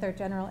join in with their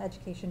general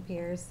education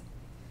peers.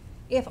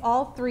 If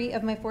all 3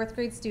 of my 4th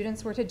grade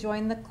students were to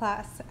join the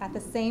class at the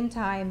same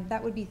time,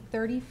 that would be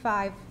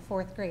 35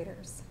 4th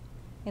graders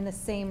in the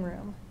same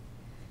room.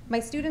 My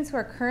students who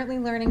are currently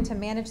learning to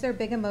manage their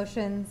big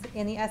emotions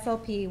in the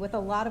SLP with a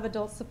lot of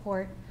adult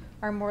support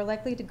are more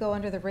likely to go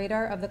under the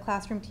radar of the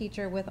classroom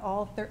teacher with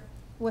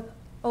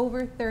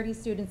over 30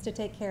 students to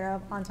take care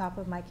of on top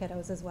of my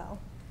kiddos as well.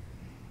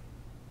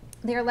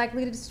 They are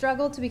likely to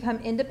struggle to become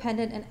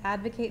independent and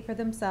advocate for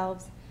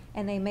themselves,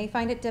 and they may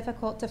find it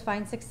difficult to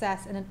find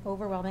success in an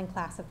overwhelming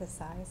class of this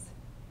size.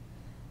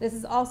 This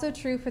is also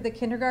true for the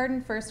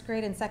kindergarten, 1st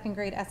grade, and 2nd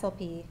grade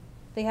SLP.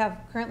 They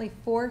have currently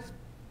 4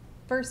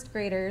 1st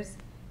graders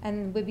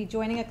and would be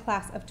joining a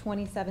class of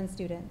 27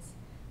 students.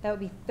 That would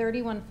be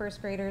 31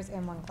 1st graders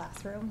in one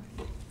classroom.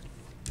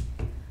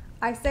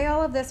 I say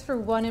all of this for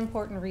one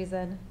important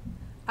reason.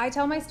 I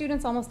tell my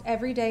students almost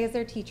every day as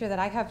their teacher that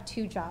I have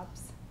 2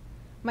 jobs.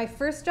 My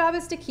first job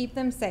is to keep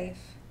them safe,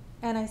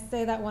 and I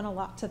say that one a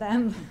lot to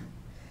them.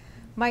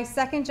 My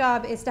second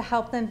job is to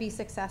help them be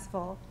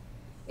successful.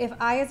 If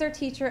I, as their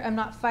teacher, am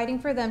not fighting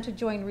for them to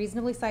join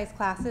reasonably sized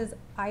classes,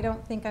 I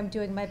don't think I'm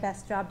doing my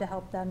best job to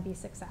help them be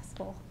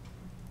successful.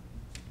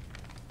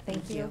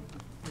 Thank you.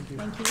 Thank you.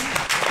 Thank you.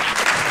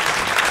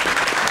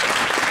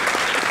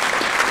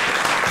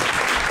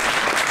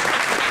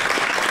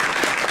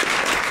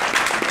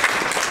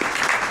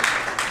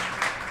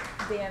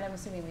 Dan, I'm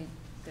assuming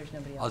there's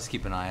nobody else. I'll just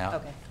keep an eye out.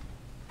 Okay.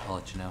 I'll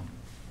let you know.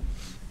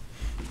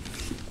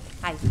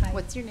 Hi.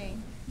 What's your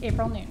name?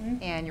 April Newton.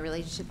 And your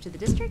relationship to the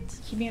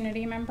district?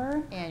 Community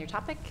member. And your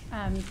topic?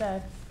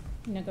 The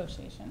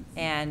negotiations.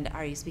 And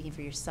are you speaking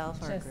for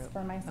yourself or a Just group?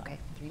 for myself. Okay,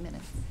 3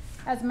 minutes.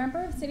 As a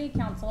member of City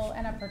Council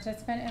and a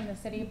participant in the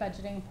city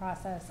budgeting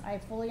process, I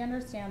fully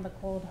understand the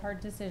cold, hard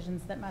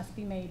decisions that must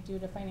be made due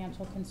to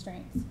financial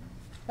constraints.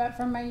 But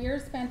from my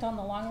years spent on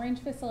the Long Range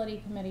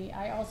Facility Committee,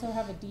 I also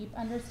have a deep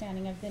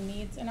understanding of the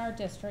needs in our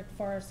district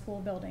for our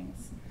school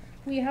buildings.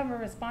 We have a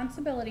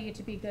responsibility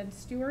to be good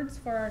stewards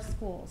for our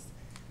schools.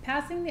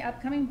 Passing the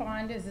upcoming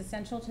bond is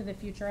essential to the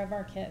future of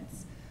our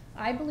kids.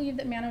 I believe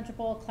that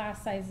manageable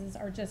class sizes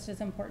are just as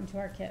important to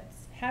our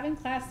kids. Having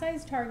class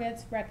size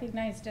targets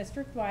recognized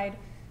district-wide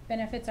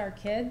benefits our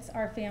kids,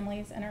 our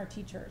families, and our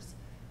teachers.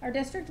 Our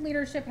district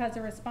leadership has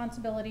a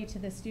responsibility to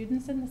the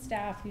students and the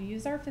staff who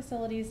use our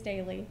facilities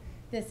daily.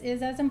 This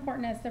is as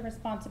important as the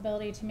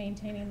responsibility to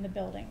maintaining the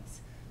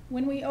buildings.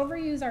 When we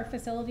overuse our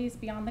facilities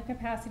beyond the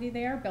capacity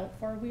they are built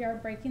for, we are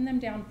breaking them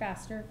down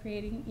faster,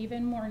 creating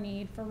even more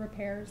need for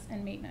repairs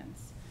and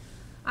maintenance.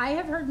 I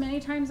have heard many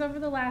times over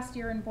the last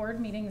year in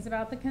board meetings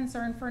about the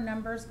concern for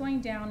numbers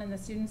going down and the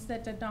students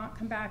that did not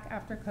come back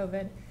after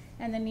COVID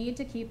and the need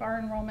to keep our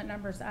enrollment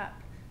numbers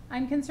up.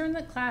 I'm concerned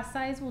that class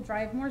size will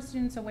drive more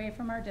students away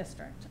from our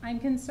district. I'm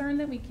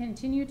concerned that we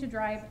continue to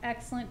drive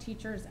excellent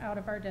teachers out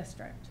of our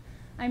district.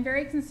 I'm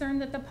very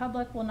concerned that the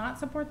public will not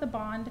support the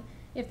bond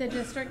if the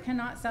district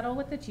cannot settle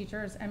with the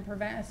teachers and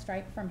prevent a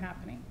strike from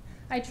happening.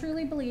 I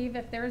truly believe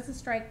if there is a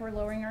strike, we're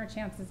lowering our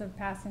chances of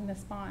passing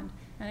this bond,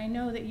 and I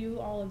know that you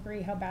all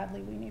agree how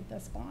badly we need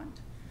this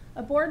bond.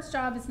 A board's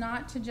job is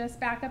not to just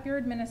back up your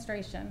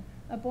administration.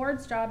 A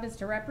board's job is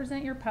to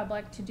represent your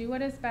public, to do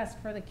what is best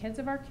for the kids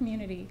of our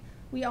community.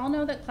 We all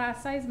know that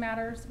class size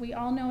matters. We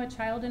all know a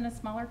child in a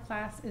smaller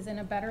class is in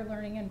a better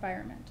learning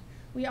environment.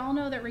 We all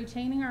know that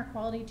retaining our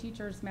quality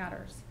teachers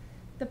matters.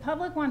 The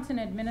public wants an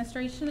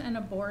administration and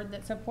a board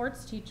that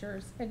supports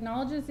teachers,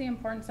 acknowledges the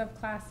importance of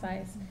class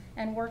size,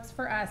 and works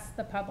for us,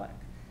 the public.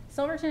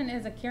 Silverton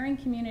is a caring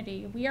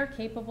community. We are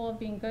capable of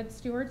being good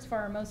stewards for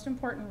our most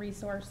important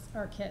resource,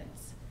 our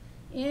kids.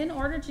 In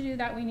order to do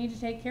that, we need to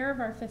take care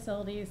of our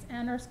facilities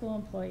and our school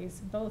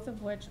employees, both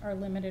of which are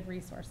limited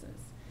resources.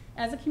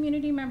 As a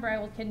community member, I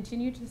will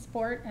continue to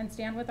support and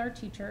stand with our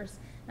teachers,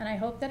 and I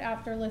hope that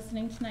after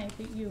listening tonight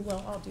that you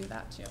will all do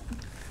that too.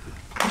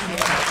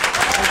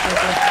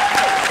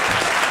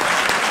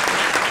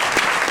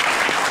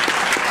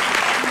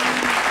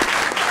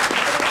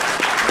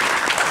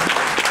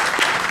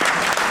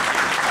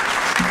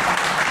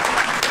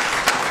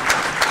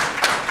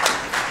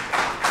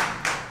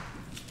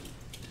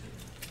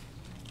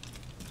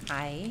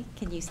 Hi,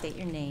 can you state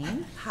your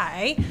name?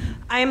 Hi,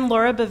 I'm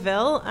Laura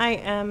Beville. I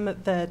am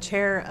the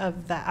chair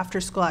of the After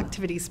School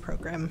Activities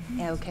Program.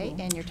 Okay,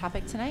 and your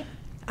topic tonight?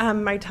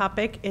 My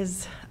topic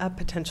is a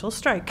potential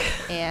strike.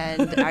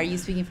 And are you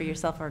speaking for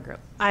yourself or a group?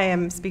 I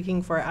am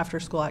speaking for After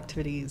School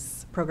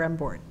Activities Program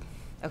Board.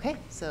 Okay,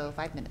 so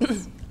 5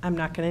 minutes. I'm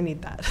not going to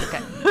need that.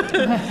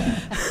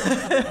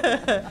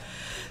 Okay.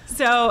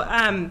 So,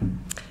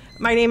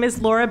 my name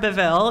is Laura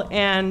Beville,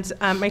 and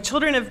my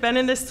children have been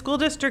in this school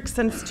district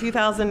since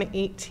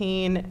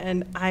 2018,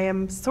 and I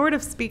am sort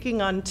of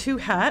speaking on two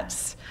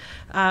hats.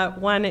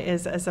 One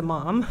is as a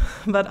mom,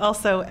 but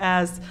also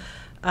as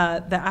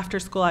the After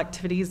School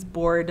Activities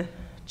Board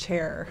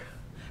Chair,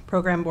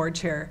 Program Board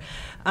Chair.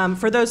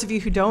 For those of you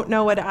who don't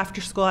know what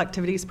After School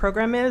Activities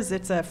Program is,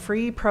 it's a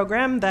free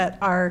program that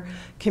our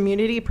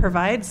community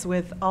provides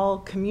with all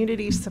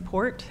community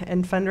support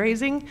and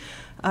fundraising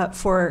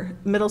for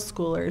middle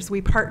schoolers. We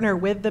partner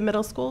with the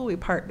middle school. We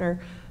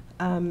partner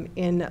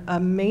in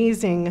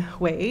amazing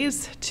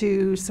ways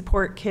to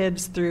support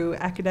kids through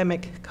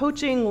academic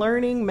coaching,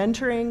 learning,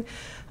 mentoring,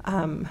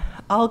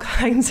 all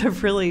kinds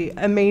of really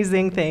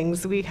amazing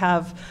things. We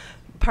have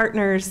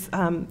partners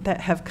that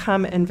have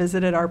come and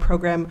visited our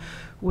program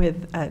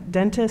with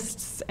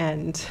dentists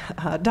and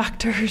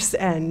doctors,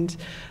 and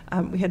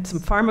we had some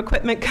farm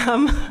equipment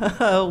come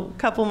a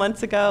couple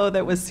months ago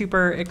that was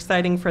super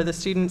exciting for the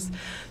students.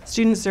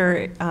 Students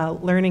are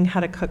learning how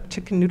to cook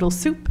chicken noodle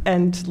soup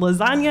and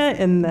lasagna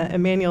in the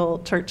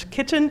Emmanuel Church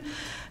kitchen,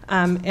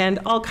 and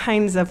all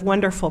kinds of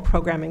wonderful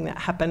programming that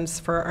happens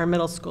for our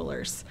middle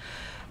schoolers.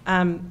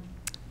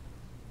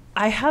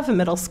 I have a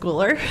middle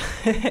schooler,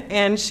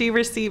 and she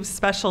receives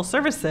special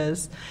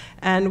services,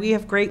 and we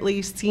have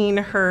greatly seen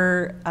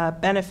her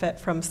benefit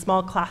from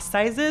small class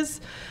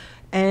sizes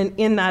and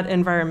in that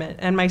environment.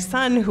 And my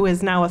son, who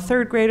is now a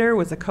third grader,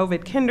 was a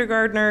COVID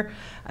kindergartner.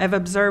 I've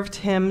observed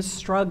him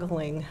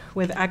struggling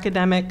with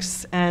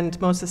academics and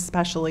most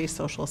especially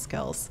social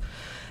skills.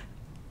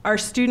 Our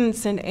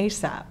students in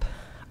ASAP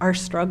are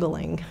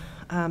struggling.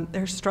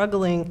 They're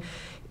struggling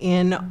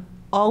in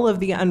all of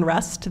the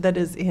unrest that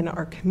is in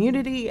our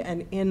community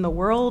and in the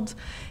world.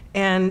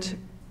 And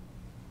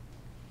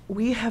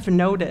we have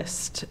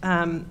noticed,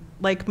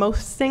 like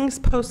most things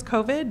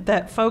post-COVID,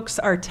 that folks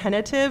are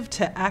tentative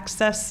to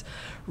access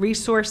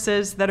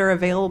resources that are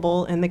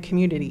available in the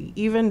community,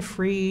 even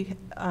free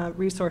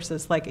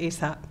resources like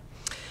ASAP.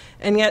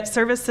 And yet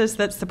services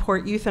that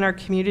support youth in our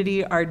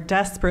community are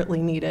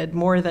desperately needed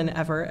more than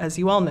ever, as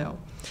you all know.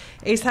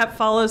 ASAP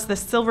follows the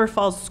Silver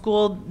Falls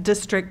School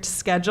District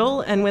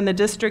schedule, and when the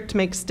district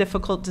makes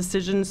difficult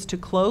decisions to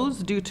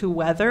close due to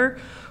weather,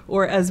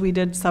 or as we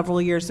did several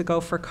years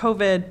ago for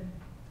COVID,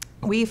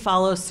 we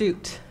follow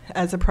suit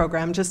as a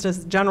program, just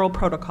as general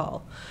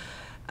protocol.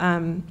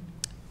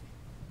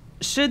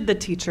 Should the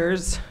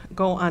teachers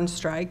go on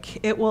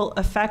strike, it will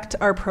affect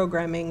our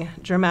programming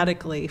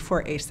dramatically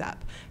for ASAP.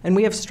 And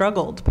we have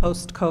struggled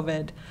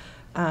post-COVID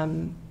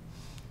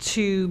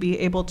to be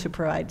able to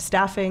provide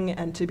staffing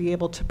and to be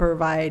able to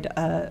provide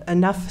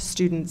enough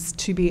students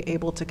to be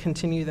able to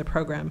continue the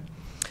program.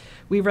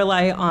 We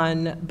rely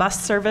on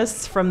bus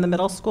service from the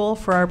middle school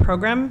for our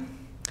program.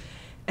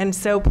 And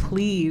so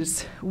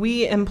please,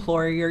 we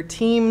implore your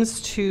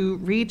teams to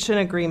reach an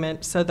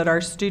agreement so that our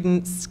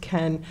students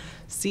can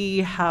see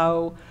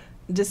how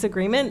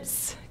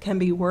disagreements can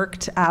be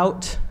worked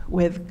out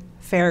with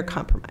fair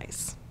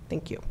compromise.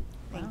 Thank you.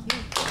 Thank you.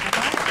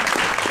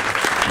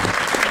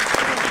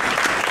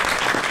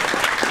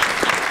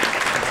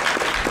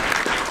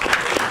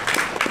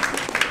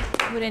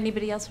 Would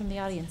anybody else from the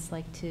audience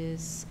like to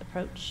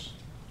approach?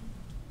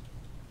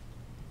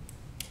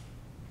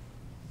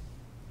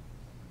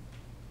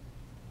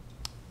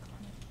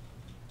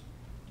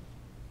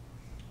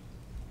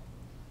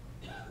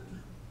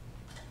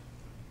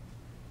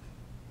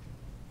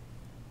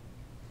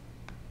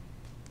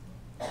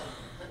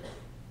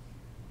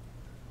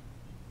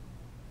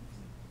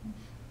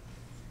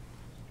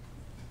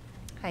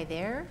 Hi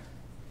there.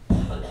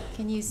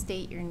 Can you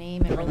state your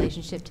name and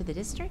relationship to the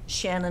district?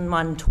 Shannon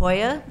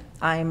Montoya.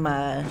 I'm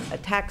a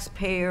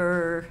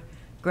taxpayer,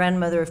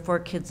 grandmother of 4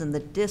 kids in the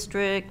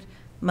district,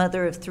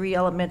 mother of 3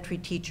 elementary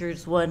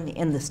teachers, 1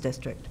 in this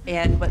district.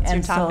 And what's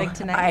your topic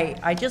tonight?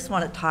 I just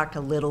want to talk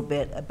a little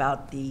bit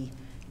about the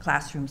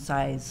classroom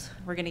size.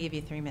 We're going to give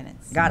you 3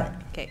 minutes. Got it.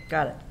 Okay.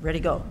 Got it. Ready,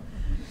 go.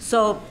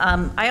 So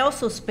I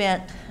also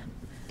spent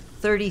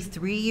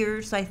 33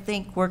 years, I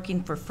think,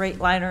 working for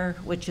Freightliner,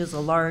 which is a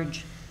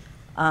large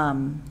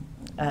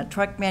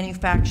truck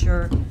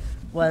manufacturer.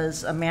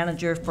 was a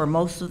manager for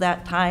most of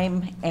that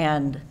time,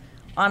 and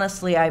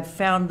honestly, I've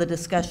found the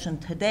discussion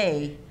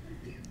today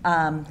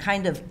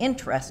kind of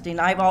interesting.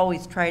 I've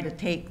always tried to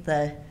take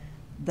the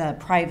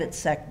private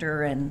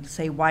sector and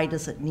say, why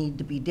does it need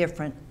to be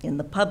different in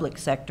the public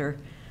sector?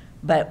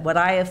 But what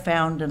I have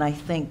found, and I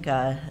think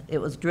it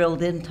was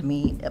drilled into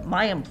me at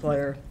my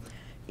employer,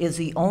 is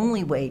the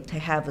only way to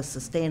have a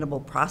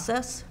sustainable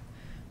process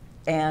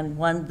and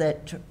one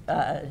that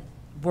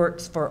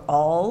works for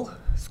all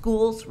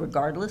schools,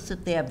 regardless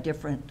if they have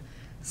different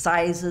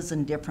sizes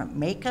and different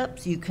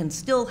makeups. You can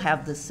still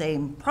have the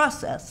same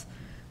process,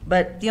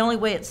 but the only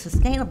way it's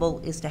sustainable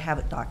is to have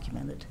it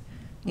documented.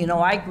 You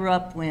know, I grew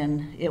up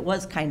when it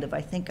was kind of,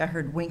 I think I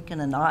heard wink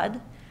and a nod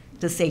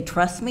to say,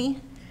 trust me,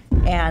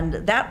 and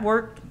that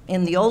worked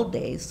in the old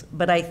days,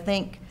 but I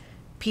think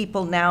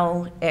people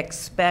now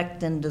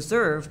expect and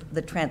deserve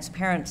the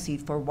transparency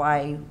for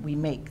why we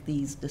make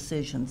these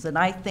decisions. And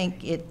I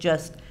think it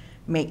just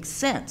makes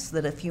sense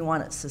that if you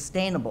want it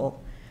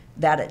sustainable,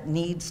 that it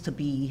needs to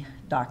be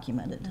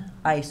documented.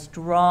 I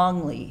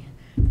strongly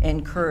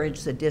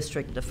encourage the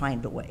district to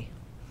find a way.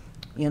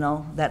 You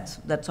know,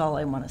 that's all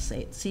I want to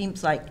say. It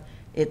seems like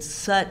it's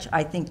such,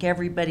 I think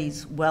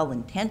everybody's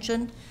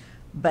well-intentioned,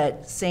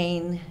 but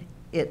saying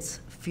it's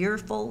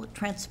fearful,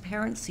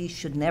 transparency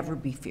should never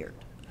be feared.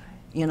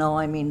 You know,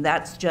 I mean,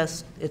 that's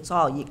just, it's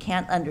all. You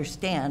can't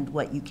understand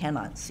what you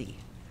cannot see.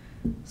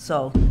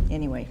 So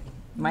anyway,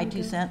 my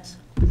 2 cents.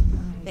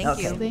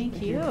 Thank you.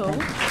 Thank you.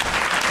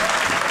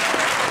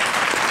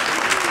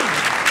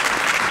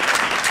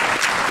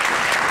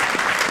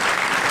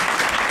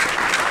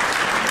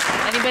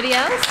 Anybody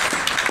else?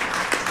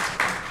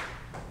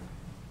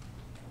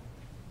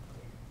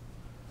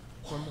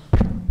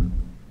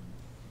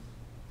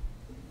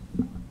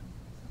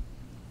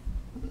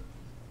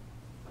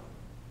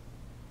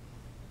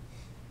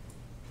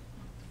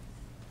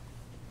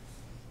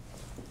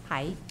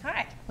 Hi.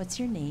 Hi. What's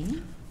your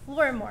name?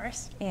 Laura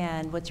Morris.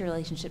 And what's your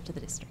relationship to the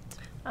district?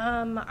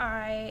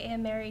 I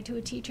am married to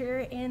a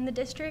teacher in the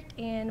district,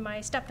 and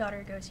my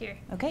stepdaughter goes here.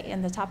 Okay,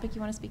 and the topic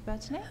you want to speak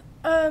about tonight?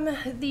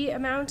 The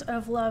amount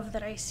of love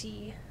that I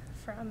see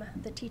from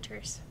the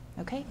teachers.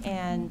 Okay,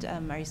 and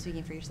are you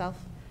speaking for yourself?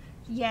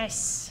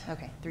 Yes.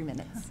 Okay, 3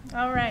 minutes.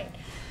 All right.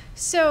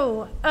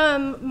 So,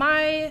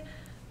 my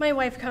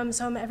wife comes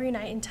home every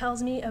night and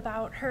tells me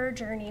about her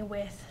journey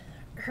with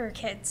her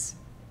kids.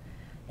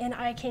 And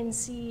I can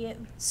see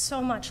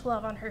so much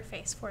love on her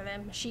face for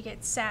them. She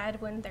gets sad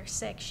when they're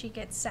sick. She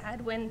gets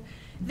sad when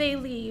they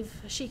leave.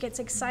 She gets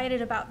excited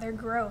about their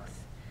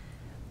growth.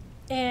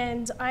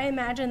 And I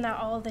imagine that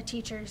all of the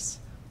teachers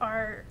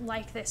are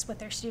like this with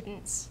their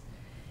students.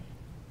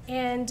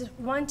 And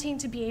wanting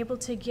to be able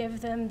to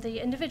give them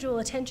the individual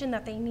attention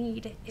that they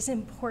need is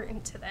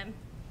important to them.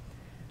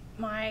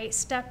 My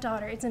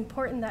stepdaughter, it's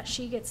important that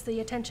she gets the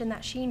attention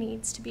that she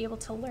needs to be able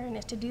to learn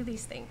and to do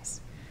these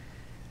things.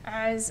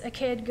 As a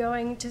kid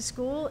going to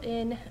school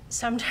in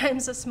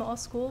sometimes a small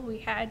school, we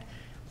had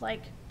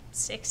like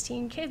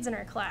 16 kids in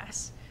our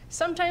class.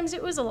 Sometimes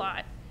it was a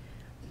lot,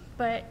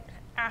 but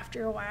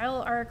after a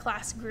while our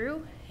class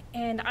grew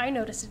and I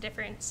noticed a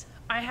difference.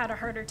 I had a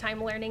harder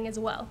time learning as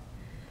well.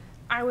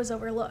 I was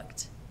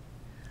overlooked.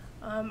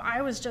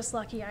 I was just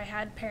lucky I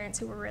had parents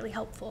who were really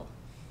helpful.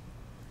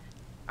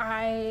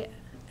 I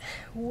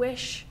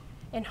wish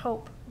and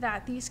hope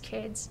that these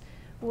kids,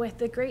 with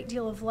the great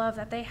deal of love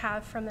that they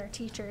have from their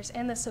teachers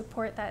and the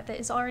support that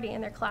is already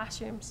in their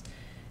classrooms,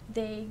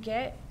 they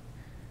get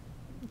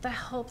the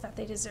help that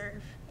they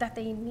deserve, that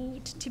they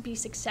need to be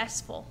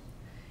successful.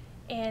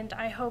 And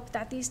I hope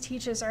that these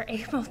teachers are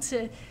able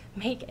to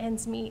make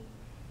ends meet.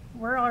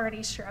 We're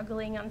already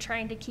struggling on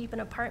trying to keep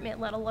an apartment,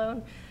 let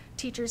alone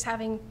teachers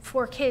having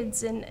 4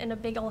 kids in a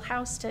big old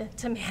house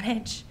to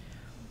manage.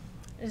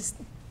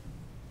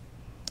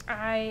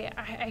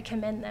 I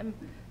commend them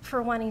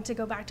for wanting to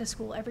go back to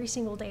school every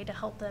single day to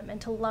help them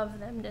and to love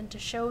them and to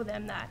show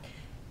them that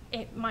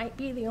it might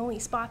be the only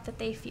spot that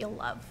they feel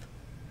love.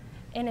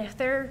 And if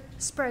they're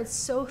spread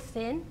so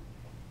thin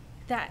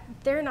that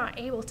they're not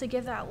able to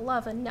give that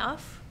love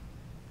enough,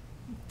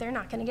 they're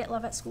not going to get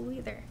love at school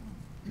either.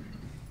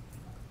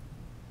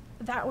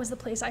 That was the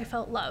place I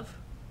felt love.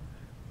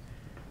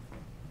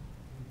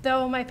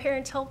 Though my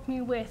parents helped me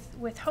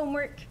with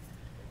homework,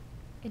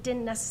 it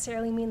didn't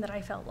necessarily mean that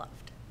I felt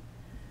loved.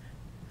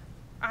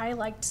 I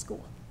liked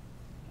school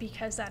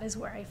because that is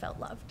where I felt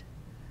loved.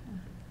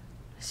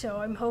 So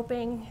I'm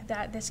hoping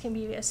that this can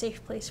be a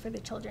safe place for the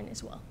children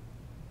as well.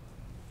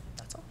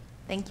 That's all.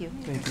 Thank you.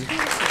 Thank you.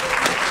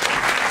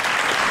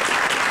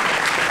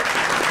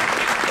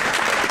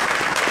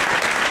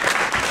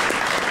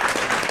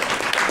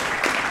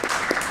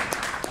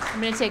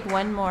 I'm going to take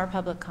one more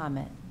public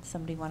comment.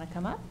 Somebody want to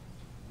come up?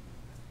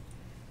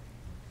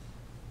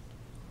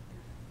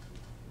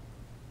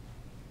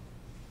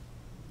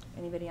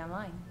 Anybody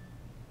online?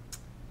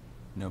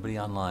 Nobody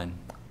online.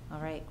 All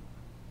right.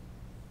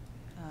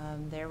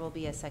 There will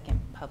be a second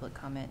public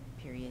comment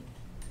period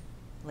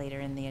later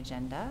in the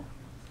agenda.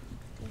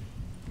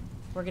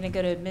 We're going to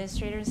go to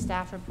administrator and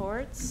staff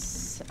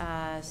reports.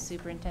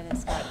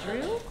 Superintendent Scott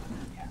Drew.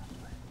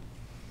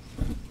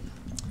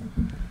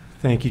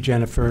 Thank you,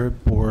 Jennifer.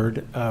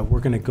 Board,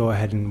 we're going to go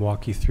ahead and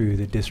walk you through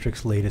the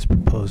district's latest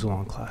proposal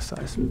on class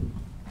size.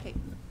 Okay.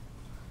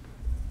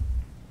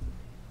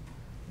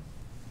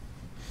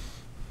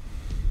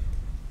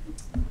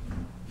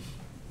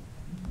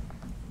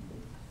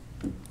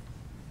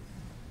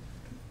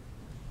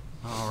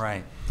 All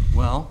right.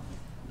 Well,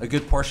 a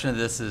good portion of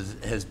this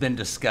has been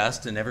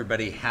discussed, and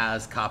everybody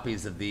has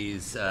copies of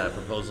these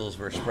proposals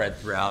were spread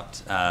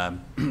throughout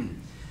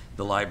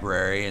the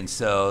library. And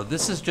so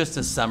this is just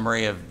a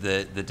summary of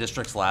the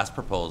district's last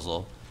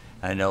proposal.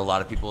 I know a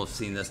lot of people have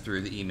seen this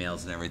through the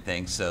emails and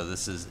everything, so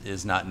this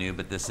is not new,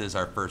 but this is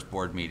our first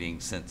board meeting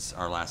since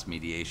our last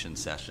mediation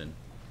session.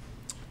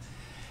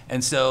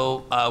 And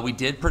so we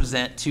did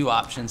present two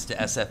options to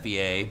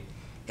SFEA,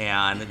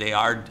 and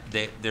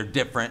they're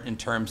different in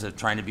terms of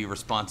trying to be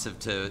responsive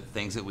to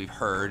things that we've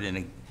heard.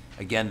 And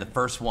again, the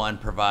first one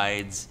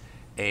provides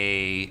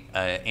a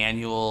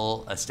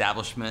annual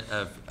establishment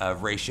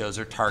of ratios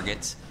or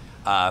targets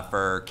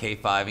for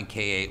K-5 and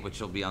K-8,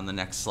 which will be on the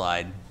next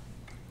slide.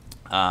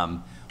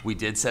 We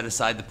did set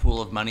aside the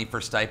pool of money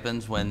for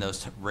stipends when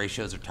those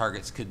ratios or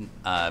targets couldn't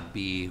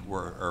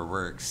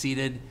were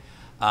exceeded,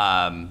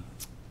 and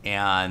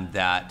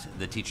that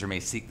the teacher may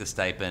seek the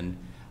stipend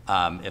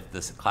if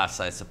the class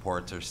size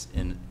supports are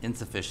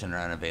insufficient or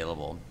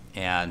unavailable.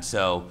 And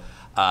so,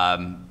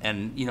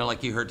 and you know,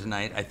 like you heard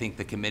tonight, I think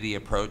the committee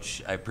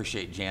approach, I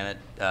appreciate Janet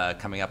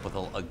coming up with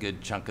a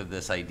good chunk of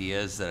this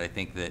ideas that I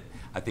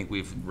think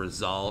we've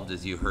resolved,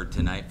 as you heard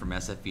tonight from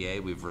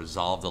SFEA, we've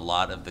resolved a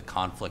lot of the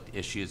conflict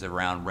issues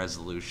around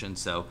resolution.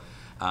 So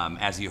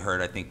as you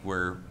heard, I think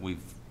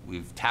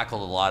we've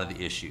tackled a lot of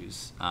the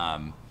issues.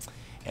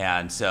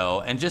 And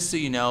just so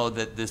you know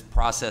that this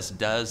process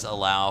does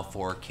allow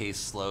for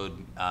caseload,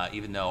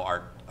 even though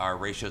our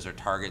ratios or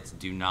targets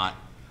do not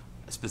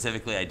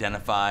specifically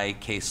identify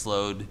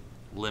caseload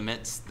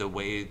limits, the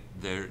way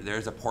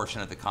there's a portion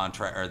of the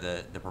contract or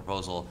the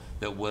proposal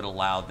that would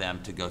allow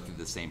them to go through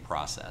the same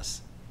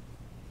process.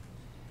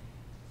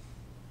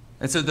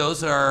 And so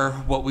those are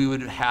what we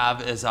would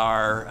have as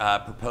our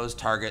proposed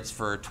targets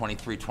for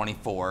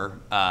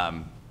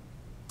 23-24.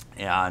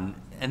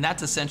 And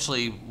that's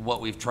essentially what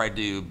we've tried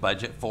to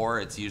budget for.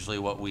 It's usually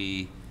what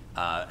we,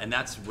 and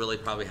that's really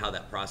probably how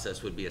that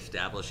process would be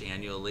established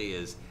annually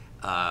is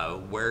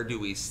where do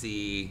we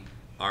see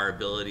our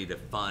ability to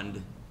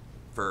fund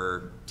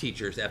for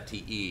teachers,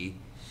 FTE,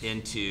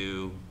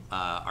 into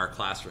our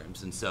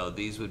classrooms. And so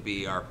these would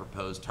be our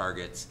proposed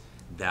targets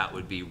that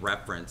would be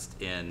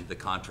referenced in the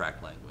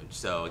contract language.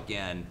 So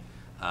again,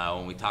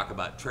 when we talk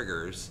about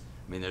triggers,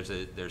 I mean,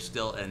 there's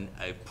still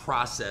a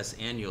process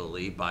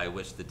annually by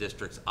which the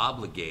district's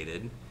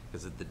obligated,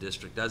 because if the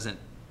district doesn't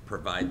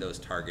provide those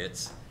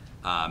targets,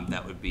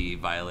 that would be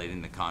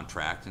violating the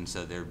contract. And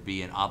so there'd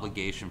be an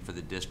obligation for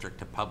the district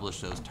to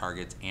publish those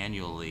targets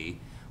annually,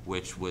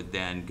 which would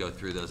then go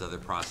through those other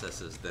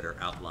processes that are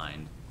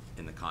outlined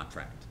in the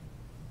contract.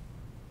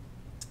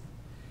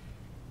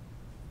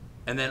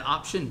 And then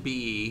option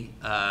B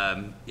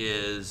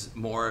is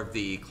more of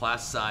the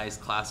class size,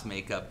 class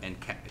makeup, and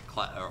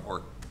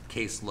or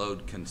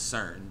caseload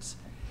concerns.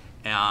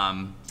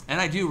 And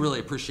I do really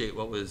appreciate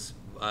what was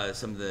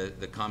some of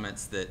the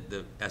comments that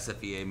the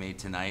SFEA made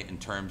tonight in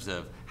terms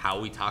of how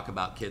we talk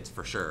about kids,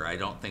 for sure. I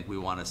don't think we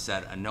want to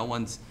set, and no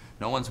one's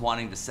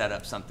wanting to set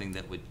up something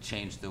that would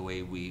change the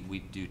way we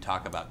do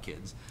talk about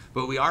kids.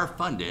 But we are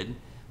funded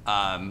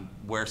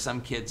where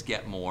some kids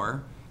get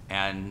more,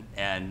 and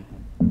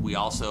we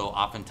also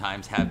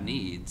oftentimes have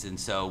needs. And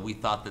so we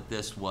thought that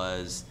this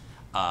was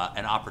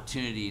an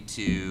opportunity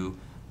to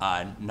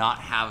not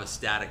have a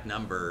static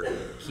number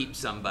keep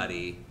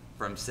somebody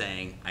from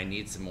saying, I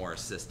need some more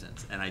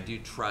assistance. And I do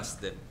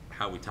trust that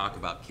how we talk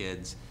about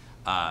kids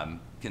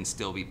can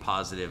still be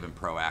positive and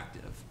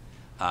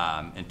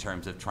proactive in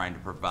terms of trying to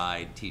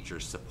provide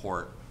teachers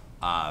support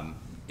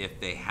if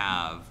they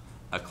have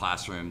a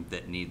classroom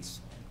that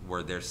needs,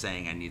 where they're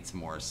saying, I need some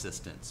more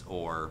assistance,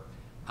 or,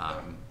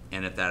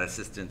 and if that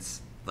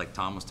assistance, like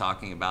Tom was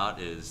talking about,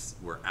 is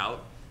we're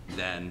out,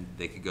 then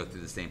they could go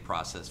through the same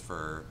process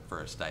for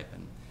a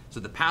stipend. So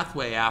the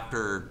pathway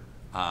after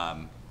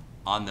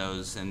on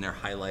those, and they're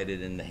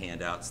highlighted in the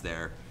handouts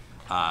there.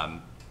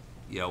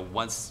 You know,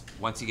 once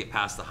you get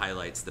past the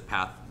highlights, the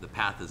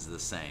path is the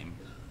same.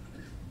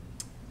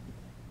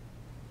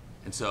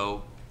 And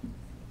so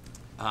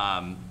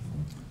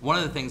one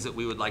of the things that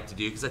we would like to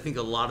do, because I think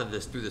a lot of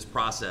this through this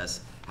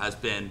process has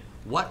been,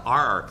 what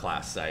are our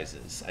class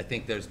sizes? I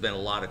think there's been a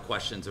lot of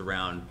questions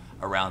around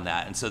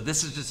that. And so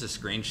this is just a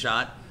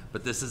screenshot,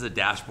 but this is a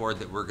dashboard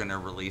that we're going to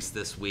release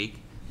this week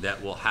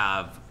that will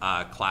have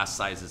class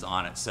sizes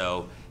on it.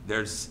 So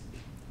there's,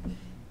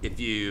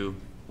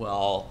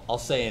 I'll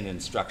say in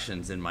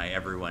instructions in my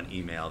everyone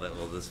email that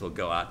this will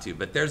go out to,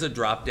 but there's a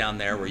drop down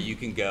there where you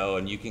can go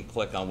and you can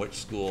click on which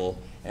school,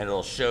 and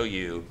it'll show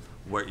you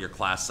what your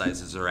class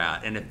sizes are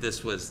at. And if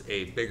this was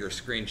a bigger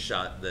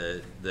screenshot,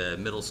 the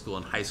middle school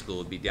and high school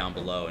would be down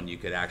below, and you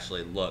could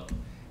actually look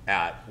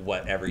at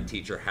what every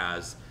teacher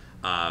has,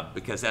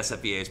 because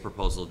SFEA's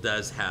proposal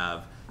does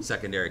have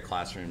secondary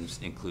classrooms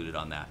included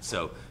on that.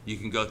 So you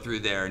can go through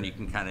there and you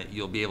can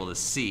you'll be able to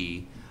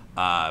see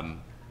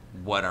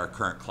what our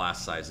current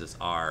class sizes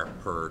are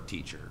per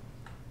teacher.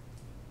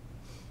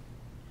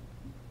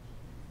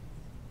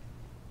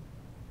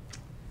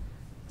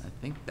 I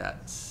think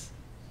that's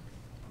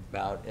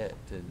about it.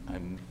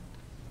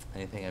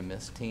 Anything I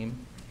missed,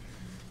 team?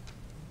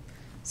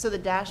 So the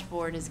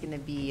dashboard is going to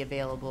be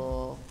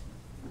available,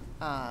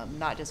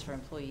 not just for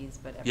employees,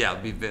 but everyone. Yeah,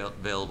 it'll be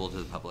available to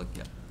the public,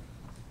 yeah.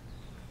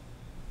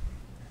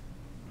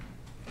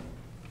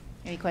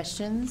 Any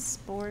questions,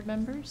 board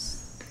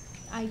members?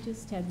 I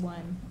just had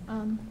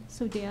one.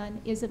 So Dan,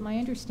 is it my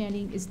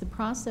understanding, is the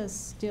process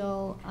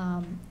still,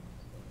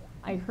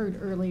 I heard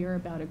earlier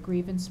about a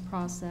grievance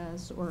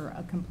process or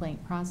a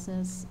complaint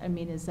process. I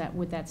mean,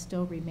 would that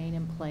still remain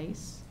in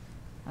place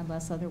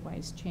unless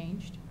otherwise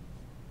changed?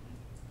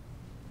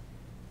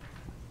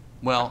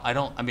 Well,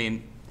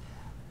 I'm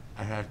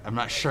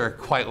not sure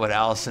quite what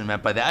Allison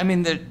meant by that. I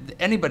mean,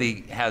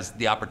 anybody has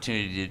the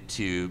opportunity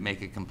to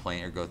make a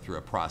complaint or go through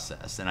a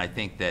process. And I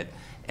think that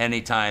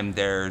anytime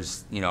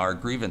there's, our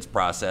grievance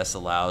process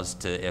allows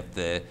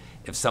to,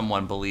 if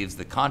someone believes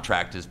the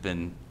contract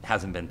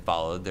hasn't been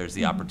followed, there's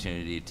the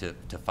opportunity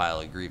to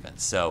file a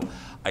grievance. So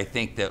I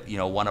think that,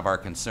 one of our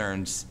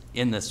concerns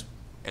in this,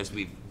 as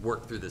we've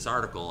worked through this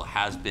article,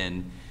 has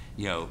been,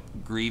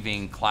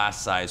 grieving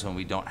class size when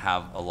we don't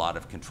have a lot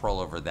of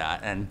control over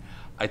that. And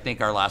I think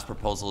our last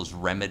proposal has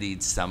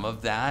remedied some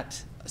of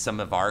that, some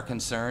of our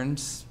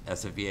concerns.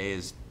 SFEA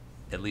is,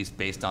 at least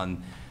based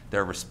on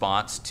their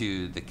response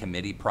to the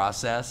committee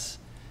process,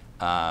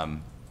 I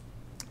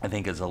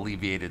think has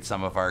alleviated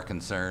some of our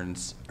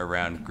concerns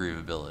around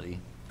grievability.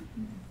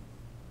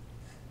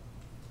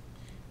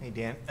 Hey,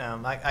 Dan,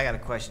 I got a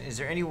question. Is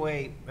there any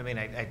way,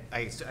 I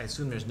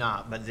assume there's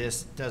not, but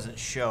this doesn't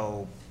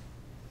show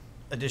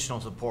additional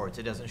supports.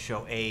 It doesn't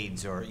show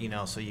aides or,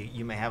 so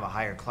you may have a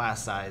higher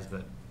class size,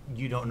 but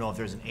you don't know if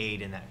there's an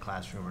aide in that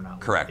classroom or not.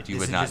 Correct. You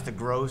would not. This is just the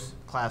gross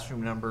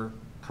classroom number?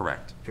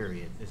 Correct.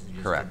 Period. This is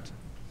just correct.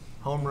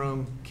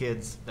 Homeroom,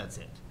 kids, that's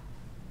it?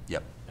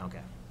 Yep. Okay.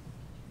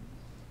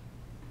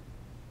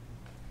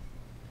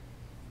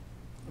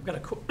 I've got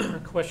a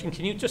question.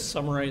 Can you just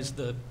summarize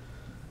the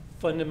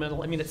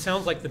fundamental, it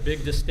sounds like the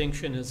big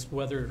distinction is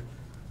whether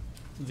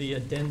the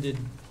addended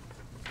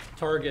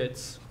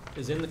targets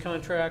is in the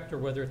contract or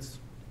whether it's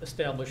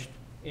established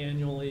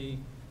annually.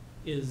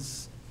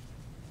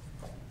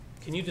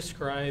 Can you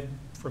describe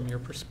from your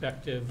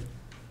perspective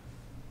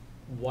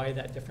why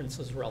that difference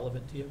is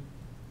relevant to you?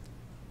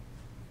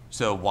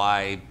 So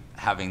why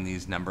having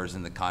these numbers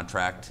in the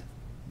contract?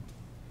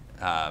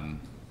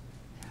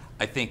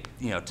 I think,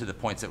 to the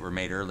points that were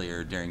made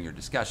earlier during your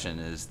discussion,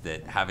 is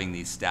that having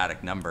these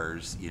static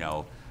numbers,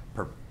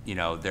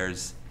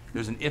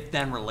 there's an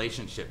if-then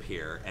relationship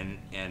here,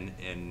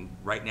 and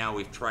right now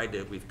we've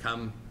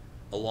come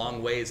a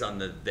long ways on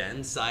the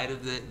then side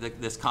of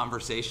this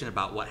conversation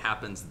about what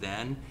happens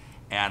then,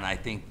 and I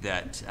think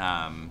that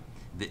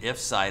the if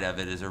side of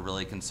it is a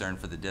really concern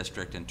for the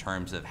district in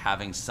terms of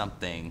having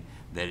something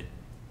that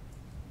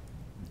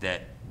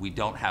we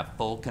don't have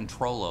full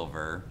control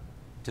over,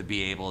 to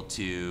be able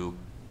to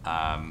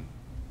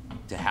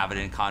have it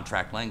in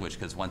contract language,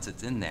 because once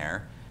it's in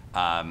there,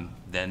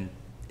 then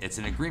it's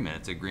an agreement.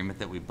 It's an agreement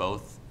that we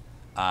both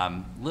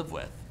live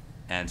with.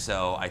 And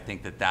so I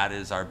think that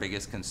is our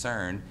biggest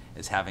concern,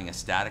 is having a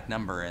static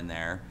number in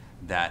there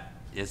that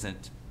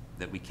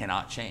we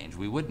cannot change.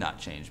 We would not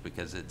change,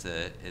 because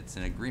it's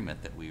an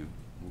agreement that we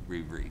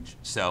reach.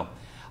 So,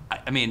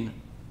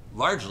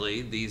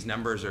 largely these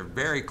numbers are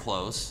very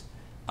close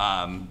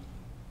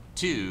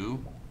to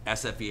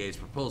SFEA's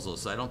proposal.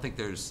 So I think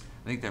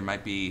there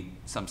might be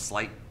some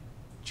slight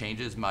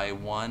changes by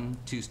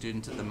 1-2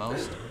 students at the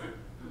most.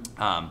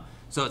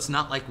 So it's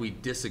not like we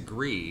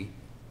disagree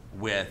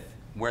with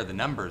where the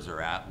numbers are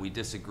at. We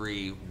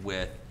disagree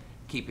with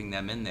keeping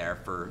them in there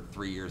for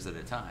 3 years at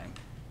a time.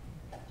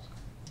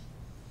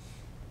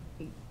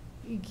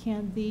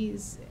 Can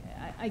these,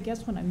 I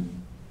guess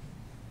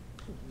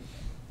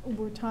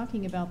we're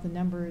talking about the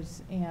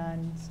numbers,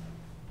 and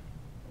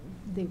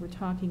they were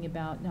talking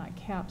about not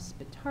caps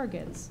but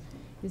targets.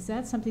 Is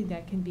that something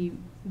that can be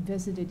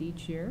visited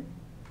each year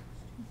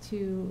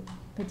to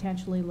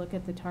potentially look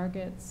at the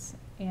targets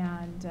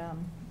and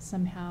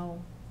somehow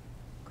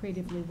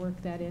creatively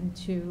work that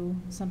into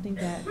something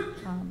that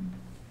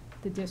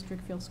the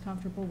district feels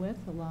comfortable with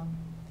along?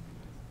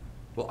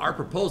 Well, our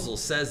proposal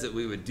says that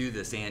we would do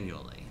this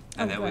annually,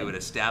 and that we would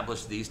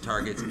establish these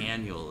targets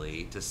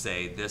annually to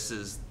say this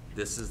is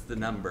the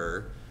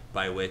number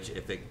by which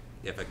if a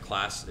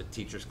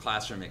teacher's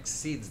classroom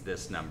exceeds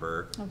this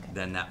number,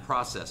 then that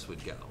process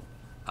would go.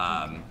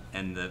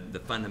 And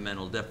the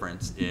fundamental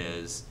difference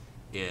is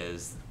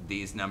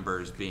these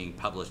numbers being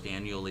published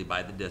annually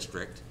by the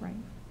district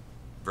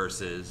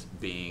versus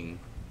being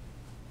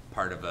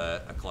part of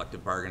a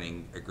collective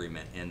bargaining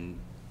agreement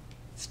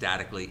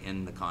statically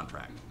in the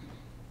contract.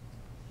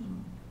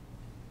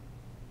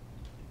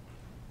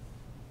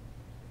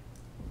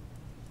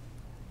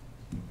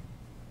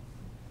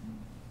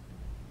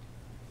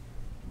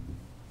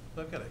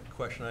 I've got a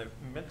question. I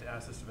meant to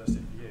ask this of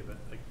SFBA, but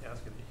I can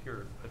ask it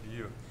here of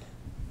you.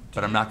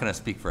 But I'm not going to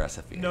speak for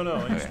SFBA. No,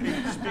 Okay.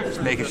 speak Just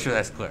for making the- sure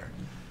that's clear.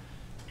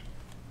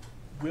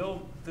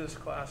 Will this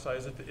class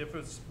size, if it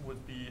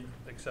would be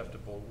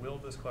acceptable, will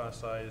this class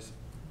size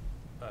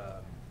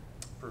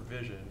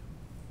provision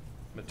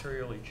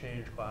materially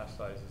change class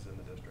sizes in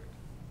the district?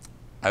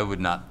 I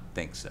would not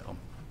think so.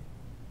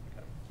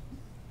 Okay.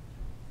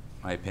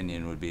 My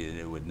opinion would be that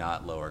it would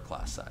not lower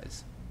class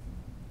size.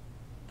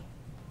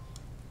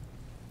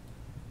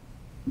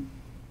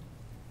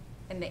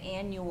 And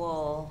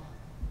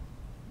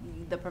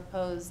the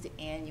proposed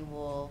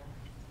annual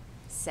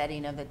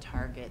setting of the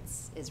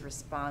targets is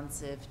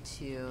responsive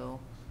to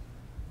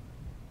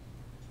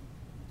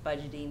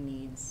budgeting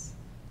needs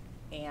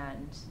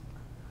and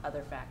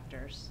other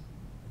factors,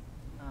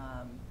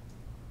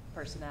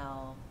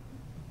 personnel,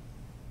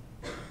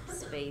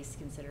 space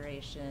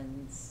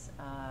considerations,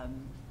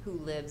 who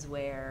lives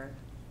where.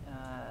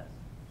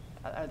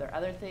 Are there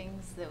other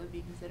things that would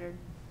be considered?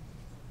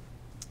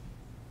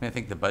 I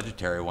think the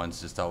budgetary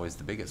one's just always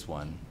the biggest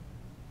one.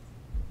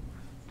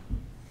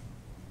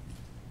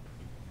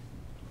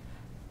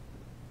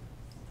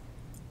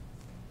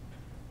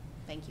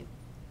 Thank you.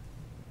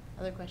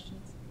 Other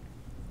questions?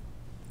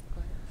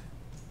 Go ahead.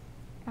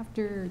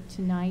 After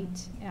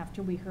tonight,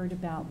 after we heard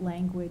about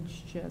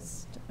language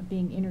just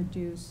being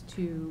introduced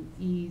to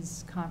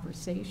ease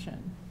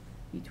conversation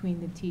between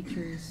the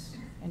teachers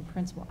and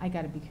principal, I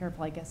gotta be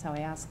careful, I guess, how I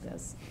ask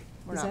this.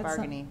 We're Is not that some-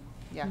 bargaining,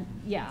 yeah.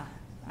 Yeah,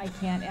 I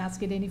can't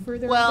ask it any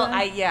further. Well, then?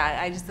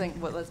 I just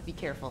think, well, let's be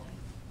careful.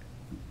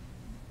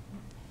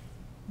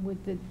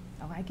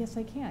 I guess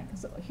I can't,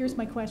 because here's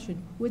my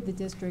question. Would the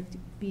district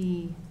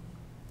be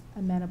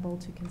amenable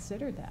to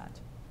consider that?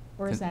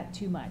 Or is that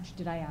too much?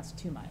 Did I ask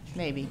too much?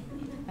 Maybe.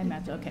 I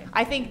meant, okay.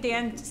 I think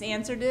Dan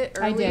answered it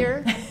I did.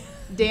 earlier.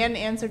 Dan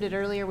answered it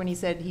earlier when he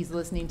said he's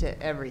listening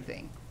to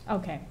everything.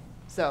 Okay.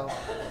 So.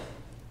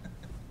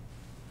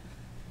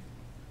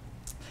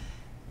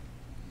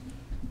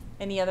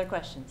 Any other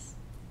questions?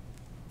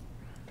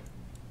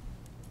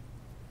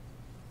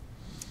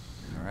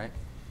 All right?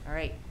 All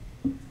right.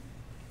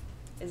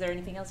 Is there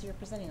anything else you're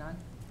presenting on?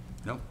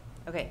 Nope.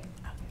 Okay.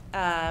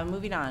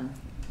 Moving on.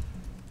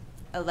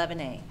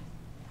 11A.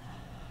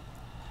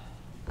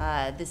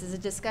 This is a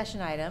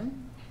discussion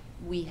item.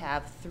 We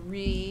have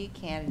 3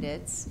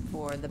 candidates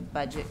for the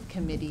budget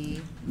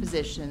committee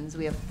positions.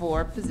 We have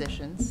 4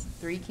 positions,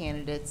 3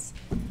 candidates.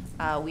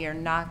 We are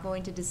not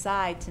going to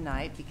decide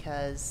tonight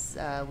because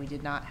we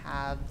did not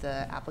have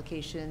the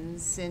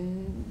applications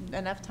in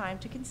enough time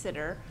to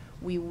consider.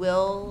 We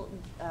will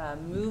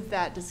move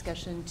that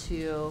discussion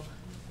to,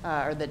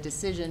 or the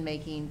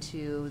decision-making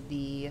to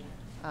the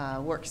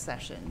work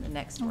session, the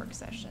next work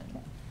session.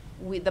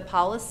 The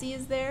policy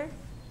is there.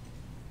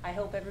 I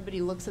hope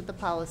everybody looks at the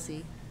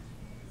policy.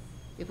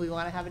 If we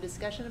want to have a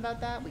discussion about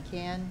that, we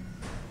can.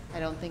 I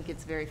don't think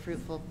it's very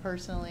fruitful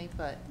personally,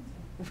 but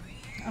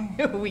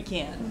we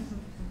can.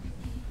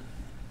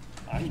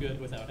 I'm good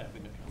without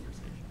having a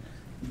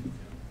conversation.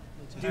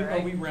 All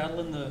Are we right.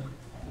 rattling the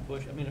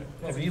bush? I mean,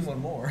 Well, we need one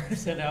more.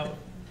 Send out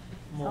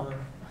more,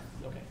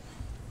 okay.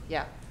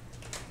 Yeah.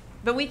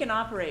 But we can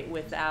operate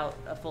without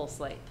a full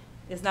slate.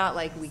 It's not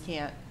like we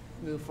can't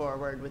move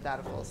forward without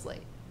a full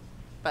slate.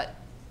 But,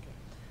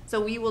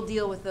 so we will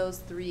deal with those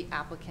 3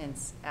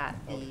 applicants at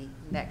the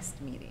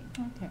next meeting.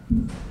 Okay.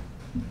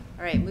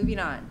 All right, moving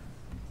on.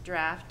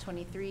 Draft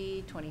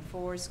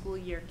 23-24 school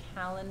year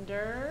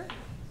calendar.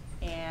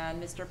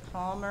 And Mr.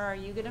 Palmer, are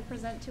you going to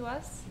present to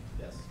us?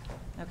 Yes.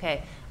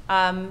 Okay.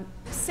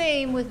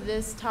 Same with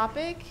this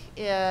topic.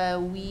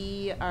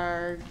 We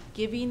are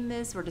giving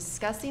this, we're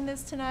discussing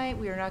this tonight.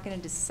 We are not going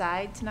to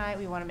decide tonight.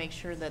 We want to make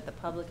sure that the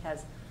public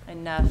has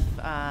enough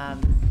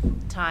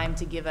time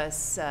to give us,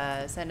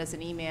 send us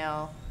an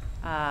email.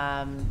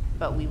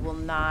 But we will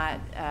not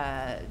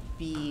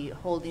be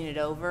holding it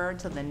over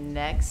till the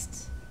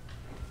next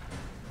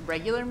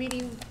regular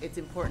meeting. It's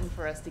important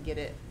for us to get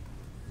it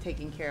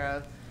taken care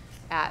of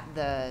at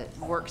the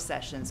work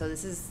session. So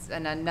this is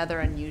another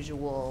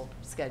unusual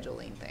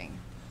scheduling thing.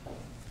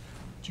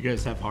 Do you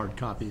guys have hard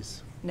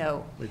copies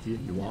No. with you?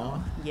 You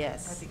all?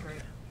 Yes. That'd be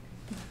great.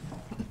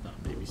 Thought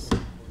maybe so.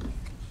 So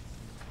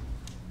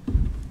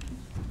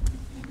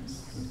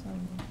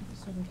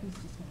what he's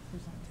just going to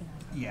present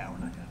tonight. Yeah, we're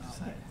not going to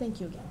decide. Okay, thank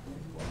you again.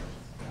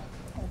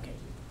 Okay.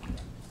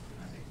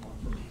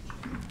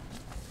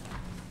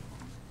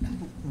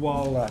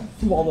 While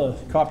the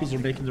copies are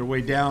making their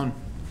way down,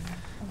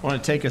 I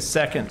want to take a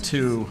second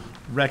to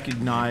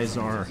recognize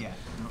our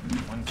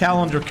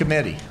calendar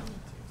committee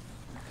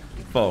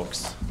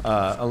folks.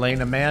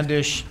 Elena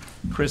Mandish,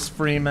 Chris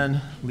Freeman,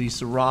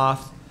 Lisa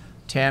Roth,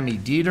 Tammy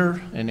Dieter,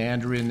 and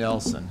Andrea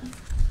Nelson.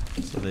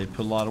 So they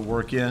put a lot of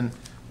work in,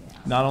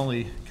 not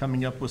only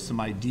coming up with some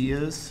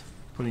ideas,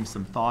 putting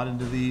some thought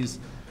into these,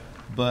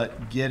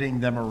 but getting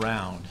them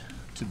around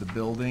to the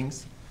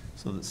buildings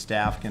so that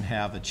staff can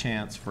have a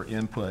chance for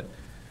input.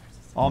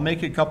 I'll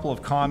make a couple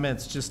of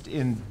comments just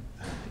in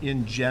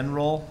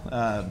general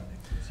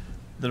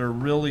that are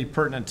really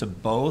pertinent to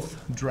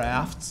both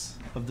drafts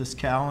of this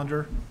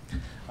calendar.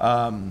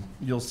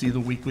 You'll see the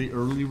weekly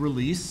early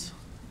release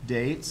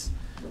dates,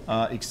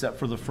 except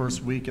for the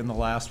first week and the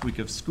last week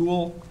of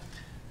school.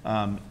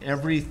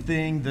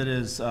 Everything that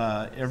is,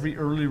 every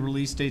early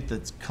release date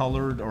that's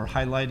colored or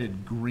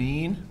highlighted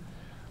green,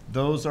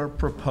 those are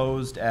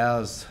proposed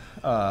as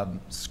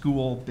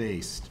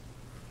school-based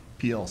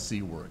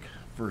PLC work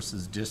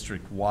versus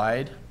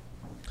district-wide.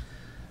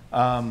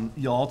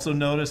 You'll also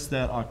notice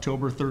that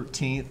October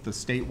 13th, the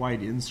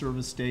statewide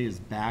in-service day, is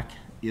back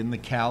in the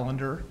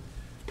calendar.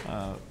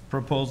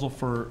 Proposal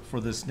for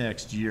this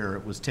next year.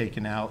 It was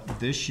taken out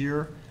this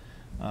year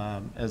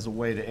as a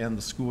way to end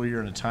the school year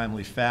in a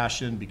timely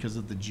fashion because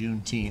of the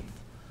Juneteenth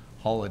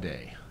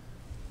holiday.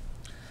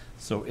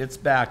 So it's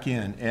back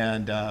in,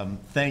 and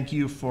thank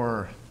you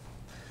for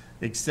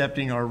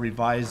accepting our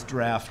revised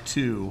draft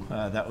 2.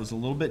 That was a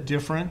little bit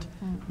different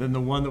than the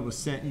one that was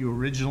sent you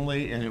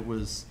originally, and it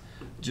was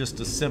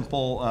just a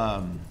simple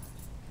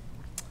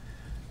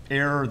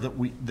error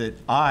that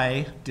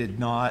I did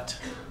not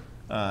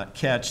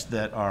catch,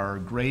 that our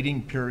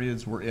grading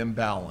periods were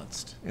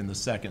imbalanced in the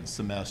second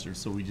semester.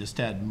 So we just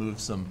had to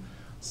move some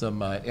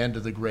end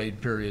of the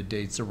grade period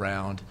dates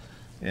around,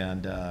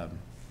 and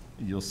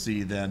you'll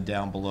see then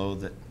down below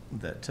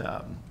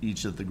that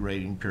each of the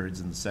grading periods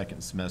in the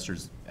second semester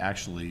is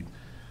actually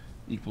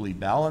equally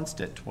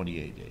balanced at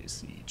 28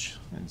 days each.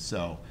 And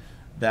so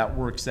that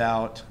works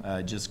out.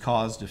 Just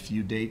caused a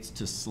few dates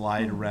to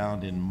slide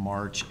around in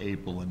March,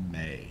 April, and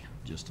May,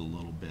 just a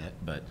little bit,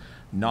 but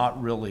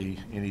not really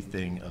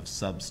anything of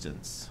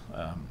substance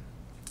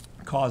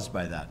caused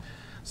by that.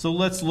 So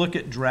let's look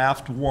at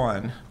draft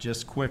 1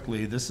 just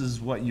quickly. This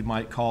is what you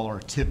might call our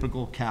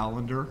typical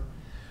calendar.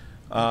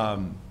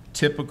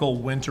 Typical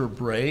winter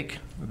break,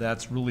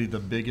 that's really the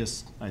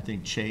biggest, I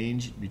think,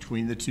 change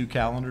between the two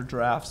calendar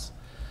drafts.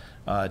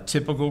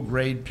 Typical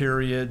grade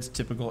periods,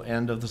 typical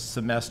end of the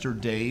semester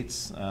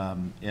dates,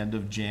 end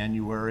of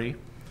January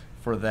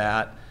for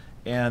that.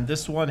 And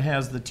this one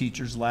has the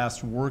teacher's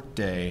last work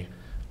day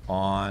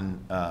on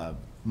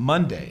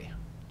Monday,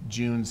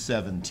 June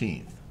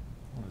 17th.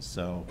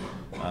 So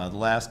the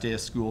last day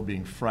of school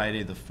being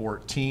Friday the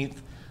 14th.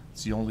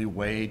 It's the only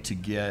way to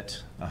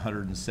get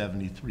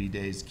 173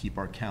 days, keep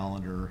our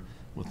calendar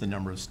with the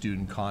number of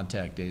student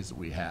contact days that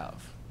we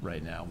have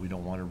right now. We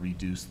don't want to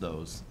reduce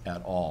those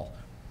at all.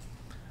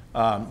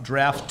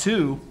 Draft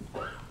 2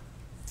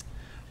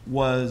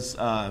 was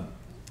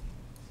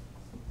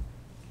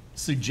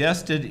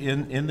suggested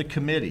in the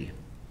committee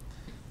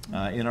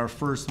in our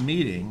first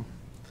meeting,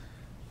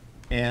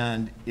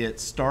 and it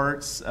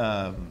starts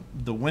the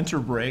winter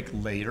break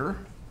later.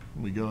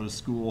 We go to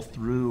school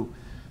through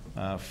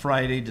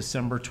Friday,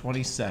 December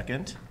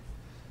 22nd,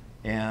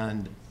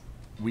 and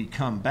we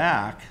come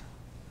back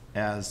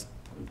as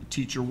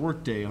teacher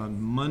workday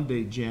on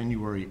Monday,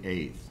 January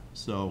 8th.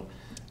 So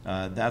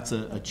that's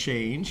a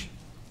change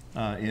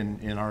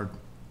in our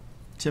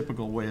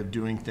typical way of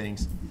doing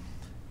things.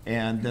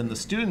 And then the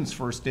students'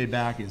 first day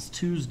back is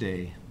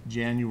Tuesday,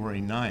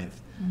 January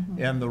 9th.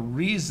 And the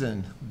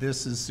reason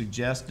this is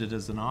suggested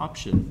as an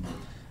option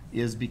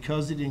is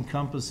because it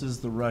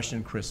encompasses the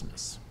Russian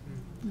Christmas.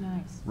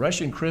 Nice.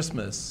 Russian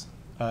Christmas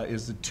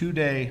is a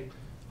 2-day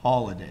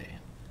holiday.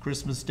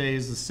 Christmas Day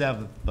is the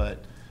 7th,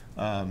 but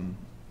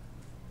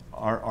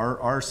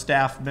our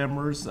staff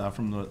members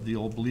from the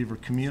Old Believer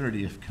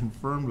community have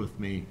confirmed with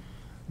me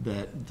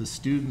that the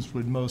students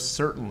would most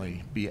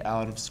certainly be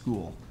out of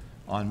school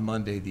on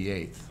Monday the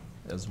 8th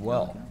as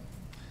well.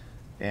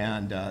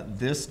 And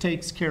this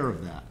takes care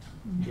of that.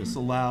 This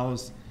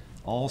allows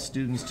all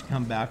students to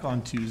come back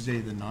on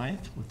Tuesday the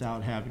 9th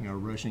without having our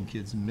Russian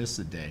kids miss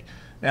a day.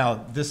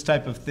 Now, this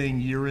type of thing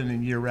year in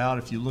and year out,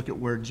 if you look at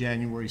where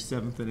January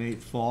 7th and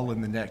 8th fall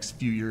in the next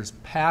few years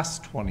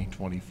past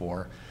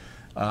 2024,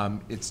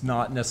 it's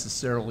not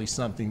necessarily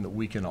something that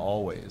we can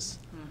always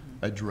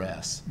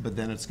address, but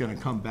then it's going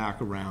to come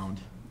back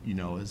around, you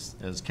know,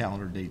 as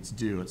calendar dates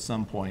do at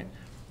some point,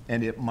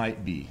 and it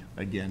might be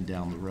again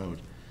down the road.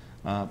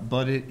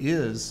 But it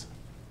is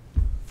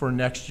for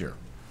next year.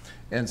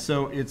 And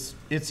so it's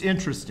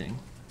interesting.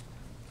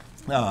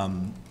 Like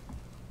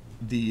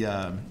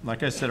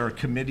I said, our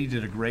committee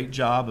did a great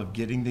job of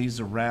getting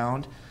these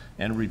around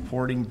and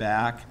reporting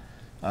back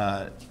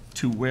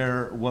to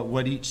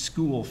what each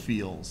school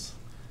feels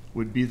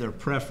would be their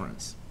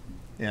preference.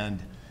 And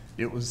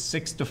it was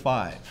 6 to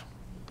 5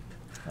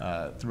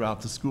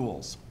 throughout the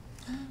schools.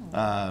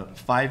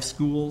 5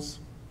 schools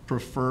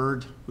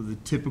preferred the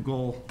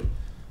typical,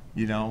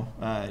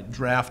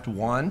 draft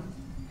 1,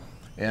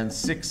 and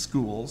 6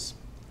 schools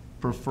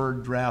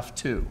preferred draft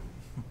 2.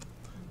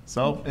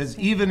 So as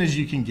even as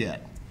you can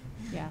get,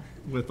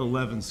 with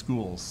 11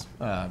 schools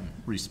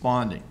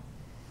responding.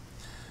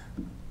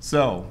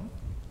 So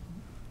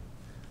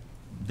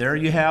there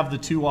you have the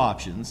 2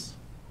 options.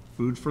 If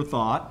food for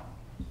thought.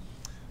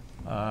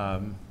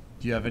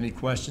 Do you have any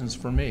questions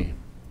for me?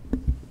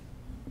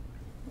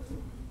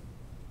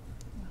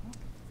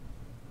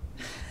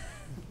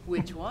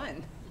 Which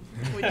one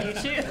would you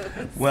choose?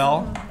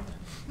 Well,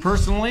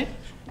 personally,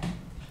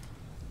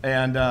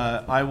 and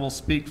I will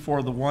speak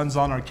for the ones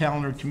on our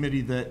calendar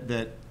committee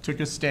that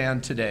took a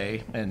stand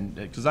today, and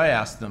because I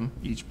asked them,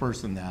 each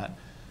person that,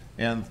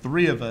 and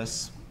 3 of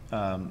us,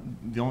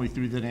 the only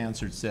 3 that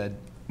answered said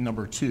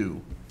number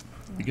 2,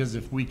 because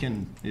if we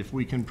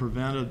can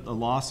prevent a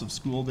loss of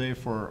school day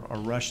for a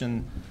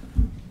Russian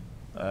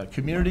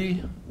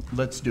community,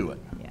 let's do it.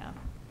 Yeah.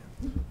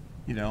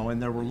 You know, and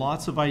there were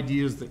lots of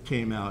ideas that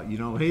came out, you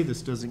know, hey,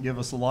 this doesn't give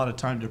us a lot of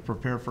time to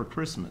prepare for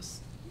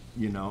Christmas,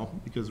 you know,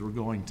 because we're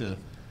going to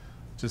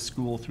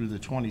school through the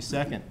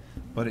 22nd,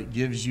 but it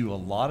gives you a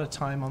lot of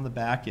time on the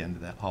back end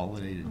of that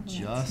holiday to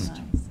just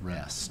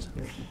rest.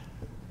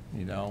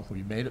 You know,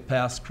 we made it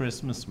past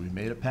Christmas, we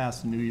made it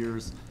past New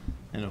Year's,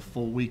 and a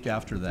full week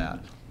after that,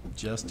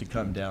 just to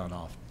come down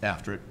off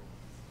after it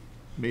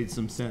made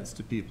some sense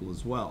to people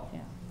as well. Yeah.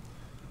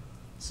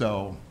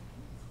 So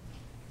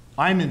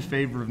I'm in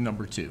favor of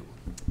number 2.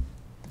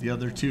 The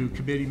other 2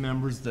 committee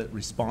members that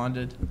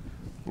responded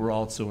were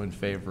also in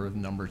favor of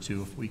number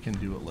 2. If we can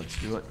do it, let's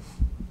do it.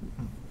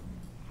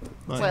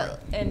 Well,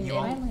 and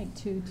I like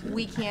 2 too.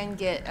 we can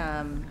get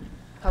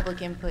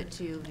public input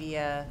too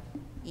via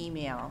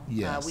email.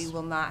 Yes. We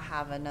will not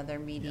have another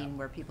meeting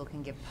where people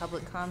can give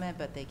public comment,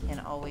 but they can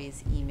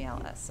always email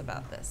us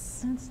about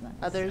this. That's nice.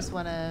 Others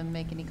want to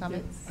make any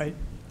comments?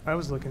 I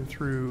was looking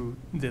through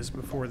this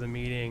before the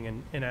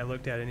meeting, and I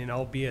looked at it, and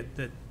albeit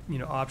that, you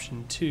know,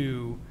 option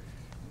 2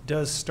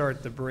 does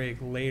start the break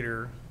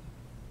later.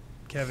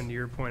 Kevin, to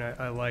your point,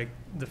 I like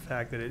the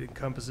fact that it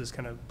encompasses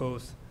kind of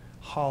both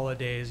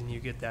holidays, and you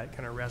get that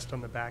kind of rest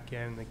on the back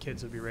end, and the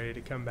kids will be ready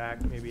to come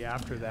back maybe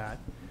after that.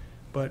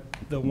 But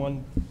the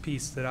one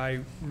piece that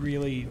I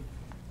really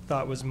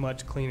thought was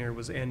much cleaner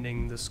was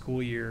ending the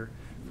school year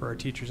for our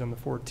teachers on the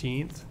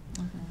 14th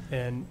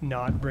and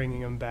not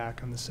bringing them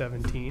back on the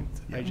 17th.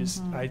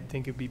 I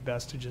think it'd be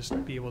best to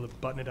just be able to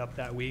button it up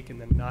that week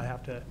and then not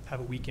have to have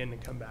a weekend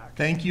and come back.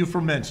 Thank you for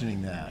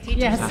mentioning that.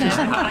 Yes.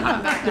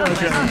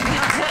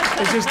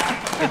 It's just,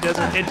 it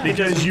doesn't,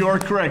 Because you're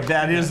correct,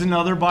 that is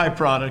another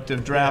byproduct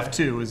of draft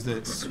 2, is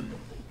that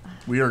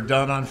we are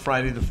done on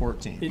Friday the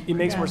 14th. It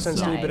makes more sense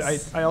to me, but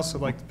Nice. I also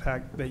like the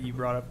fact that you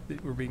brought up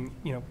that we're being,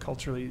 you know,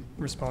 culturally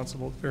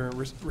responsible or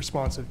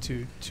responsive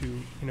to,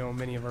 you know,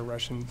 many of our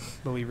Russian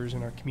believers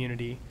in our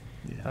community.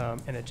 Yeah.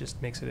 And it just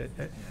makes it,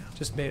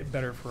 just made it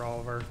better for all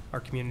of our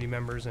community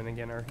members and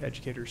again, our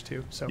educators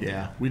too, so.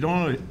 Yeah, we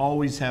don't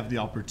always have the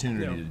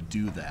opportunity No. to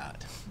do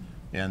that,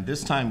 and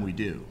this time we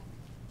do.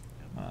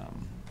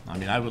 I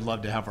mean, I would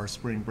love to have our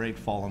spring break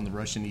fall on the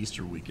Russian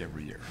Easter week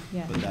every year,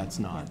 Yeah. but that's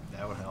not.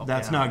 That would help.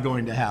 That's yeah. not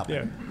going to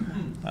happen.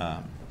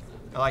 I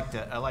like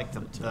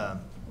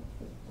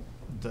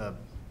the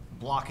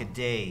block of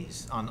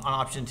days on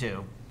option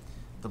 2,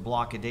 the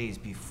block of days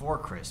before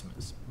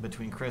Christmas,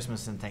 between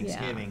Christmas and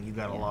Thanksgiving. You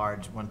got a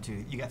large 1,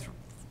 2. You got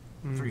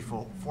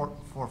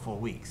 4 full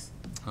weeks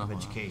of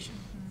education.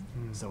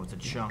 So it's a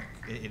chunk.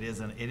 It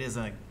isn't.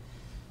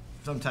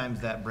 Sometimes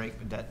that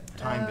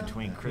time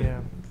between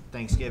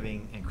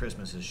Thanksgiving and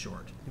Christmas is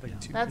short.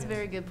 That's a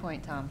very good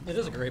point, Tom. It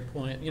is a great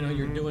point. You know,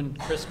 you're doing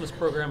Christmas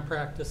program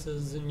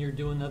practices and you're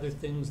doing other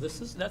things.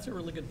 That's a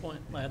really good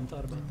point. I hadn't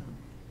thought about that.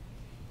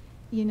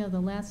 You know, the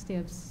last day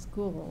of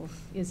school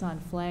is on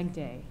Flag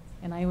Day,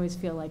 and I always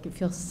feel like it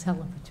feels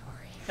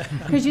celebratory.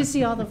 Because you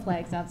see all the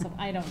flags out, so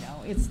I don't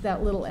know. It's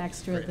that little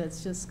extra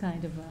that's just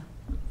kind of a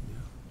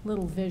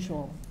little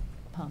visual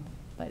pump.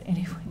 But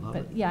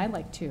anyway, yeah, I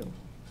like 2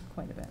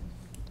 quite a bit.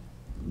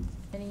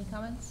 Any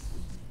comments?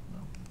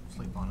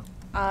 Sleep on it.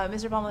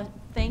 Mr. Palmer,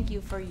 thank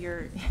you for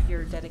your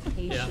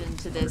dedication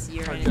to this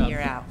year Hard in job. and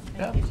year out.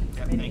 Yeah. Thank you.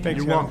 Thank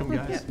you. You're welcome,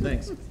 guys.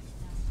 Thanks.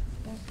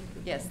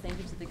 Yes, thank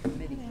you to the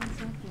committee.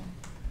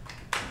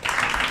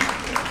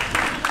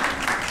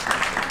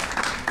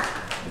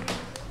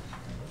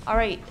 All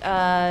right,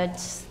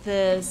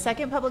 the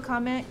second public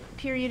comment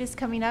period is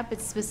coming up.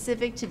 It's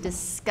specific to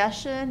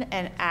discussion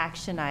and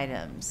action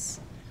items.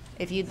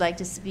 If you'd like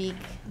to speak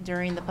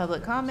during the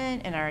public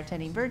comment and are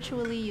attending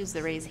virtually, use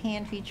the raise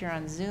hand feature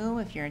on Zoom.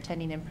 If you're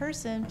attending in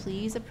person,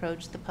 please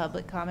approach the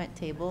public comment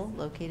table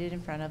located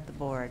in front of the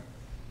board.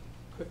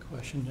 Quick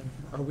question,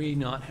 Jennifer. Are we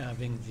not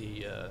having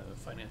the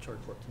financial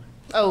report tonight?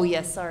 Oh,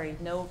 yes, sorry,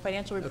 no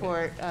financial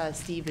report.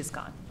 Steve is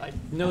gone. I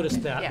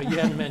noticed that, but you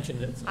hadn't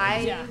mentioned it. So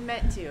I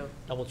meant to.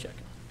 double check.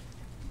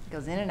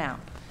 Goes in and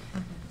out.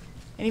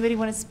 Anybody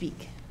want to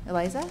speak?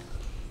 Eliza?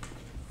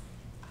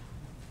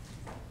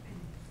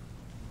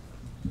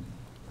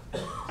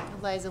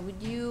 Eliza,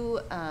 would you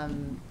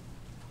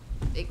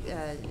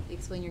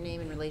explain your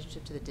name in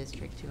relationship to the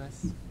district to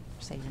us?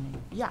 Say your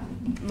name. Yeah,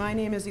 my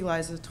name is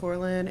Eliza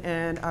Torlin,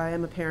 and I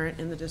am a parent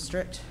in the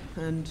district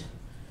and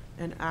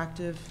an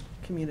active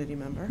community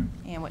member.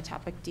 And what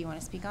topic do you want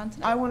to speak on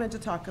tonight? I wanted to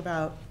talk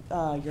about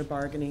your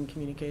bargaining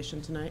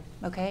communication tonight.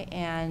 Okay,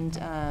 and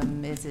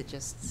is it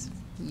just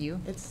You?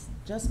 It's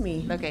just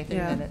me. Okay, 3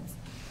 Yeah. minutes.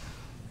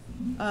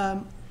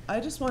 I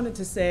just wanted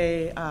to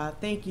say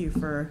thank you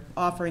for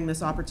offering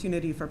this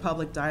opportunity for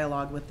public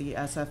dialogue with the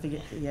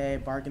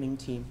SFEA bargaining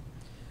team.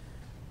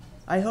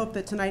 I hope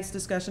that tonight's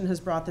discussion has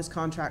brought this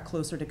contract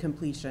closer to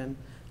completion.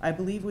 I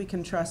believe we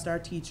can trust our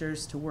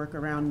teachers to work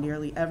around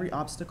nearly every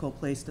obstacle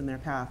placed in their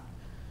path.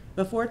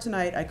 Before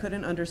tonight, I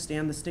couldn't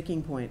understand the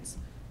sticking points.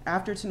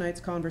 After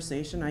tonight's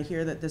conversation, I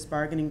hear that this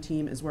bargaining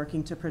team is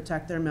working to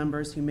protect their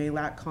members who may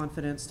lack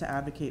confidence to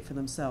advocate for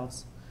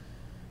themselves.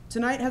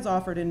 Tonight has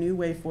offered a new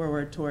way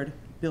forward toward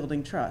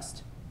building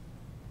trust.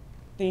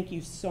 Thank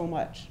you so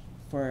much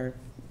for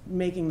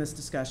making this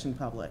discussion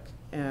public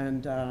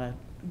and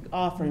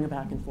offering a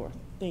back and forth.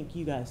 Thank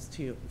you guys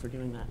too for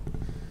doing that.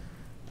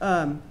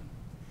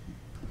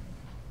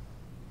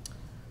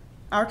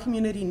 Our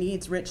community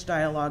needs rich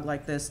dialogue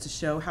like this to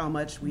show how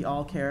much we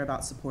all care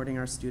about supporting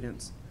our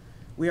students.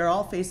 We are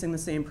all facing the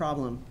same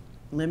problem,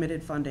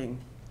 limited funding.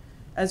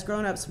 As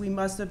grown-ups, we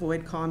must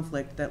avoid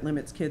conflict that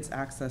limits kids'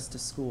 access to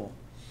school.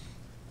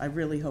 I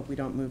really hope we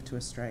don't move to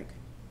a strike.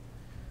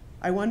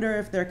 I wonder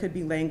if there could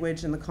be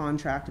language in the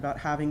contract about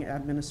having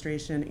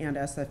administration and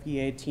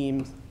SFEA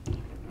teams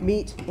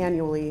meet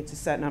annually to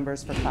set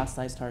numbers for class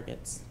size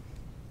targets.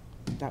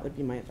 That would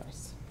be my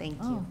advice. Thank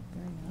you. Oh,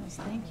 very nice,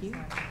 thank you.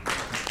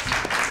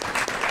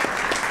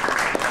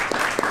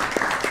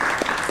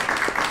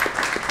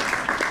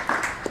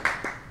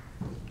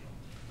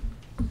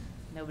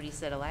 Nobody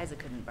said Eliza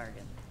couldn't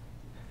bargain.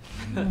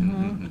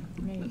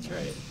 That's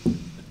right.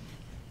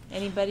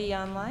 Anybody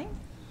online?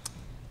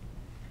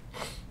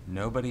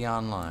 Nobody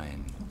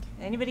online.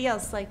 Anybody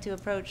else like to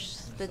approach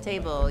the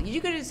table?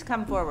 You could just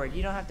come forward.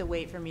 You don't have to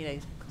wait for me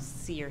to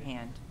see your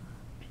hand.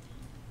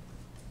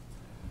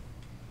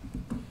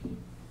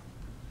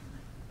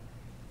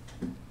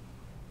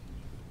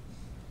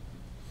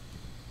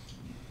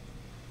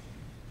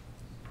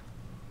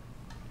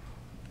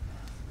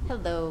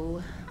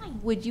 Hello. Hi.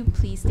 Would you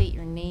please state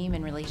your name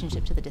and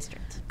relationship to the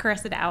district?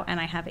 Carissa Dow, and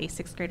I have a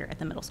 6th grader at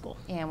the middle school.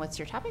 And what's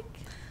your topic?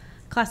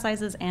 Class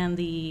sizes and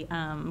the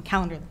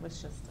calendar that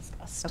was just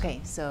discussed.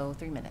 Okay, so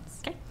 3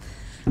 minutes. Okay.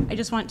 I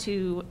just want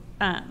to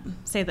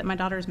say that my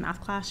daughter's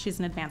math class, she's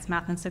in advanced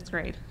math in 6th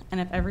grade,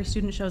 and if every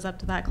student shows up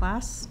to that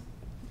class,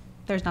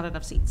 there's not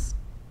enough seats.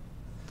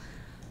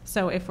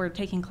 So if we're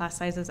taking class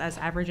sizes as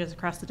averages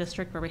across the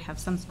district where we have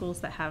some schools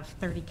that have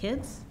 30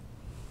 kids,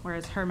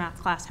 whereas her math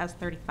class has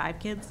 35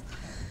 kids,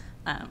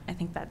 I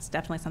think that's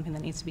definitely something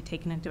that needs to be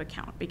taken into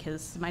account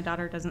because my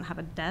daughter doesn't have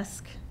a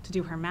desk to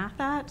do her math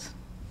at.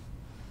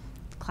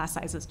 Class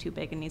size is too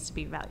big and needs to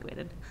be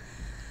evaluated.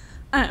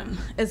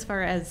 As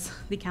far as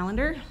the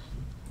calendar,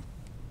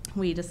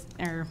 we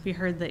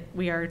heard that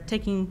we are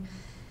taking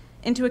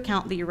into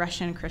account the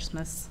Russian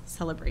Christmas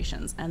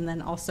celebrations, and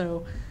then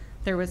also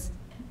there was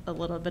a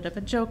little bit of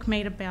a joke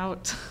made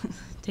about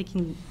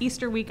taking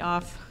Easter week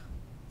off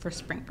for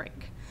spring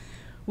break.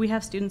 We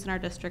have students in our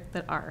district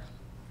that are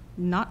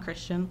not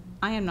Christian.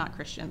 I am not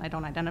Christian. I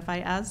don't identify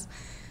as.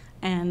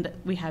 And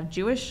we have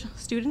Jewish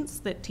students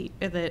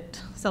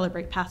that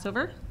celebrate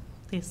Passover.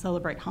 They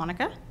celebrate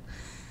Hanukkah.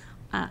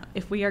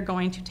 If we are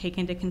going to take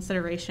into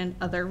consideration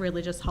other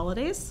religious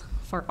holidays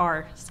for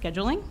our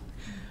scheduling,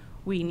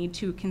 we need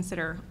to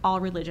consider all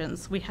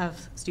religions. We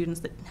have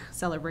students that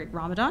celebrate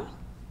Ramadan.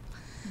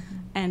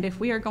 And if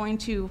we are going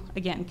to,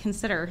 again,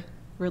 consider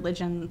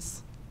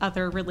religions,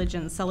 other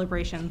religions,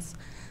 celebrations,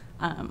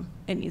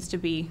 it needs to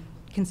be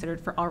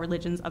considered for all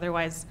religions,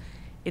 otherwise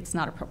it's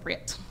not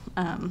appropriate.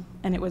 And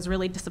it was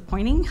really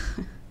disappointing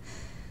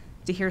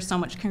to hear so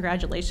much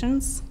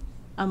congratulations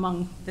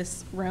among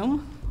this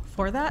room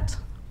for that,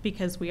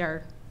 because we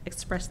are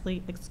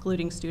expressly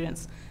excluding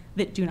students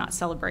that do not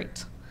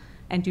celebrate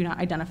and do not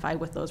identify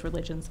with those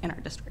religions in our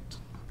district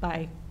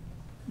by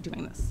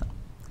doing this. So,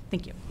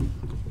 thank you.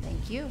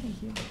 Thank you.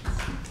 Thank you.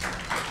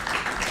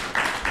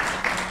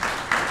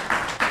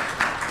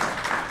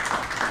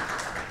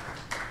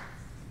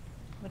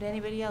 Would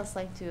anybody else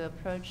like to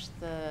approach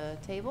the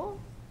table?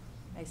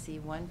 I see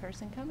one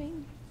person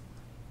coming.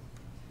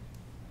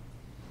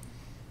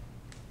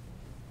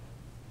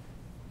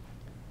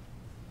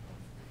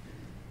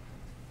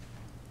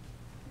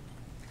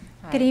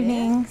 Good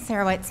evening,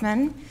 Sarah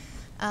Weitzman,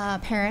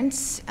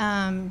 parents,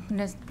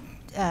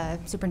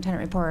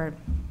 Superintendent Report,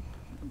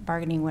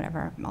 bargaining,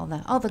 whatever,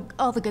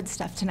 all the good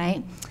stuff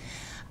tonight.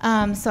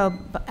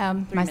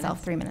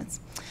 Myself, 3 minutes.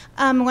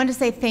 I wanted to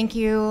say thank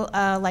you.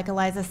 Like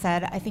Eliza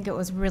said, I think it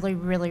was really,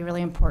 really,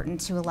 really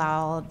important to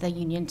allow the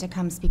union to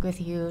come speak with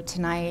you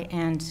tonight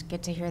and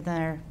get to hear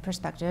their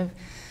perspective.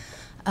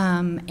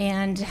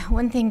 And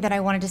one thing that I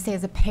wanted to say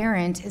as a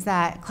parent is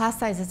that class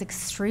size is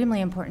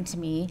extremely important to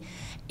me.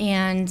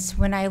 And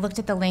when I looked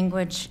at the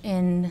language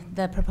in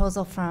the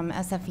proposal from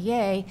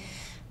SFEA,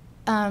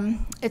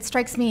 it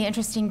strikes me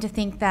interesting to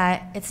think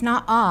that it's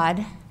not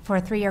odd for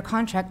a 3-year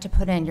contract to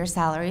put in your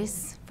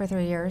salaries for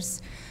 3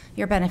 years,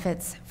 your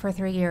benefits for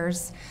 3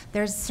 years.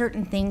 There's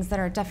certain things that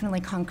are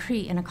definitely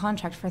concrete in a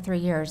contract for 3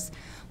 years.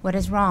 What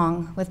is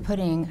wrong with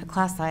putting a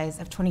class size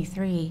of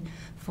 23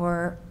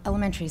 for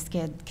elementary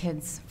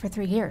kids for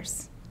 3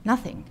 years?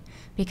 Nothing.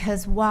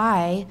 Because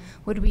why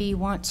would we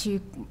want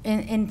to,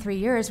 in 3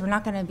 years, we're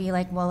not going to be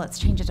like, well, let's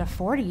change it to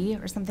 40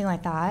 or something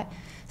like that.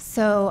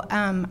 So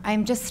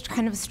I'm just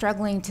kind of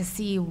struggling to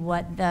see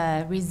what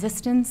the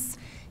resistance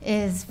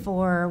is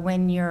for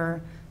when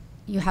you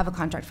have a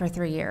contract for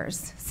 3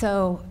 years.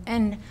 So,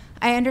 and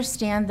I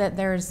understand that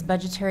there's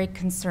budgetary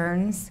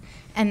concerns,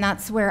 and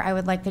that's where I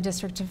would like the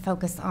district to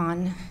focus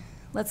on.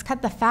 Let's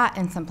cut the fat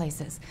in some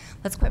places.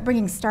 Let's quit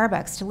bringing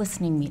Starbucks to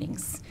listening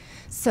meetings.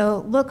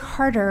 So look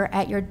harder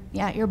at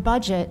your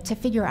budget to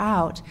figure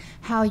out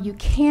how you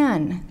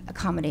can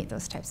accommodate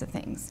those types of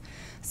things.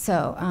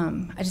 So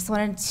I just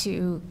wanted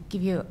to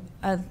give you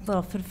a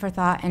little food for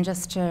thought and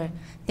just to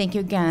thank you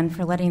again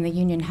for letting the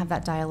union have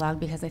that dialogue,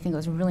 because I think it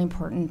was really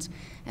important,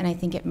 and I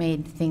think it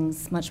made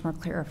things much more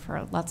clear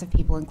for lots of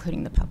people,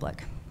 including the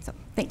public. So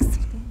thanks.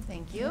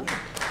 Thank you.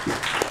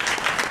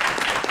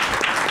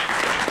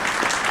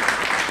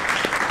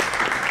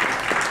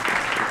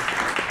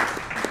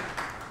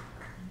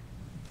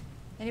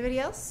 Anybody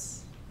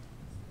else?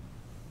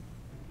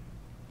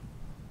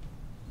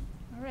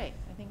 All right,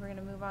 I think we're going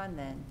to move on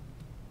then.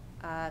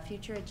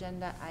 Future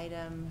agenda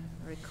item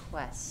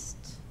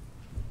request.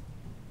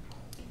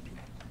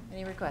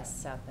 Any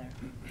requests out there?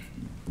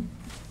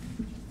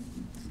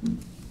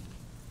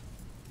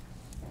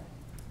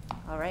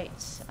 All right,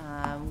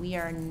 we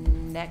are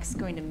next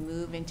going to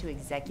move into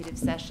executive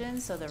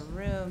session, so the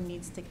room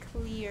needs to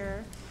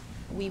clear.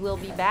 We will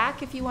be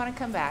back if you want to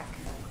come back,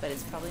 but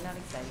it's probably not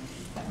exciting.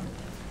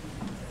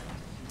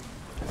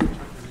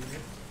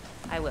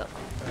 I will.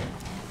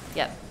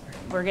 Yep.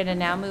 We're going to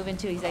now move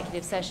into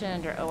executive session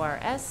under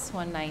ORS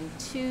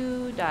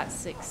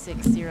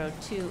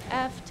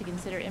 192.6602F to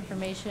consider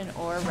information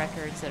or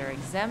records that are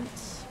exempt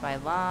by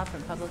law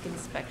from public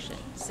inspection.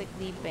 Sick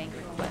leave bank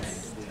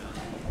request.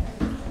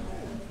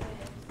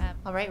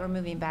 All right, we're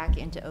moving back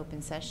into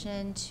open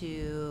session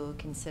to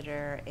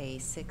consider a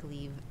sick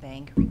leave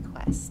bank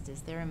request.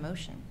 Is there a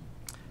motion?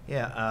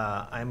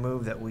 Yeah, I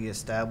move that we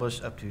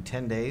establish up to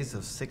 10 days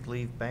of sick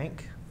leave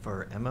bank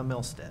for Emma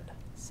Milstead.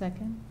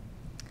 Second.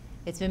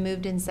 It's been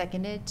moved and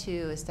seconded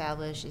to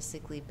establish a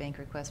sick leave bank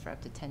request for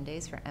up to 10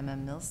 days for Emma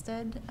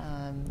Milstead.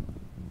 I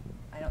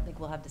don't think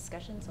we'll have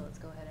discussion, so let's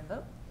go ahead and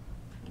vote.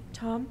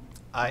 Tom?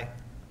 Aye.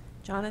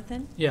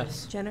 Jonathan?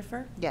 Yes.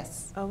 Jennifer?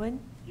 Yes.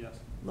 Owen? Yes.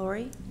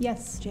 Lori?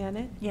 Yes.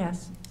 Janet?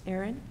 Yes.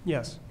 Aaron?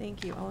 Yes.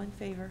 Thank you. All in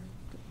favor?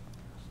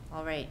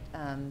 All right,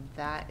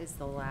 that is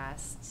the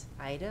last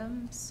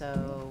item.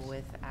 So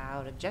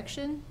without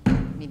objection,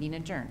 meeting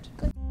adjourned.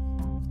 Good.